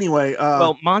 Anyway,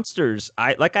 well, monsters.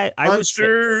 I like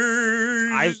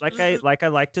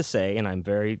to say, and I'm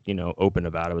very open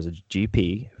about it. I was a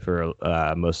GP for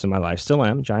most of my life. Still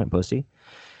am. Giant pussy.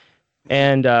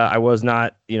 And I was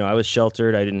not. I was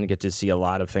sheltered. I didn't get to see a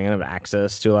lot of things. I didn't have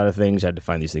access to a lot of things. I had to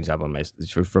find these things out on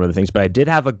from other things. But I did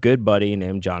have a good buddy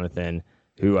named Jonathan,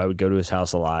 who I would go to his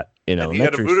house a lot in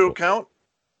elementary school. He had a voodoo account.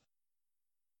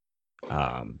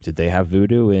 Did they have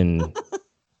voodoo in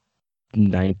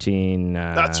 19?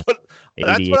 That's what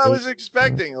I was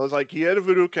expecting. It was like he had a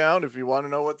voodoo account. If you want to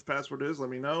know what the password is, let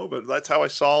me know. But that's how I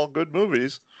saw good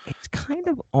movies. It's kind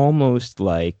of almost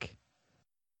like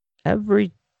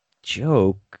every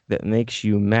joke that makes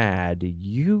you mad,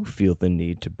 you feel the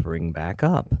need to bring back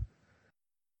up.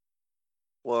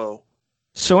 Whoa.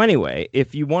 So anyway,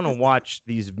 if you want to watch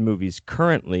these movies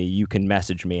currently, you can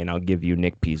message me and I'll give you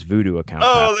Nick P's Voodoo account.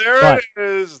 Oh, there it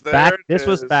is. This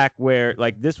was back where,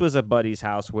 like, this was a buddy's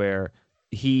house where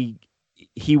he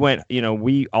went,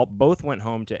 we all both went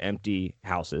home to empty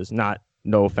houses.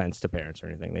 No offense to parents or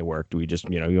anything. They worked. We just,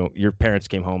 your parents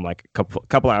came home like a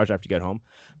couple hours after you get home.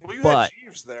 Well, you had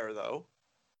Jeeves there, though.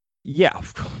 Yeah.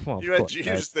 Well, you had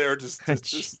Jeeves there to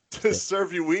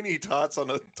serve you weenie tots on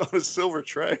a silver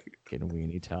tray. Fucking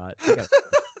weenie tot.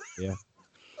 Yeah.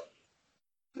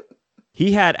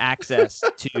 He had access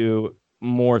to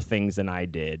more things than I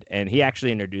did, and he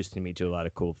actually introduced me to a lot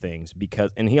of cool things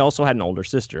and he also had an older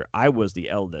sister. I was the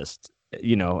eldest,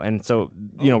 and so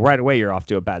right away you're off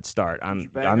to a bad start. I'm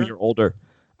your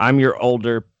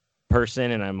older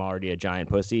person, and I'm already a giant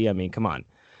pussy. I mean, come on.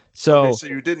 So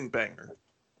you didn't bang her.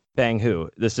 Bang who?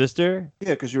 The sister? Yeah,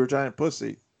 because you were a giant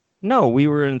pussy. No, we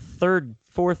were in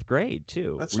fourth grade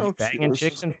too. That's were you no banging cheers.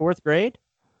 chicks in fourth grade?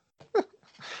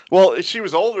 Well, she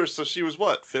was older, so she was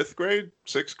what? 5th grade,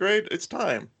 6th grade? It's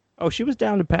time. Oh, she was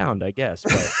down to pound, I guess.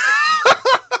 But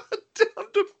Down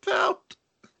to pound.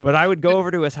 but I would go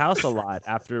over to his house a lot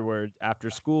after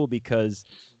school because,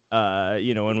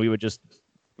 and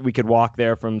we could walk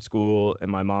there from school,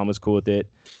 and my mom was cool with it,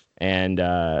 and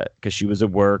because she was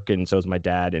at work, and so was my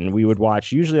dad, and we would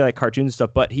watch usually like cartoons and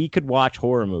stuff, but he could watch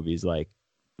horror movies like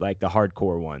the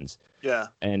hardcore ones. Yeah.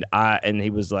 And he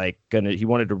was like he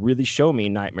wanted to really show me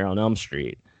Nightmare on Elm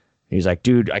Street. He's like,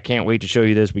 dude, I can't wait to show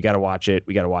you this. We got to watch it.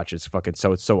 It's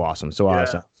so awesome. So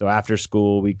awesome. So after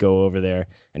school, we go over there,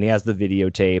 and he has the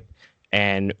videotape,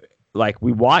 and like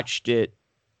we watched it,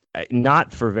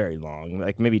 not for very long,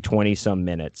 like maybe 20 some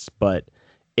minutes, but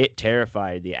it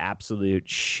terrified the absolute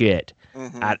shit.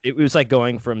 Mm-hmm. It was like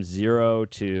going from 0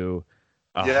 to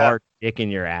a hard dick in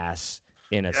your ass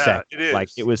in a second. It is. Like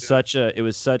it was such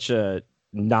a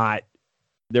not,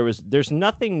 there's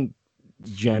nothing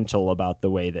gentle about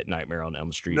the way that Nightmare on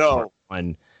Elm Street. No,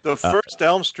 One, the first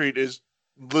Elm Street is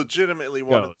legitimately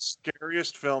one of the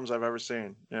scariest films I've ever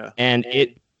seen. Yeah, and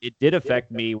it did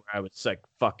affect me where I was like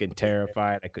fucking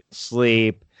terrified. I couldn't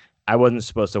sleep. I wasn't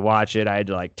supposed to watch it. I had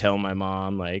to like tell my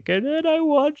mom like, and then I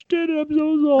watched it. I'm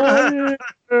so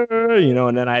sorry,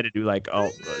 and then I had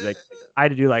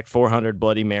to do like 400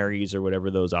 Bloody Marys or whatever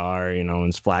those are, and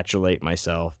splatulate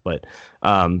myself. But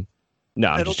no,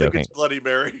 I'm I don't just think joking. it's Bloody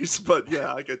Marys, but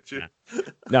yeah, I get you.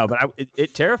 No, but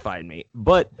it terrified me.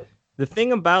 But the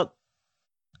thing about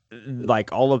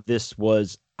like all of this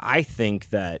was, I think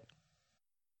that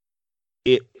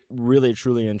it really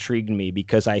truly intrigued me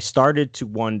because I started to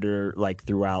wonder, like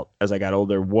throughout as I got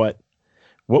older, what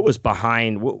was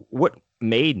behind what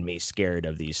made me scared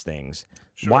of these things.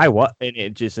 Sure. Why? What? And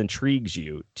it just intrigues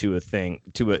you to an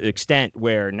extent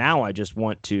where now I just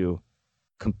want to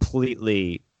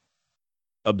completely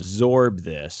absorb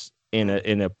this in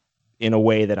a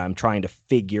way that I'm trying to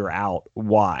figure out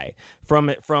why, from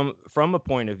a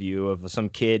point of view of some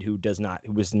kid who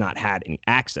was not had any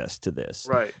access to this.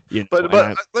 Right. But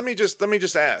let me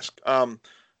just ask.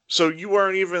 So you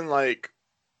weren't even like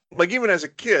even as a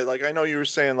kid, like I know you were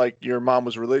saying like your mom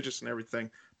was religious and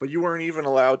everything, but you weren't even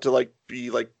allowed to like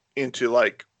be like into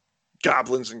like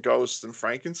goblins and ghosts and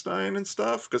Frankenstein and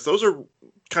stuff, because those are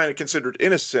kind of considered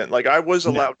innocent. Like I was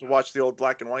allowed to watch the old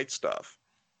black and white stuff.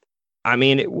 I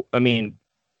didn't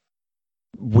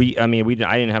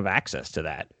have access to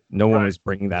that. No one was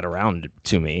bringing that around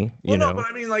to me. No, but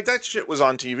I mean, like that shit was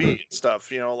on TV and stuff.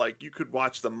 Like you could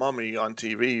watch The Mummy on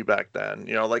TV back then.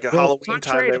 Like at Halloween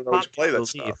time they would always play that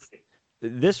stuff.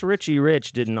 This Richie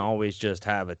Rich didn't always just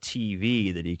have a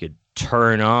TV that he could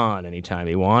turn on anytime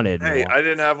he wanted. Hey, I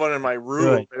didn't have one in my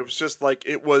room. Right. It was just like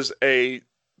it was a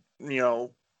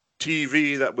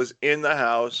TV that was in the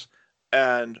house,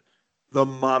 and The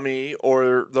Mummy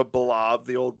or The Blob,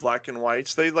 the old black and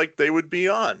whites, they would be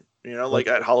on. Like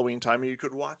at Halloween time, you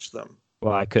could watch them.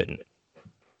 Well, I couldn't.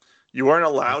 You weren't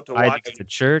allowed to watch. I had to go to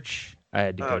church. I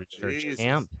had to go to church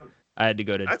camp. I had to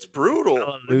go to. That's brutal.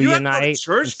 Hallelujah night.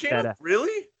 Church camp,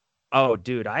 really? Oh,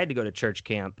 dude, I had to go to church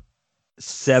camp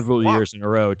several years in a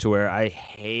row to where I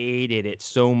hated it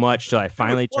so much till I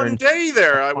finally turned. One day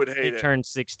there, I would hate it. Turned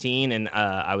 16, and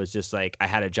I was just like, I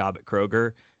had a job at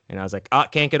Kroger, and I was like,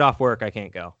 can't get off work. I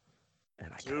can't go.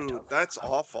 Dude, that's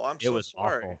awful. I'm so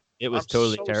sorry. Awful. It was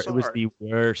totally terrible. It was the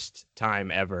worst time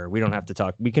ever. We don't have to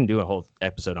talk. We can do a whole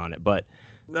episode on it, but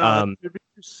no, it'd be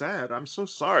too sad. I'm so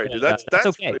sorry, dude. That's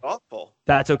okay. Really awful.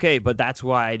 That's okay, but that's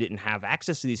why I didn't have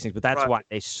access to these things. But that's why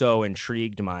they so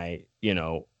intrigued my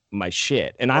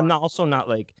shit. And I'm also not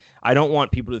like, I don't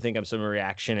want people to think I'm some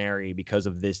reactionary because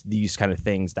of these kind of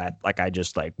things that like I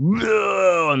just like,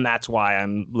 and that's why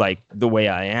I'm like the way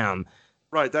I am.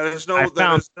 Right. That has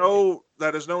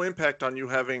no impact on you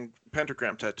having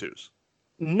pentagram tattoos.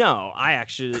 No, I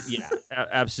actually,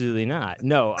 absolutely not.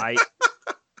 No,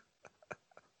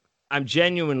 I'm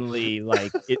genuinely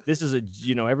like, this is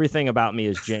everything about me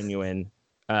is genuine.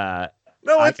 No,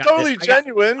 it's totally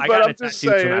genuine, but I'm just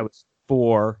saying. When I was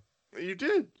 4. You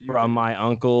did. From my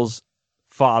uncle's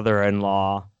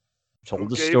father-in-law. Told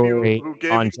the story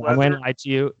on John Wayne Lied to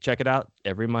You. Check it out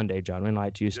every Monday. John Wayne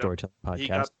Lied to You Storytelling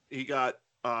Podcast. He got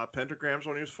pentagrams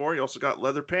when he was 4. He also got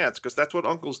leather pants, because that's what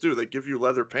uncles do. They give you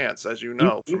leather pants, as you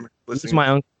know. He was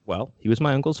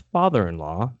my uncle's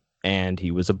father-in-law, and he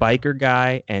was a biker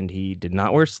guy, and he did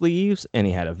not wear sleeves, and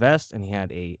he had a vest, and he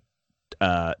had a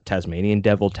Tasmanian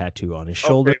devil tattoo on his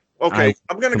shoulder. Okay,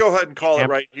 I'm gonna go ahead and call it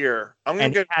right here.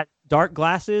 He had dark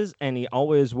glasses, and he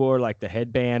always wore like the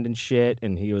headband and shit.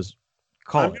 And he was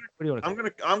I'm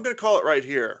gonna call it right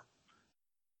here.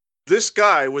 This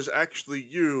guy was actually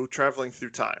you traveling through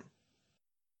time,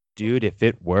 dude. If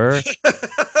it were,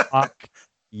 fuck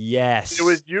yes, it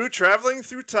was you traveling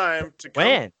through time to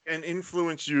come and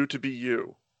influence you to be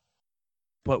you.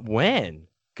 But when?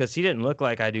 Because he didn't look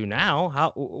like I do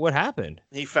now. What happened?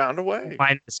 He found a way.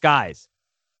 Find a disguise.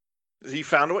 He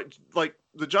found a way, like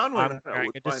the John Wayne. I'm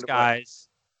wearing a disguise.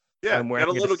 Yeah, get one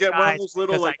of those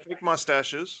little like fake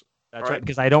mustaches. That's right,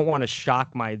 because I don't want to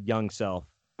shock my young self.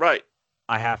 Right.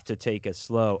 I have to take it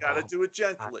slow. Gotta do it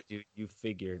gently. Dude, you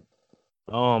figured.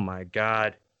 Oh my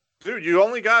god. Dude,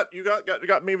 you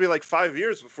got maybe like 5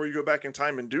 years before you go back in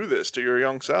time and do this to your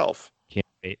young self. Can't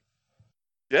wait.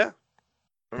 Yeah.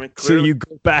 I mean, clearly... So you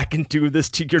go back and do this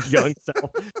to your young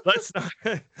self. Let's not.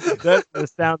 That's the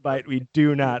soundbite we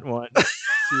do not want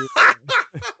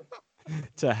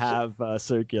to have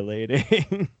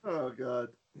circulating. Oh god.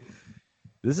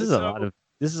 This is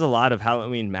a lot of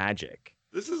Halloween magic.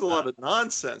 This is a lot of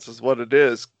nonsense, is what it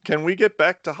is. Can we get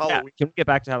back to Halloween? Yeah, can we get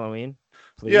back to Halloween,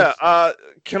 please? Yeah.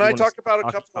 Can I talk about a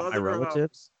couple of other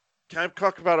relatives? Can I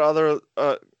talk about other?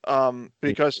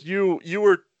 Because you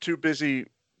were too busy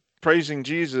praising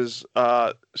Jesus.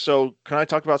 So can I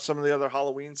talk about some of the other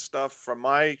Halloween stuff from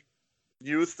my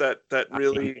youth that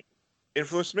really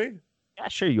influenced me? Yeah,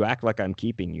 sure. You act like I'm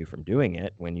keeping you from doing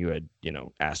it when you had,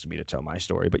 asked me to tell my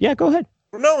story. But yeah, go ahead.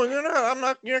 No, I'm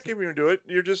not. You're not keeping me to do it.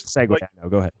 You're just segue. No,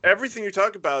 go ahead. Everything you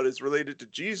talk about is related to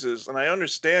Jesus, and I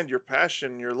understand your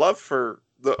passion, your love for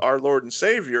our Lord and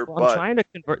Savior. Well, but I'm trying to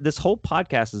convert. This whole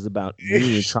podcast is about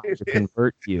me trying to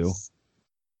convert you.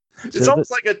 It's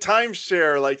almost like a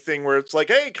timeshare thing where it's like,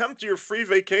 hey, come to your free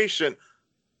vacation,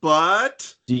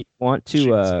 but do you want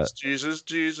to? Jesus.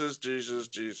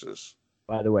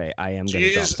 By the way, I am going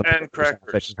to talk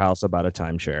to Fisher's house about a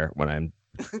timeshare when I'm.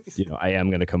 I am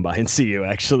going to come by and see you.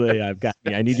 Actually,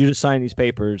 I need you to sign these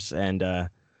papers and.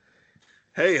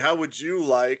 Hey, how would you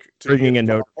like to bringing a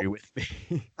notary with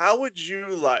me? How would you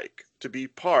like to be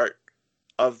part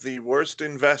of the worst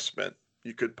investment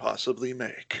you could possibly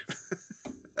make?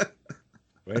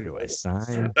 Where do I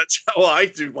sign? That's how I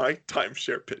do my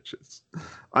timeshare pitches.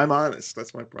 I'm honest.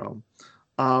 That's my problem.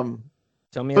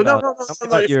 Tell me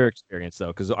about your experience, though,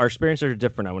 because our experiences are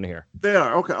different. I want to hear. They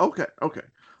are. Okay.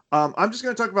 I'm just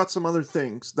going to talk about some other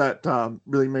things that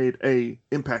really made a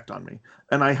impact on me.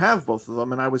 And I have both of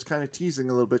them, and I was kind of teasing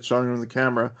a little bit, showing them on the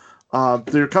camera.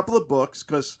 There are a couple of books,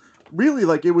 because really,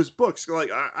 it was books.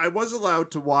 I was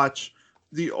allowed to watch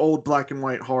the old black and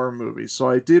white horror movies, so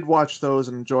I did watch those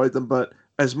and enjoyed them, but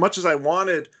as much as I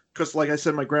wanted, because like I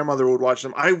said, my grandmother would watch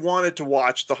them, I wanted to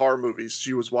watch the horror movies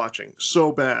she was watching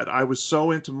so bad. I was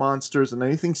so into monsters and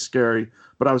anything scary,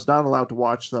 but I was not allowed to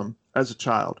watch them as a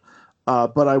child.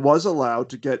 But I was allowed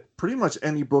to get pretty much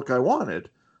any book I wanted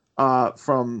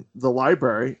from the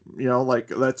library.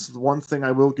 That's the one thing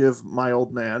I will give my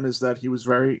old man, is that he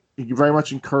very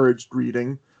much encouraged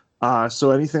reading.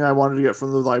 So anything I wanted to get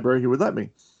from the library, he would let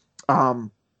me.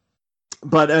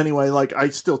 But anyway, I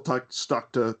still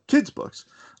stuck to kids' books.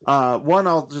 One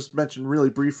I'll just mention really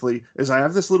briefly is I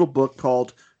have this little book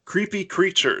called Creepy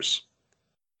Creatures.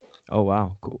 Oh,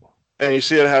 wow. Cool. And you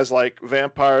see it has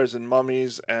vampires and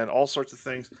mummies and all sorts of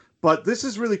things. But this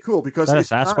is really cool because is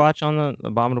that a Sasquatch on the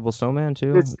Abominable Snowman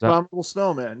too? It's Abominable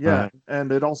Snowman, yeah. Right.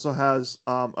 And it also has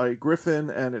a griffin,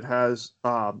 and it has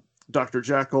Dr.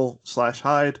 Jekyll /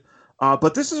 Hyde.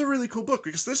 But this is a really cool book,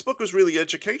 because this book was really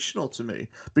educational to me,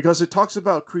 because it talks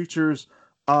about creatures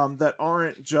that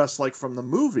aren't just from the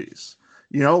movies.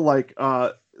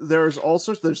 There's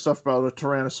stuff about a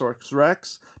Tyrannosaurus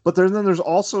Rex, but then there's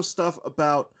also stuff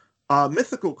about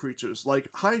mythical creatures like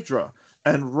Hydra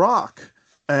and Rock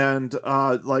and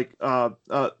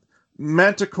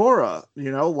Manticora.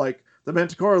 The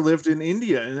Manticora lived in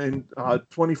India in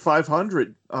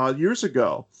 2,500 years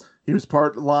ago. He was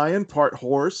part lion, part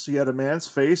horse. He had a man's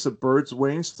face, a bird's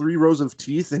wings, 3 rows of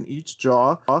teeth in each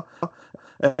jaw,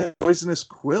 and poisonous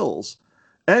quills.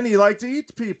 And he liked to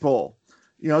eat people.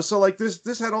 So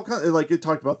this had all kinds. It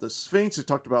talked about the Sphinx. It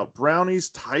talked about brownies,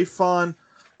 Typhon.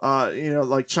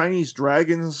 Chinese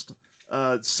dragons,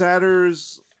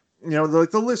 satyrs.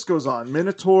 The list goes on.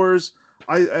 Minotaurs.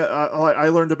 I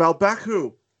learned about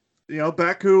Baku.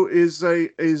 Baku is a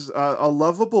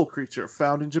lovable creature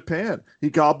found in Japan. He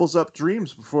gobbles up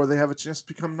dreams before they have a chance to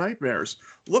become nightmares.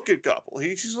 Look at Gobble.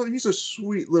 He's a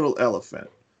sweet little elephant.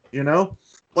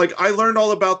 I learned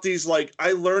all about these.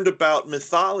 I learned about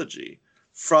mythology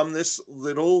from this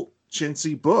little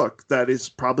chintzy book that is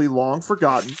probably long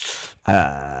forgotten.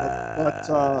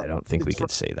 I don't think we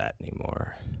could say that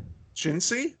anymore.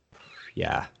 Chintzy?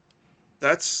 Yeah.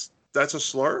 That's a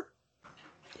slur?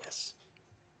 Yes.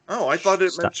 Oh, I thought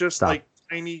it meant just like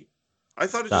tiny. I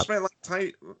thought it just meant like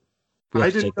tiny. I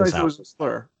didn't realize it was a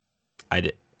slur. I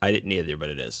didn't either, but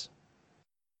it is.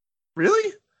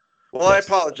 Really? Well, yes. I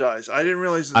apologize. I didn't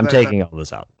realize I'm taking all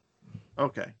this out.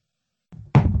 Okay.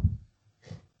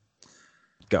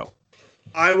 Go.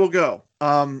 I will go.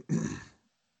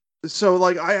 So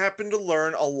like I happened to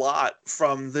learn a lot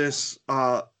from this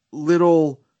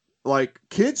little like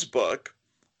kids book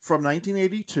from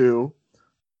 1982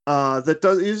 that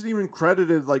isn't even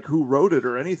credited like who wrote it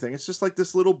or anything. It's just like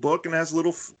this little book and has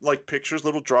little like pictures,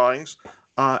 little drawings,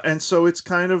 and so it's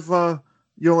kind of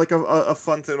like a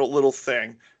fun little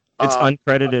thing. It's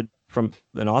uncredited from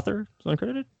an author. It's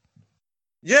uncredited.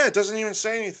 Yeah, it doesn't even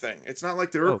say anything. It's not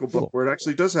like the Urkel book where it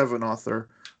actually does have an author.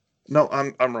 No,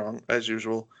 I'm wrong as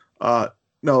usual.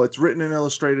 No, it's written and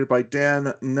illustrated by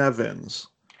Dan Nevins.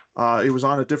 It was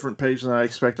on a different page than I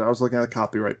expected. I was looking at the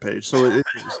copyright page, so it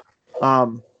is.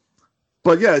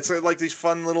 But yeah, it's like these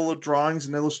fun little drawings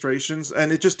and illustrations,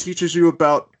 and it just teaches you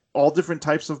about all different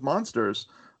types of monsters.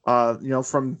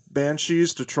 From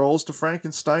banshees to trolls to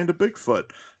Frankenstein to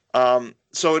Bigfoot.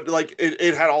 So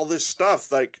it had all this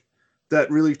stuff like that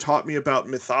really taught me about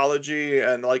mythology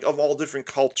and like of all different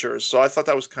cultures. So I thought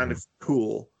that was kind of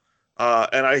cool.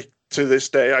 And to this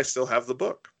day, I still have the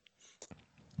book.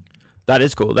 That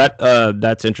is cool.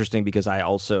 That's interesting because I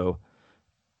also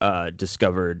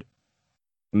discovered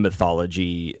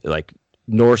mythology, like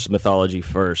Norse mythology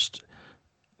first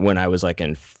when I was like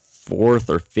in 4th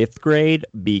or 5th grade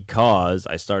because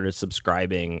I started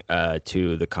subscribing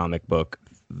to the comic book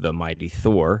The Mighty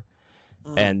Thor.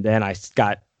 And then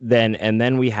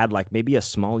then we had like maybe a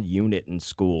small unit in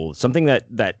school, something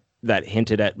that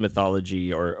hinted at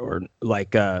mythology or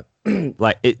like I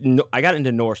got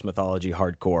into Norse mythology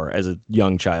hardcore as a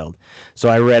young child. So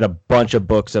I read a bunch of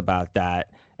books about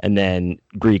that, and then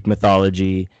Greek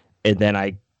mythology, and then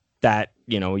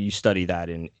you study that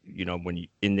in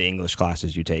in the English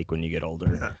classes you take when you get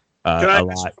older. Yeah. Can I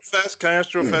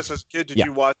ask real fast? As a kid, did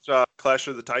you watch Clash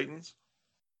of the Titans?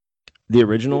 The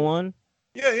original one?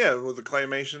 Yeah, with the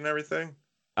claymation and everything.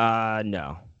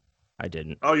 No, I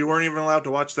didn't. Oh, you weren't even allowed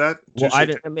to watch that? Well, I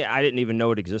didn't even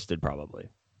know it existed. Probably.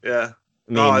 Yeah.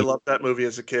 I loved that movie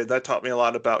as a kid. That taught me a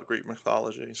lot about Greek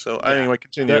mythology. So anyway,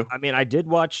 continue. I did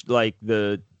watch like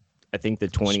the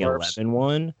 2011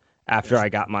 one after I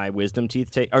got my wisdom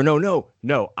teeth taken. Or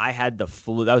no, I had the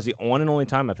flu. That was the one and only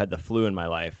time I've had the flu in my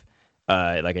life.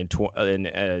 Like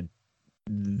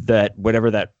that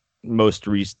whatever that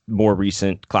more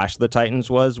recent Clash of the Titans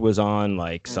was on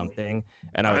like something,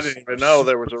 and I didn't even know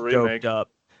there was a remake. I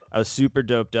was super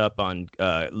doped up on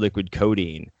liquid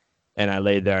codeine, and I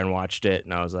laid there and watched it,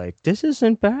 and I was like, "This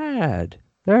isn't bad.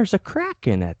 There's a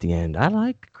Kraken at the end. I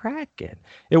like Kraken."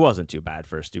 It wasn't too bad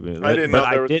for a stupid movie,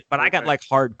 but I got like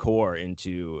hardcore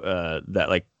into that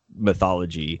like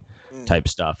mythology type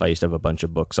stuff. I used to have a bunch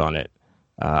of books on it.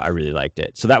 I really liked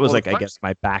it, so that was I guess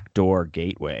my backdoor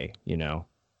gateway,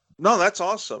 No, that's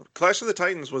awesome. Clash of the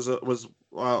Titans was a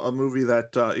movie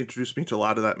that introduced me to a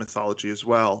lot of that mythology as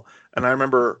well. And I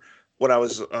remember when I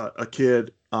was a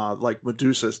kid, like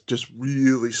Medusa just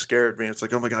really scared me. It's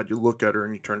like, oh my God, you look at her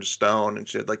and you turn to stone, and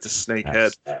she had like the snake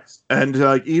head. And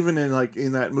like even in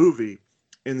that movie,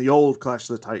 in the old Clash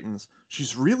of the Titans,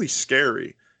 she's really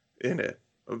scary in it.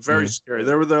 Very scary.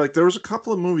 There was a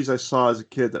couple of movies I saw as a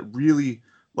kid that really.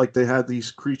 Like they had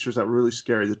these creatures that were really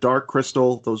scary. The Dark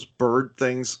Crystal, those bird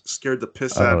things scared the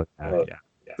piss out of me. Yeah.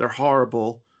 They're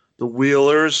horrible. The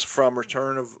Wheelers from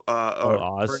Return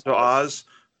to Oz.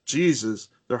 Jesus,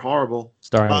 they're horrible.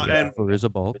 Starring Fairuza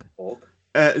Balk.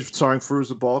 Starring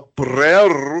Fairuza Balk.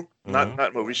 Brrr. Not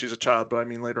that movie. She's a child, but I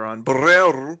mean later on.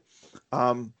 Brrr.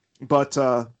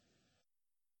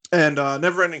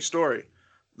 Never Ending Story.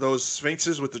 Those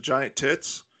sphinxes with the giant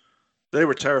tits. They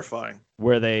were terrifying.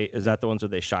 Is that the ones where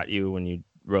they shot you when you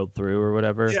rode through or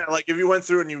whatever? Yeah, like if you went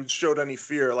through and you showed any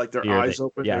fear, like their eyes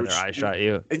open. Yeah, their eyes shot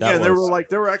you. And there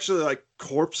were actually like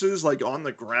corpses like on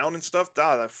the ground and stuff.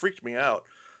 That freaked me out.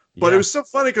 But it was so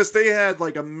funny because they had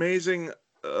like amazing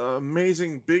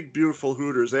big beautiful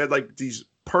hooters. They had like these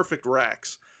perfect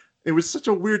racks. It was such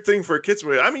a weird thing for a kids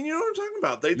movie. I mean, you know what I'm talking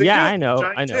about. I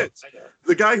know. Tits.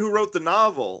 The guy who wrote the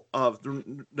novel of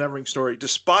The Neverending Story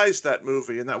despised that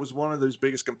movie, and that was one of those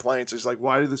biggest complaints. Is like,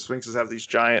 why do the Sphinxes have these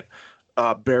giant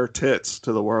bare tits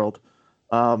to the world?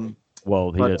 Well,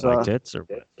 he didn't like tits, or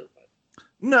what?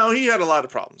 No, he had a lot of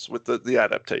problems with the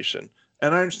adaptation,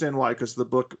 and I understand why. Because the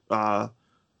book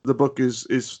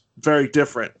is very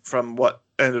different from what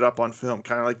ended up on film.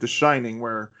 Kind of like The Shining,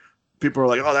 where people are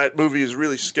like, "Oh, that movie is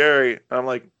really scary." And I'm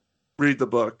like, "Read the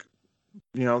book."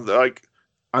 You know, like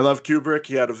I love Kubrick.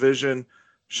 He had a vision.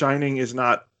 Shining is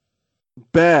not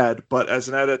bad, but as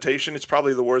an adaptation, it's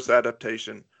probably the worst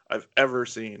adaptation I've ever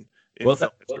seen in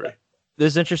film history.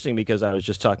 This is interesting because I was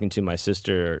just talking to my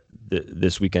sister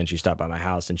this weekend. She stopped by my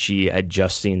house and she had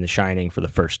just seen The Shining for the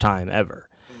first time ever.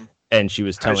 And she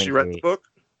was telling me... Has she read the book?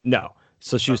 No.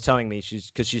 So she was telling me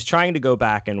because she's trying to go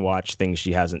back and watch things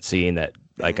she hasn't seen that,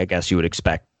 like, I guess you would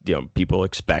expect, people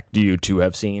expect you to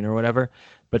have seen or whatever.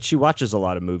 But she watches a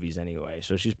lot of movies anyway.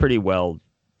 So she's pretty well,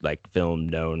 like, film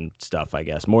known stuff, I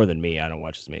guess, more than me. I don't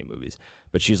watch as many movies.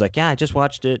 But she's like, yeah, I just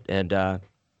watched it. And I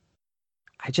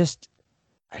just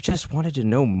wanted to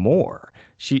know more.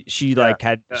 She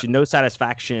had no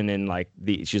satisfaction in like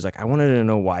she's like, I wanted to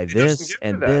know why this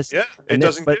and this. Yeah, it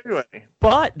doesn't give you any.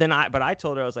 But I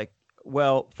told her, I was like,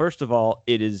 well, first of all,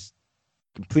 it is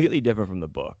completely different from the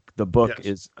book. The book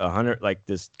is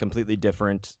this completely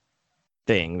different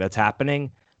thing that's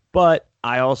happening. But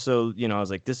I also, I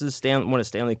was like, this is one of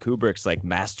Stanley Kubrick's like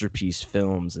masterpiece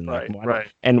films, and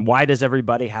and why does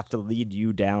everybody have to lead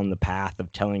you down the path of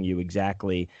telling you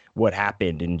exactly what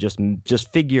happened and just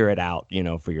figure it out,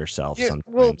 for yourself? Yeah,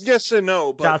 sometimes. well, yes and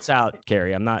no. But shouts out,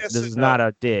 Carrie. I'm not. Yes this is not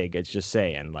a dig. It's just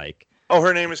saying, like. Oh,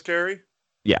 her name is Carrie.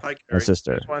 Yeah, hi, Carrie. My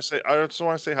sister. I just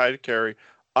want to say hi to Carrie.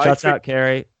 Shouts out,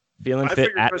 Carrie. Feeling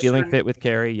fit with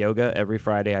Carrie. Yoga every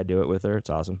Friday. I do it with her. It's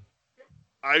awesome.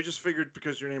 I just figured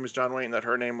because your name is John Wayne that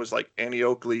her name was like Annie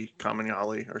Oakley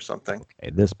Kamiali or something. Okay,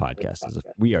 this podcast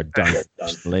we are done.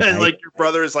 And like your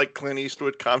brother is like Clint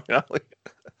Eastwood Kamiali.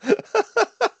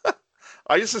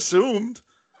 I just assumed.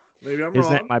 Maybe I'm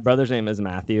wrong. My brother's name is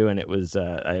Matthew, and it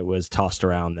was tossed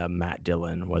around that Matt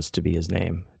Dillon was to be his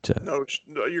name. No,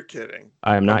 you're kidding.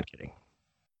 I am not kidding.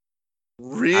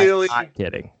 Really? I'm not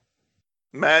kidding.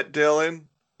 Matt Dillon?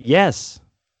 Yes.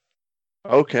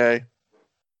 Okay.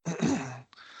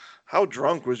 How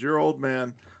drunk was your old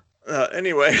man?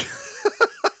 Anyway,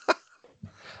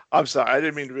 I'm sorry. I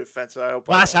didn't mean to be offensive. I hope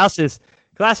Glass houses.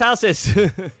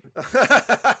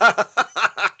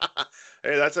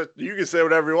 Hey, you can say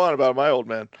whatever you want about my old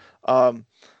man.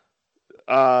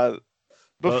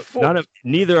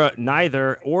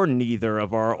 Neither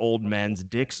of our old men's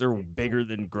dicks are bigger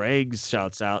than Greg's.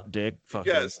 Shouts out, Dick.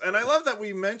 Yes, and I love that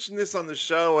we mentioned this on the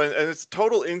show, and it's a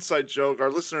total inside joke. Our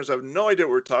listeners have no idea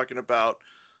what we're talking about.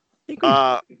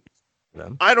 I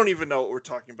don't even know what we're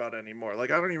talking about anymore. Like,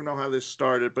 I don't even know how this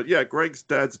started. But yeah, Greg's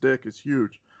dad's dick is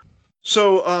huge.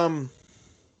 So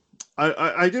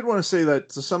I did want to say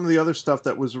that some of the other stuff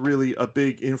that was really a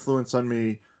big influence on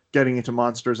me getting into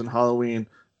monsters and Halloween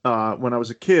when I was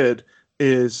a kid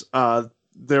is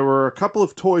there were a couple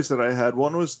of toys that I had.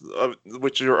 One was,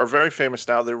 which are very famous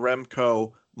now, the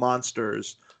Remco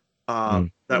monsters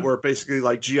that were basically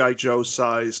like G.I. Joe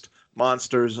sized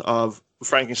monsters of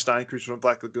Frankenstein, Creature from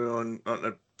Black Lagoon,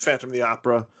 Phantom of the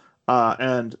Opera.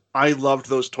 And I loved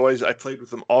those toys. I played with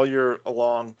them all year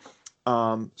long.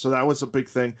 So that was a big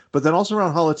thing. But then also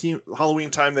around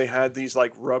Halloween time, they had these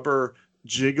like rubber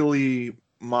jiggly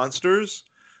monsters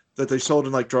that they sold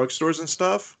in like drugstores and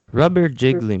stuff. Rubber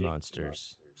jiggly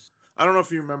monsters. I don't know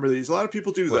if you remember these. A lot of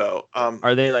people do though.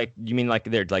 Are they like? You mean like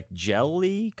they're like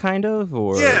jelly kind of,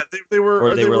 or yeah, they were.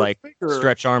 Or they were like bigger.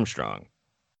 Stretch Armstrong.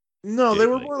 No, they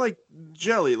were more like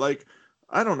jelly. Like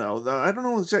I don't know.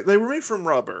 Exactly. They were made from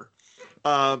rubber,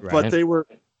 but they were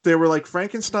like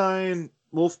Frankenstein,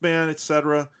 Wolfman,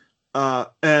 etc.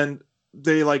 And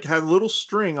they like had a little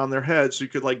string on their head so you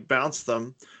could like bounce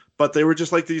them. But they were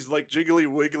just like these like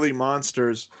jiggly wiggly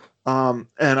monsters. And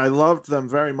I loved them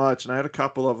very much. And I had a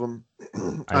couple of them.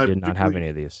 I did not have any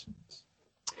of these.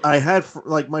 I had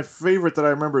like my favorite that I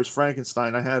remember is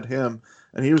Frankenstein. I had him,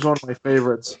 and he was one of my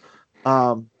favorites.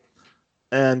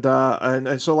 And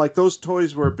so like those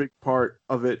toys were a big part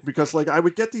of it because like I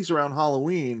would get these around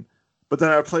Halloween, but then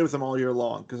I would play with them all year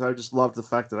long because I just loved the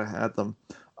fact that I had them.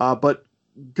 But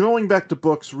going back to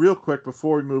books real quick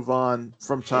before we move on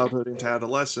from childhood into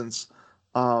adolescence,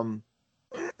 I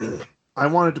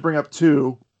wanted to bring up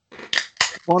two.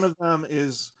 One of them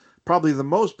is probably the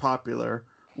most popular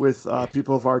with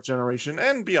people of our generation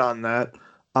and beyond that,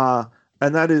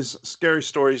 and that is Scary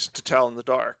Stories to Tell in the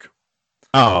Dark.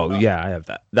 Oh, yeah, I have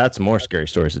that. That's more Scary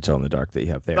Stories to Tell in the Dark that you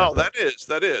have there. No, that is.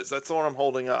 That's the one I'm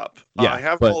holding up. Yeah, I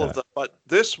have all of them, but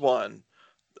this one,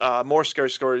 More Scary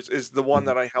Stories, is the one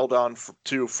that I held on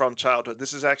to from childhood.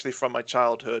 This is actually from my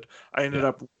childhood. I ended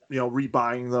up,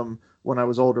 rebuying them when I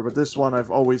was older, but this one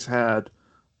I've always had.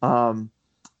 And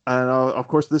of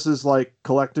course, this is like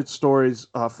collected stories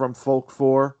from Folk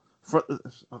 4.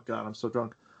 Oh God, I'm so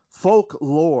drunk.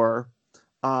 folklore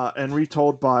and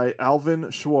retold by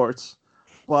Alvin Schwartz.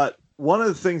 But one of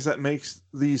the things that makes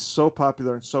these so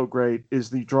popular and so great is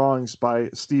the drawings by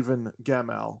Stephen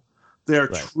Gammell. They are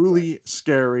truly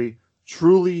scary,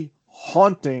 truly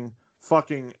haunting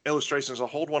fucking illustrations. I'll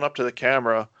hold one up to the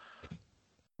camera.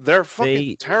 They're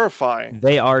fucking terrifying.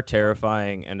 They are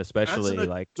terrifying, and especially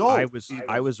like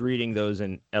I was reading those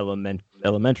in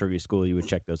elementary school. You would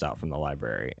check those out from the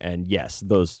library, and yes,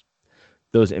 those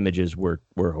images were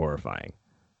horrifying,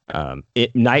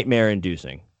 nightmare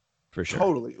inducing, for sure.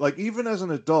 Totally. Like even as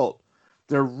an adult,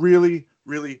 they're really,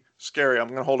 really scary. I'm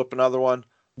gonna hold up another one.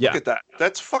 Look at that.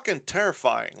 That's fucking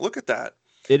terrifying. Look at that.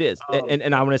 It is,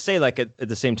 and I want to say, like at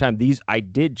the same time, I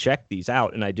did check these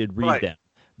out and I did read them.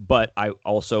 But I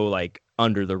also like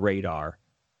under the radar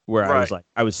where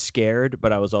I was scared,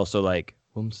 but I was also like,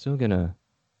 well, I'm still going to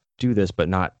do this, but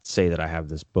not say that I have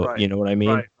this book. Right. You know what I mean?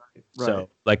 Right.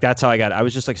 So like, that's how I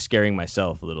was just like scaring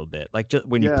myself a little bit. Like just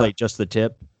when you play Just the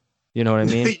Tip, you know what I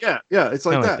mean? Yeah. It's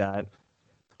like that.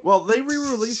 Well, they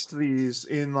re-released these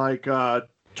in like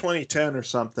 2010 or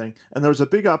something. And there was a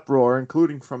big uproar,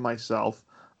 including from myself.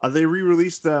 They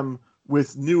re-released them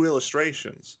with new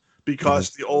illustrations. Because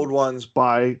the old ones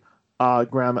by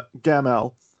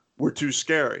Gammell were too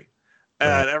scary.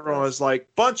 And everyone was like,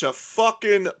 bunch of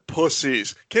fucking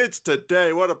pussies. Kids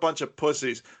today, what a bunch of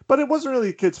pussies. But it wasn't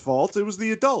really the kids' fault. It was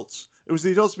the adults. It was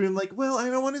the adults being like, well, I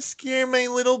don't want to scare my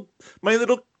little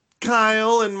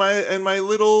Kyle and my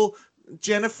little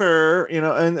Jennifer, you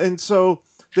know, and so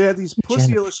they had these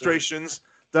pussy illustrations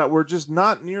that were just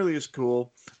not nearly as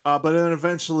cool. But then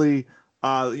eventually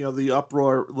the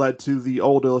uproar led to the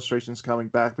old illustrations coming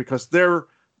back because they're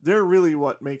really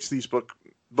what makes these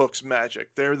books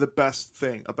magic. They're the best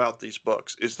thing about these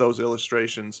books is those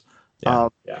illustrations. I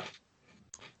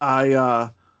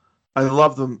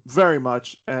love them very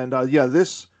much, and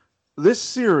this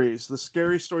series, the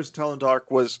Scary Stories to Tell in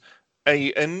Dark, was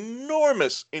an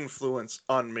enormous influence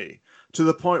on me to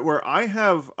the point where I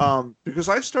have because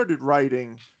I started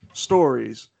writing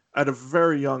stories at a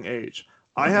very young age.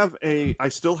 I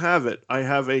still have it. I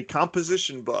have a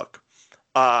composition book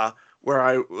where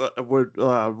I would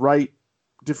write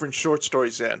different short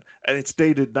stories in, and it's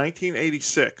dated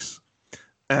 1986.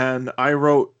 And I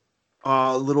wrote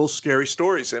little scary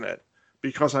stories in it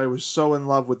because I was so in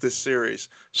love with this series.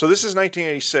 So this is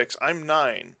 1986. I'm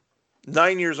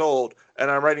 9 years old, and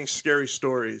I'm writing scary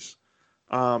stories.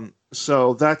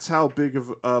 So that's how big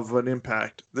of an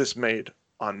impact this made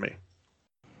on me.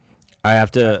 I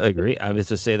have to agree. I was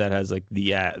to say that has like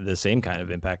the same kind of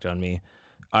impact on me.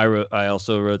 I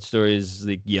also wrote stories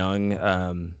like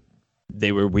young.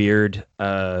 They were weird.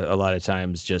 A lot of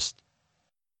times, just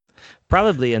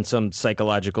probably in some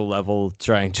psychological level,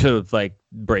 trying to like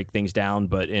break things down,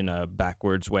 but in a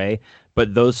backwards way.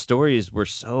 But those stories were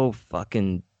so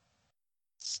fucking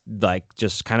like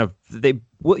just kind of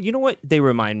you know what they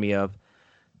remind me of.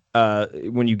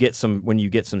 When you get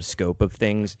some scope of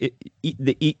things,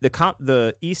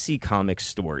 the EC Comics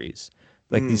stories,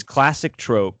 like these classic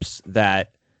tropes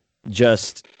that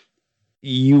just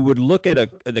you would look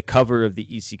at the cover of the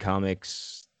EC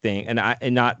Comics thing,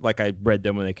 and not like I read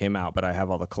them when they came out, but I have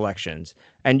all the collections,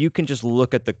 and you can just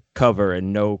look at the cover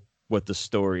and know what the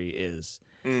story is,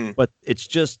 but it's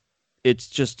just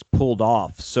pulled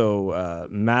off so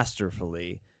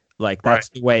masterfully. Like that's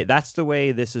the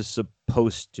way this is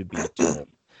supposed to be told.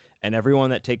 And everyone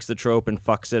that takes the trope and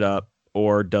fucks it up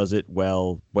or does it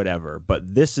well, whatever.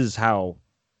 But this is like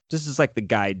the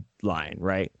guideline,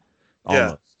 right?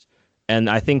 Almost. Yeah. And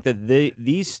I think that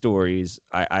these stories,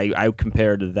 I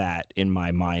compare to that in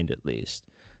my mind, at least.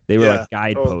 They were like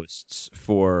guideposts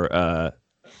for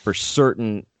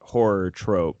certain horror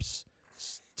tropes.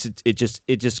 It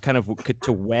just kind of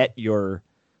to whet your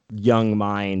young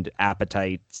mind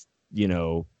appetite,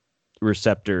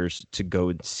 receptors to go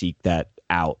and seek that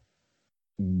out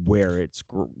where it's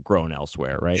grown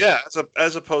elsewhere, right? Yeah,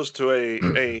 as opposed to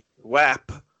a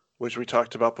WAP, which we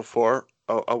talked about before,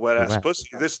 a wet ass pussy.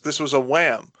 This was a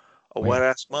wham, wet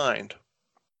ass mind.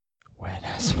 Wet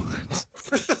ass mind.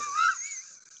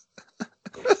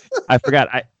 I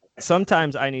forgot.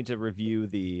 Sometimes I need to review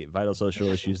the Vital Social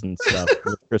Issues and stuff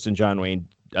with Chris and John Wayne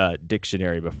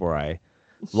dictionary before I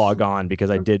log on, because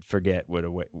I did forget what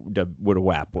a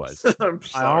WAP was.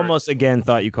 I almost again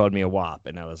thought you called me a WAP,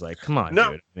 and I was like, "Come on,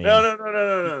 no, dude." I mean,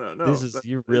 no.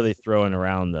 You're really throwing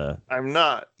around the. I'm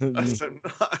not. I'm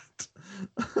not.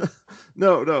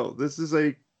 No. This is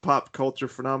a pop culture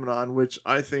phenomenon, which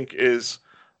I think is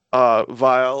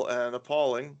vile and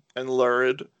appalling and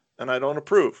lurid, and I don't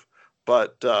approve.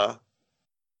 But no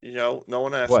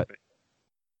one asked me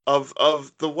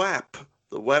of the WAP.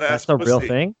 The wet ass. That's a real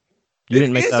thing. You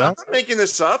didn't make that up? I'm not making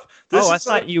this up. I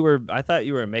thought you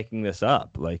were making this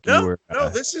up. Like no, you were. No,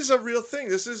 this is a real thing.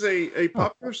 This is a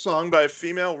popular song by a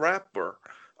female rapper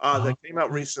that came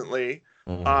out recently.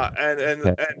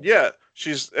 And yeah,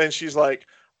 she's like,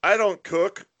 I don't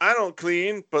cook, I don't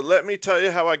clean, but let me tell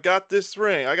you how I got this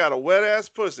ring. I got a wet ass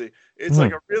pussy. It's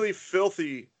like a really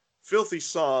filthy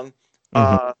song.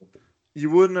 You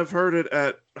wouldn't have heard it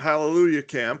at Hallelujah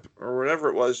Camp or whatever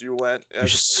it was you went. You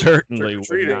certainly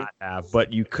would not have,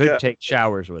 but you could take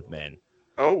showers with men.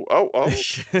 Oh.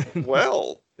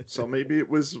 Well, so maybe it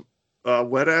was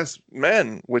wet ass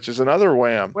men, which is another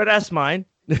wham. Wet ass mine.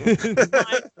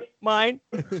 Mine.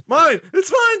 It's mine.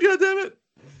 Goddammit.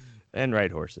 And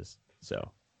ride horses.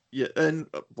 So yeah, and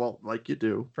well, like you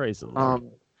do. Praise the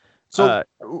Lord. So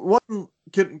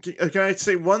can I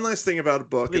say one last thing about a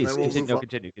book? Please, and then we'll move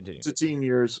continue. To teen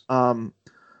years.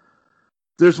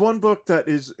 There's one book that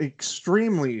is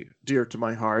extremely dear to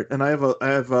my heart, and I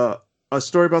have a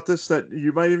story about this that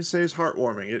you might even say is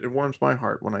heartwarming. It warms my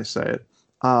heart when I say it.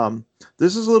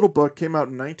 This is a little book, came out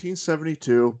in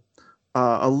 1972,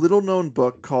 a little known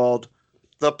book called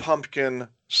The Pumpkin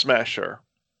Smasher.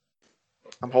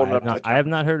 I'm holding I have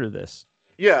not heard of this.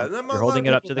 Yeah, you're holding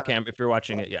it up to the camera if you're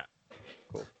watching it. Yeah.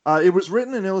 Cool. It was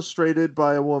written and illustrated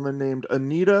by a woman named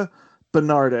Anita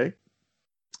Bernardi.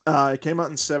 It came out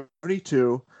in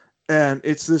 1972, and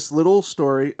it's this little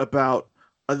story about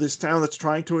this town that's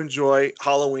trying to enjoy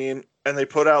Halloween, and they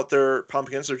put out their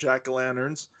pumpkins, their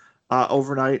jack-o'-lanterns,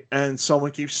 overnight, and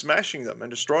someone keeps smashing them and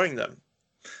destroying them.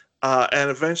 And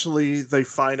eventually they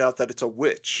find out that it's a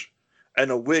witch,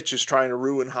 and a witch is trying to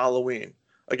ruin Halloween.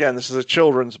 Again, this is a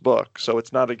children's book, so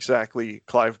it's not exactly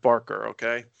Clive Barker,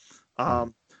 okay?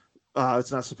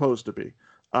 It's not supposed to be.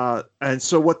 And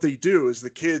so what they do is the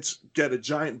kids get a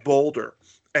giant boulder,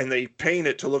 and they paint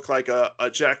it to look like a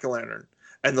jack-o'-lantern.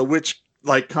 And the witch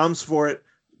comes for it,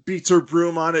 beats her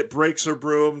broom on it, breaks her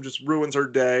broom, just ruins her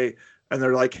day. And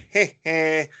they're like, hey,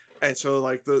 hey. And so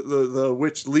the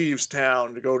witch leaves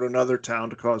town to go to another town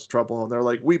to cause trouble. And they're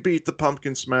like, we beat the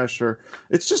pumpkin smasher.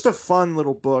 It's just a fun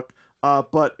little book.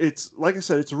 But it's, like I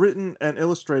said, it's written and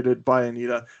illustrated by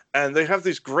Anita. And they have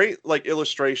these great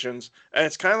illustrations. And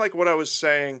it's kind of like what I was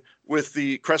saying with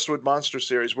the Crestwood Monster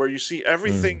series, where you see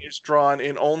everything is drawn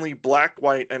in only black,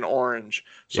 white, and orange.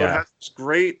 So it has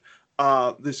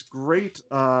this great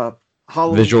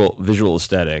Halloween visual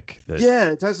aesthetic.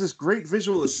 It has this great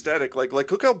visual aesthetic. Like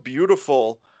look how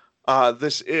beautiful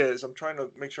this is. I'm trying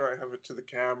to make sure I have it to the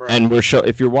camera. And we're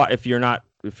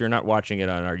if you're not watching it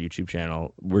on our YouTube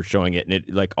channel, we're showing it, and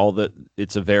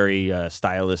it's a very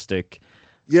stylistic,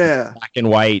 black and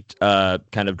white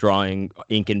kind of drawing,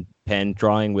 ink and pen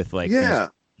drawing with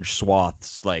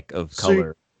swaths of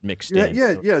color mixed in.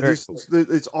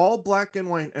 It's all black and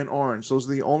white and orange. Those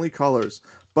are the only colors.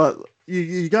 But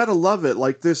you gotta love it.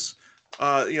 Like this,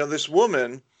 this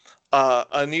woman,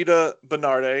 Anita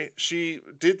Bernardi, she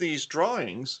did these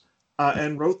drawings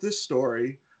and wrote this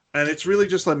story, and it's really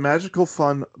just a magical,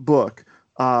 fun book.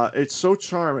 It's so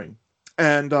charming,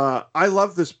 and I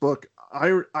love this book.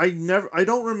 I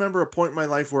don't remember a point in my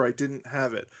life where I didn't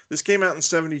have it. This came out in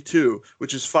 1972,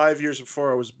 which is 5 years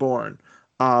before I was born.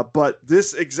 But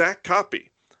this exact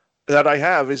copy that I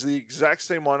have is the exact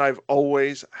same one I've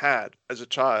always had as a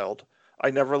child. I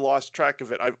never lost track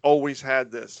of it. I've always had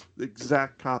this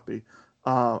exact copy.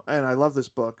 And I love this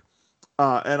book.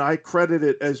 And I credit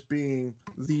it as being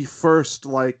the first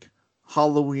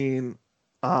Halloween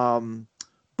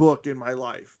book in my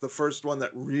life. The first one that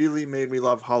really made me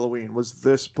love Halloween was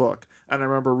this book. And I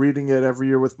remember reading it every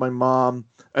year with my mom.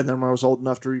 And then when I was old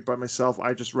enough to read by myself,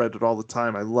 I just read it all the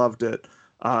time. I loved it.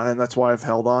 And that's why I've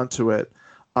held on to it.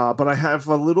 But I have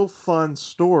a little fun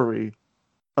story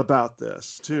about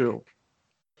this, too.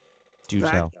 Do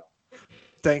tell.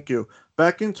 Thank you.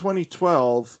 Back in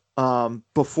 2012,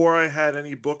 before I had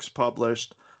any books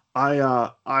published,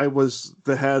 I was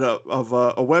the head of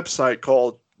a website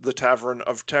called The Tavern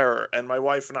of Terror. And my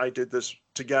wife and I did this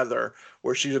together,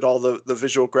 where she did all the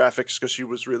visual graphics because she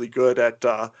was really good at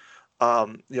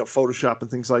Photoshop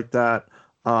and things like that.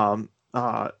 And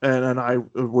then I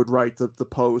would write the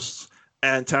posts.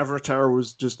 And Tavern of Terror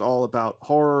was just all about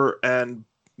horror and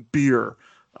beer,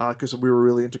 because we were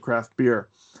really into craft beer.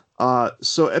 But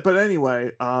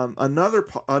anyway,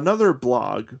 another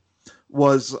blog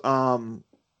was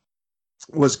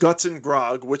Guts and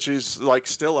Grog, which is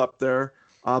still up there,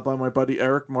 by my buddy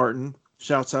Eric Martin.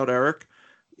 Shouts out Eric.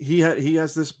 He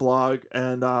has this blog,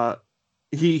 and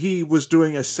he was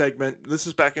doing a segment. This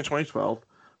is back in 2012,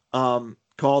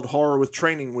 called Horror with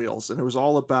Training Wheels, and it was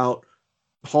all about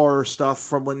horror stuff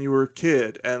from when you were a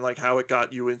kid and like how it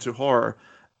got you into horror.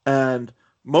 And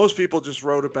most people just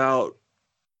wrote about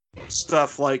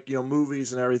stuff like, you know,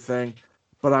 movies and everything.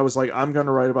 But I was like, I'm going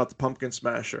to write about the Pumpkin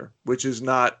Smasher, which is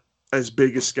not as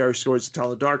big as Scary Stories to Tell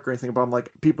in the Dark or anything. But I'm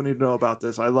like, people need to know about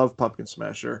this. I love Pumpkin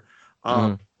Smasher.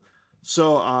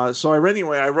 So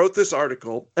anyway, I wrote this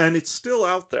article, and it's still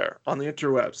out there on the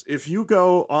interwebs. If you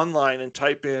go online and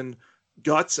type in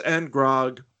Guts and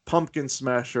Grog Pumpkin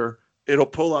Smasher, it'll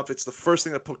pull up. It's the first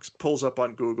thing that pulls up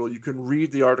on Google. You can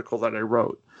read the article that I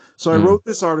wrote. So I wrote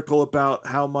this article about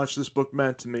how much this book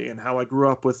meant to me and how I grew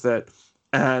up with it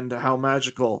and how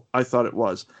magical I thought it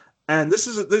was. And this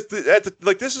is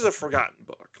a forgotten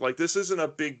book. Like, this isn't a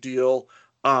big deal.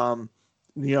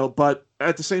 You know, but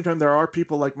at the same time, there are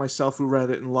people like myself who read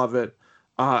it and love it.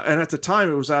 And at the time,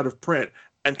 it was out of print,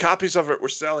 and copies of it were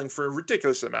selling for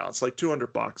ridiculous amounts, like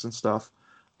 $200 and stuff.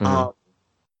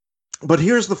 But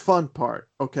here's the fun part,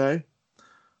 okay?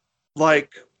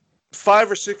 Like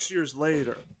 5 or 6 years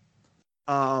later,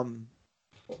 the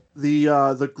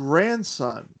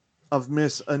grandson of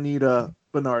Miss Anita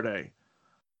Bernardi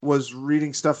was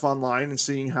reading stuff online and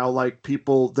seeing how like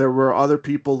there were other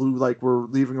people who like were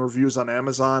leaving reviews on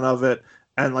Amazon of it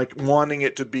and like wanting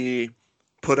it to be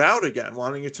put out again,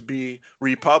 wanting it to be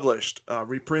republished,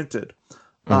 reprinted,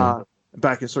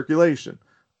 back in circulation.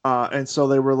 And so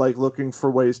they were like looking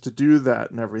for ways to do that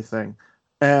and everything.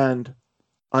 And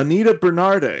Anita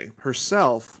Bernardi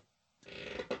herself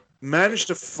managed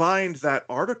to find that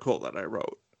article that I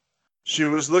wrote. She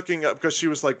was looking up because she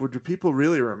was like, "Would people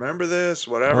really remember this?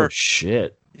 Whatever." Oh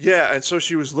shit! Yeah, and so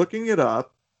she was looking it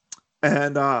up,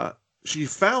 and she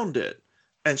found it,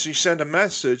 and she sent a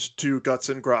message to Guts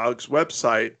and Grog's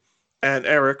website, and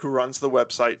Eric, who runs the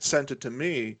website, sent it to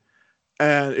me,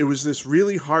 and it was this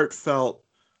really heartfelt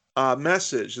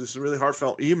message, this really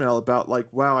heartfelt email about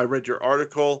like, "Wow, I read your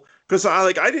article," because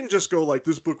I didn't just go like,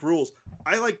 "This book rules."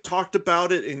 I like talked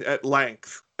about it at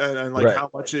length. And like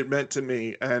how much it meant to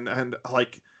me, and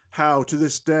like how to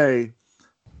this day,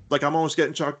 like I'm almost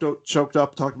getting choked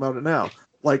up talking about it now.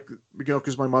 Like, you know,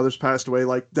 because my mother's passed away.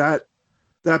 Like that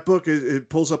book, it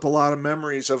pulls up a lot of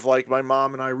memories of like my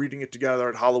mom and I reading it together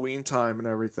at Halloween time and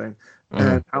everything,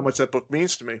 and how much that book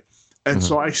means to me. And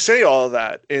so I say all of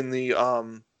that in the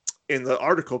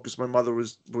article because my mother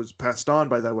was passed on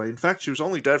by that way. In fact, she was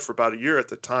only dead for about a year at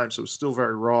the time, so it was still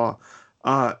very raw.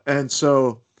 And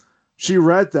so she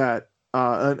read that,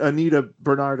 Anita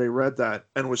Bernardi read that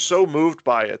and was so moved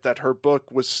by it that her book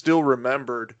was still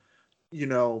remembered, you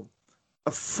know,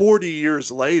 40 years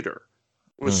later,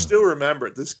 was still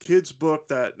remembered. This kid's book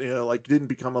that, you know, like didn't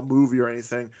become a movie or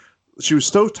anything. She was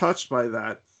so touched by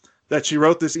that she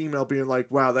wrote this email being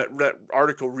like, "Wow, that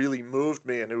article really moved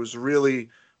me. And it was really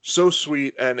so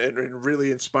sweet and really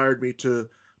inspired me to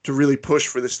really push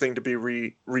for this thing to be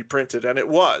reprinted." And it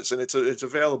was, and it's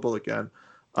available again.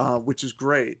 Which is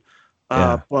great.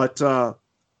 But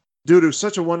dude, it was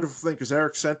such a wonderful thing because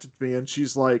Eric sent it to me, and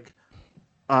she's like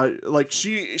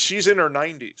she's in her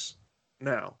 90s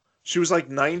now. She was like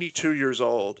 92 years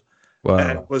old,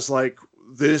 and was like,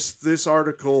 this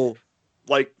article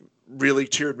like really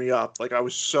cheered me up. Like I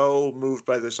was so moved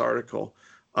by this article.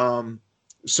 And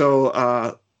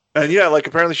yeah, like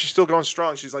apparently she's still going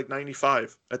strong. She's like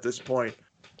 95 at this point.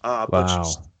 But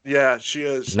she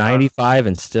is 95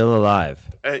 and still alive.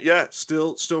 Yeah,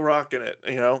 still rocking it,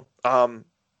 you know.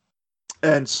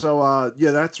 And so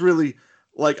that's really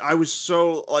like I was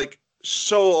so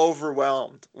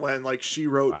overwhelmed when like she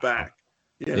wrote back,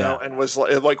 you know, and was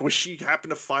like when she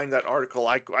happened to find that article,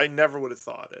 I never would have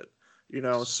thought it, you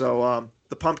know. So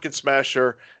the Pumpkin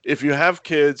Smasher, if you have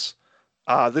kids,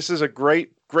 this is a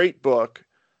great book.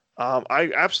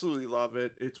 I absolutely love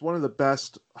it. It's one of the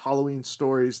best Halloween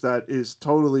stories that is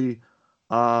totally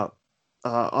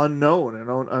unknown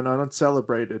and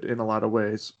uncelebrated in a lot of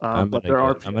ways. I'm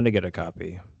gonna get a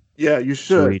copy. Yeah, you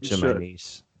should. Reach to my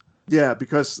niece. Yeah,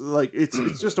 because like it's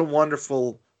just a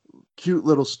wonderful, cute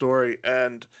little story,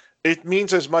 and it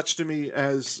means as much to me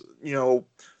as, you know,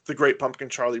 The Great Pumpkin,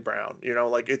 Charlie Brown. You know,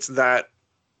 like it's that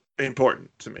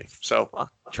important to me. So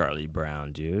fuck Charlie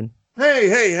Brown, dude.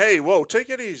 Hey, whoa, take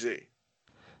it easy.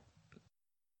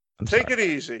 Take it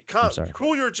easy.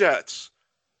 Cool your jets.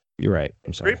 You're right.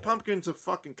 I'm sorry. Great Pumpkin's a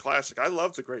fucking classic. I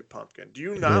love The Great Pumpkin. Do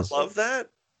you not love that?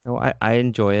 No, I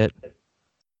enjoy it.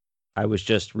 I was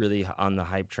just really on the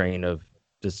hype train of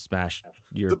the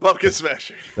Pumpkin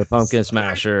Smasher. The Pumpkin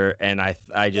Smasher, and I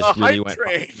just really went.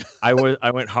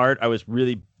 I went hard. I was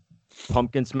really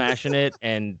pumpkin smashing it,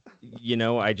 and you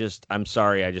know, I'm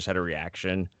sorry. I just had a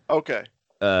reaction. Okay.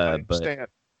 I understand.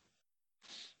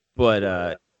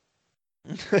 But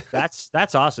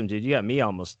That's awesome, dude. You got me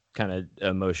almost kind of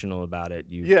emotional about it.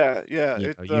 Yeah.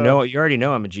 You already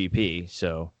know I'm a GP,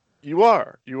 so you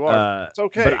are. It's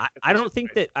okay. But I don't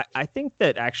think that I think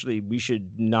that actually we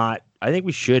should not. I think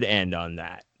we should end on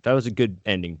that. That was a good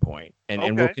ending point,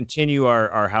 and we'll continue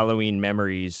our Halloween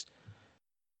memories.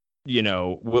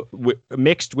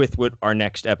 Mixed with what our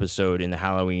next episode in the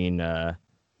Halloween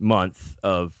month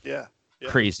of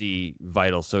crazy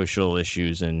vital social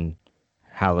issues and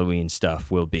Halloween stuff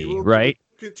will be, right?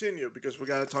 Continue because we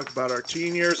got to talk about our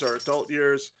teen years, our adult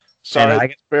years.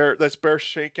 Sorry, that's Bear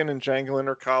shaking and jangling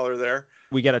her collar there.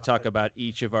 We got to talk about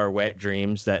each of our wet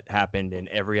dreams that happened in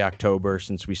every October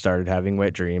since we started having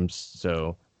wet dreams.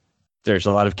 So there's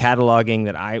a lot of cataloging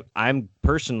that I'm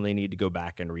personally need to go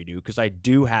back and redo because I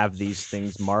do have these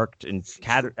things marked and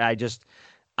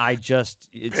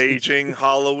paging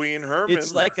Halloween Herman.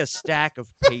 It's like a stack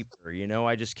of paper,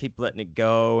 I just keep letting it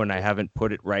go and I haven't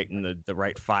put it right in the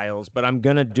right files, but I'm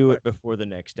going to do it before the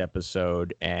next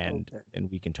episode and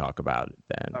we can talk about it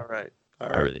then. All right.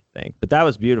 I really think. But that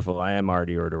was beautiful. I am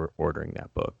already ordering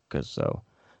that book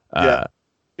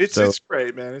it's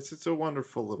great, man. It's a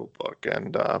wonderful little book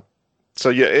and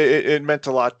it meant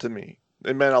a lot to me.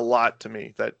 It meant a lot to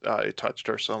me that it touched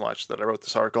her so much that I wrote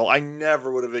this article. I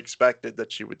never would have expected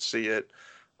that she would see it.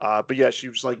 But yeah, she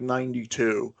was like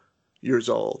 92 years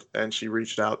old and she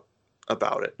reached out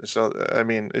about it. So, I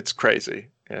mean, it's crazy.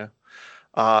 Yeah.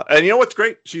 And you know what's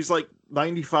great? She's like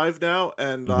 95 now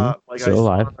and still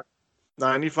alive.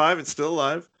 95 and still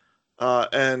alive.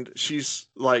 And she's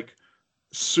like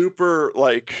super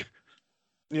like,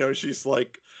 she's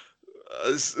like,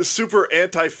 super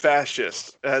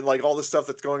anti-fascist and like all the stuff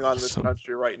that's going on in this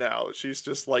country right now. She's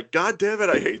just like, God damn it,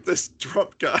 I hate this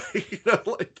Trump guy.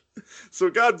 So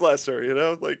God bless her.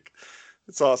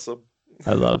 It's awesome.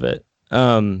 I love it.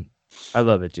 I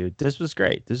love it, dude. This was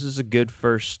great. This is a good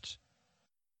first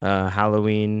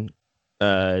Halloween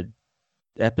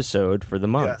episode for the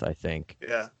month. I think.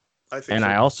 Yeah, I think. And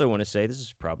I also want to say this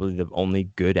is probably the only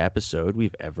good episode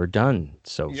we've ever done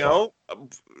so far.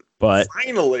 But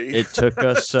finally, it took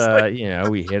us,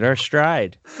 we hit our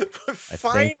stride.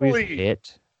 Finally. I think we've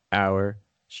hit our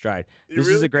stride. This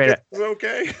is a great.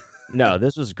 Okay. No,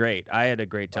 this was great. I had a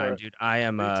great time, dude. I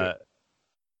am.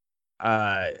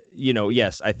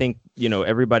 Yes, I think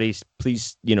everybody,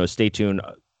 please, stay tuned.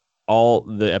 All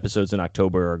the episodes in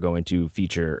October are going to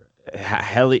feature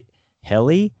heavy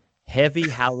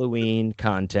Halloween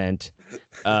content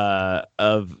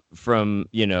from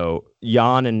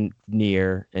Jan and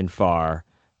near and far,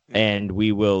 and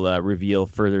we will reveal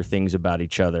further things about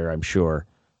each other, I'm sure,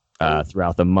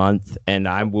 throughout the month, and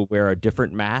I will wear a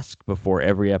different mask before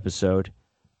every episode,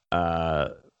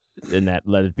 and that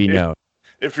let it be known.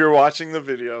 If you're watching the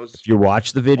videos, if you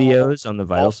watch the videos on the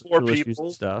vital social issues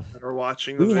and stuff that are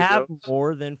watching the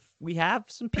videos, we have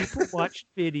some people watch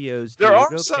videos. There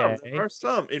are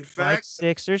some. In fact, like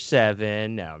 6 or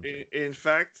 7. No. In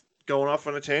fact, going off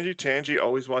on a tangent, Tangy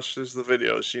always watches the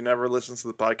videos. She never listens to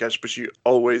the podcast, but she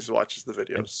always watches the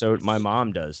videos. And so my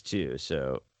mom does too.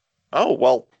 So. Oh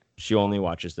well. She only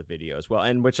watches the videos. Well,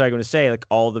 and which I'm going to say, like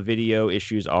all the video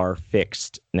issues are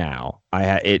fixed now. I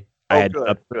had to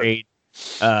upgrade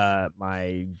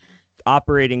my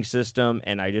operating system,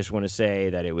 and I just want to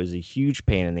say that it was a huge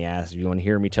pain in the ass. If you want to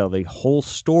hear me tell the whole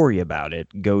story about it,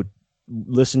 go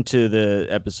listen to the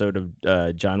episode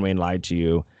of John Wayne Lied to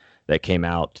You that came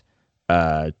out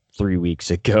 3 weeks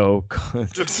ago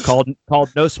called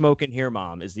No Smoking Here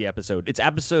Mom is the episode. It's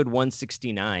episode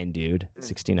 169, dude.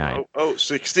 69. Oh,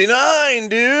 69,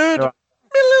 dude. So,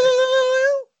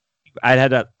 I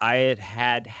had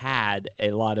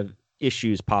a lot of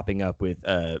issues popping up with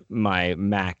my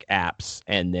Mac apps,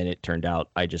 and then it turned out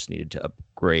I just needed to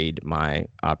upgrade my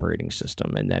operating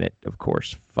system, and then it of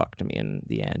course fucked me in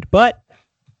the end. But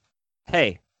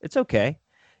hey, it's okay.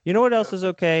 You know what else is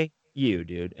okay? You,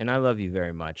 dude, and I love you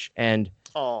very much. And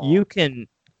you can,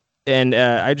 and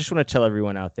I just want to tell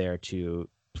everyone out there to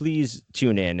please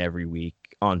tune in every week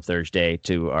on Thursday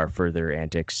to our further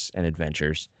antics and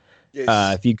adventures.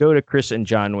 Yes. If you go to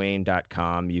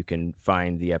chrisandjohnwayne.com, you can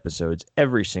find the episodes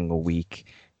every single week.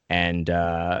 And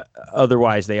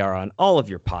otherwise, they are on all of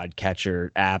your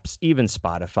podcatcher apps, even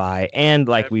Spotify. And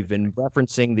like we've been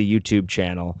referencing the YouTube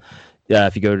channel,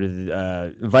 if you go to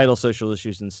the Vital Social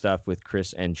Issues and Stuff with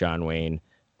Chris and John Wayne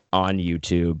on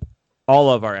YouTube, all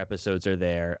of our episodes are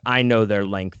there. I know they're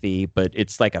lengthy, but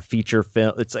it's like a feature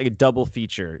film. It's like a double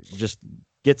feature. Just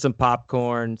get some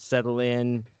popcorn, settle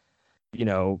in,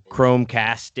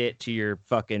 Chromecast it to your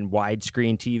fucking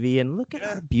widescreen TV and look at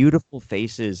our beautiful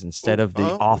faces instead of the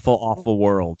awful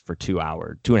world for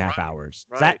 2.5 hours.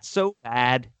 Right. Is that so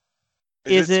bad?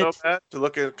 Is it so bad to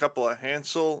look at a couple of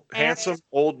handsome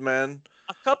old men?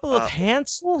 A couple of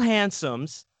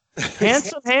handsoms.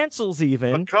 Handsome Hansels,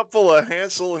 even. A couple of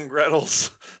Hansel and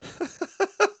Gretels.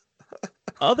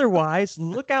 Otherwise,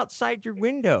 look outside your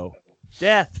window.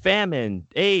 Death, famine,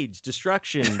 AIDS,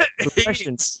 destruction,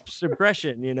 repression,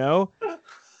 suppression, you know?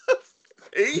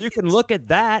 You can look at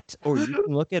that, or you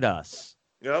can look at us.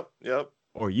 Yep.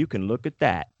 Or you can look at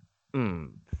that.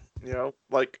 You know,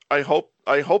 like, I hope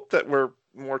that we're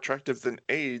more attractive than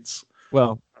AIDS.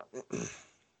 Well,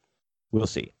 we'll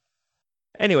see.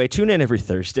 Anyway, tune in every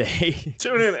Thursday.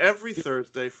 Tune in every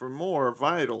Thursday for more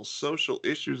vital social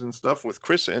issues and stuff with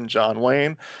Chris and John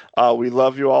Wayne. We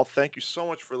love you all. Thank you so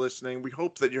much for listening. We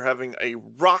hope that you're having a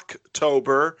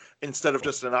Rocktober instead of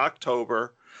just an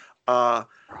October.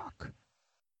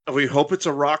 We hope it's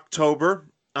a Rocktober.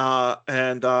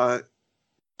 And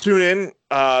tune in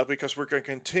because we're going to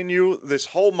continue. This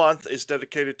whole month is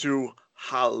dedicated to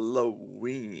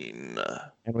Halloween.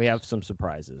 And we have some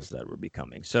surprises that will be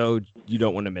coming. So you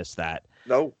don't want to miss that.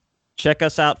 No. Check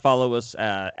us out. Follow us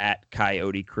at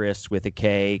Coyote Chris with a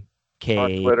K.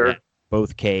 On Twitter.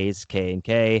 Both Ks, K and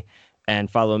K. And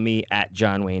follow me at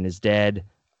John Wayne is Dead.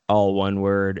 All one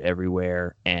word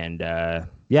everywhere. And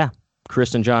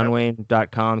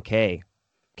ChrisandJohnWayne.com.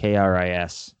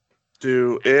 KRIS.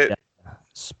 Do it.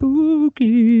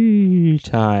 Spooky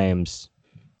times.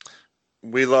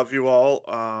 We love you all.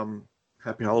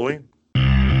 Happy Halloween.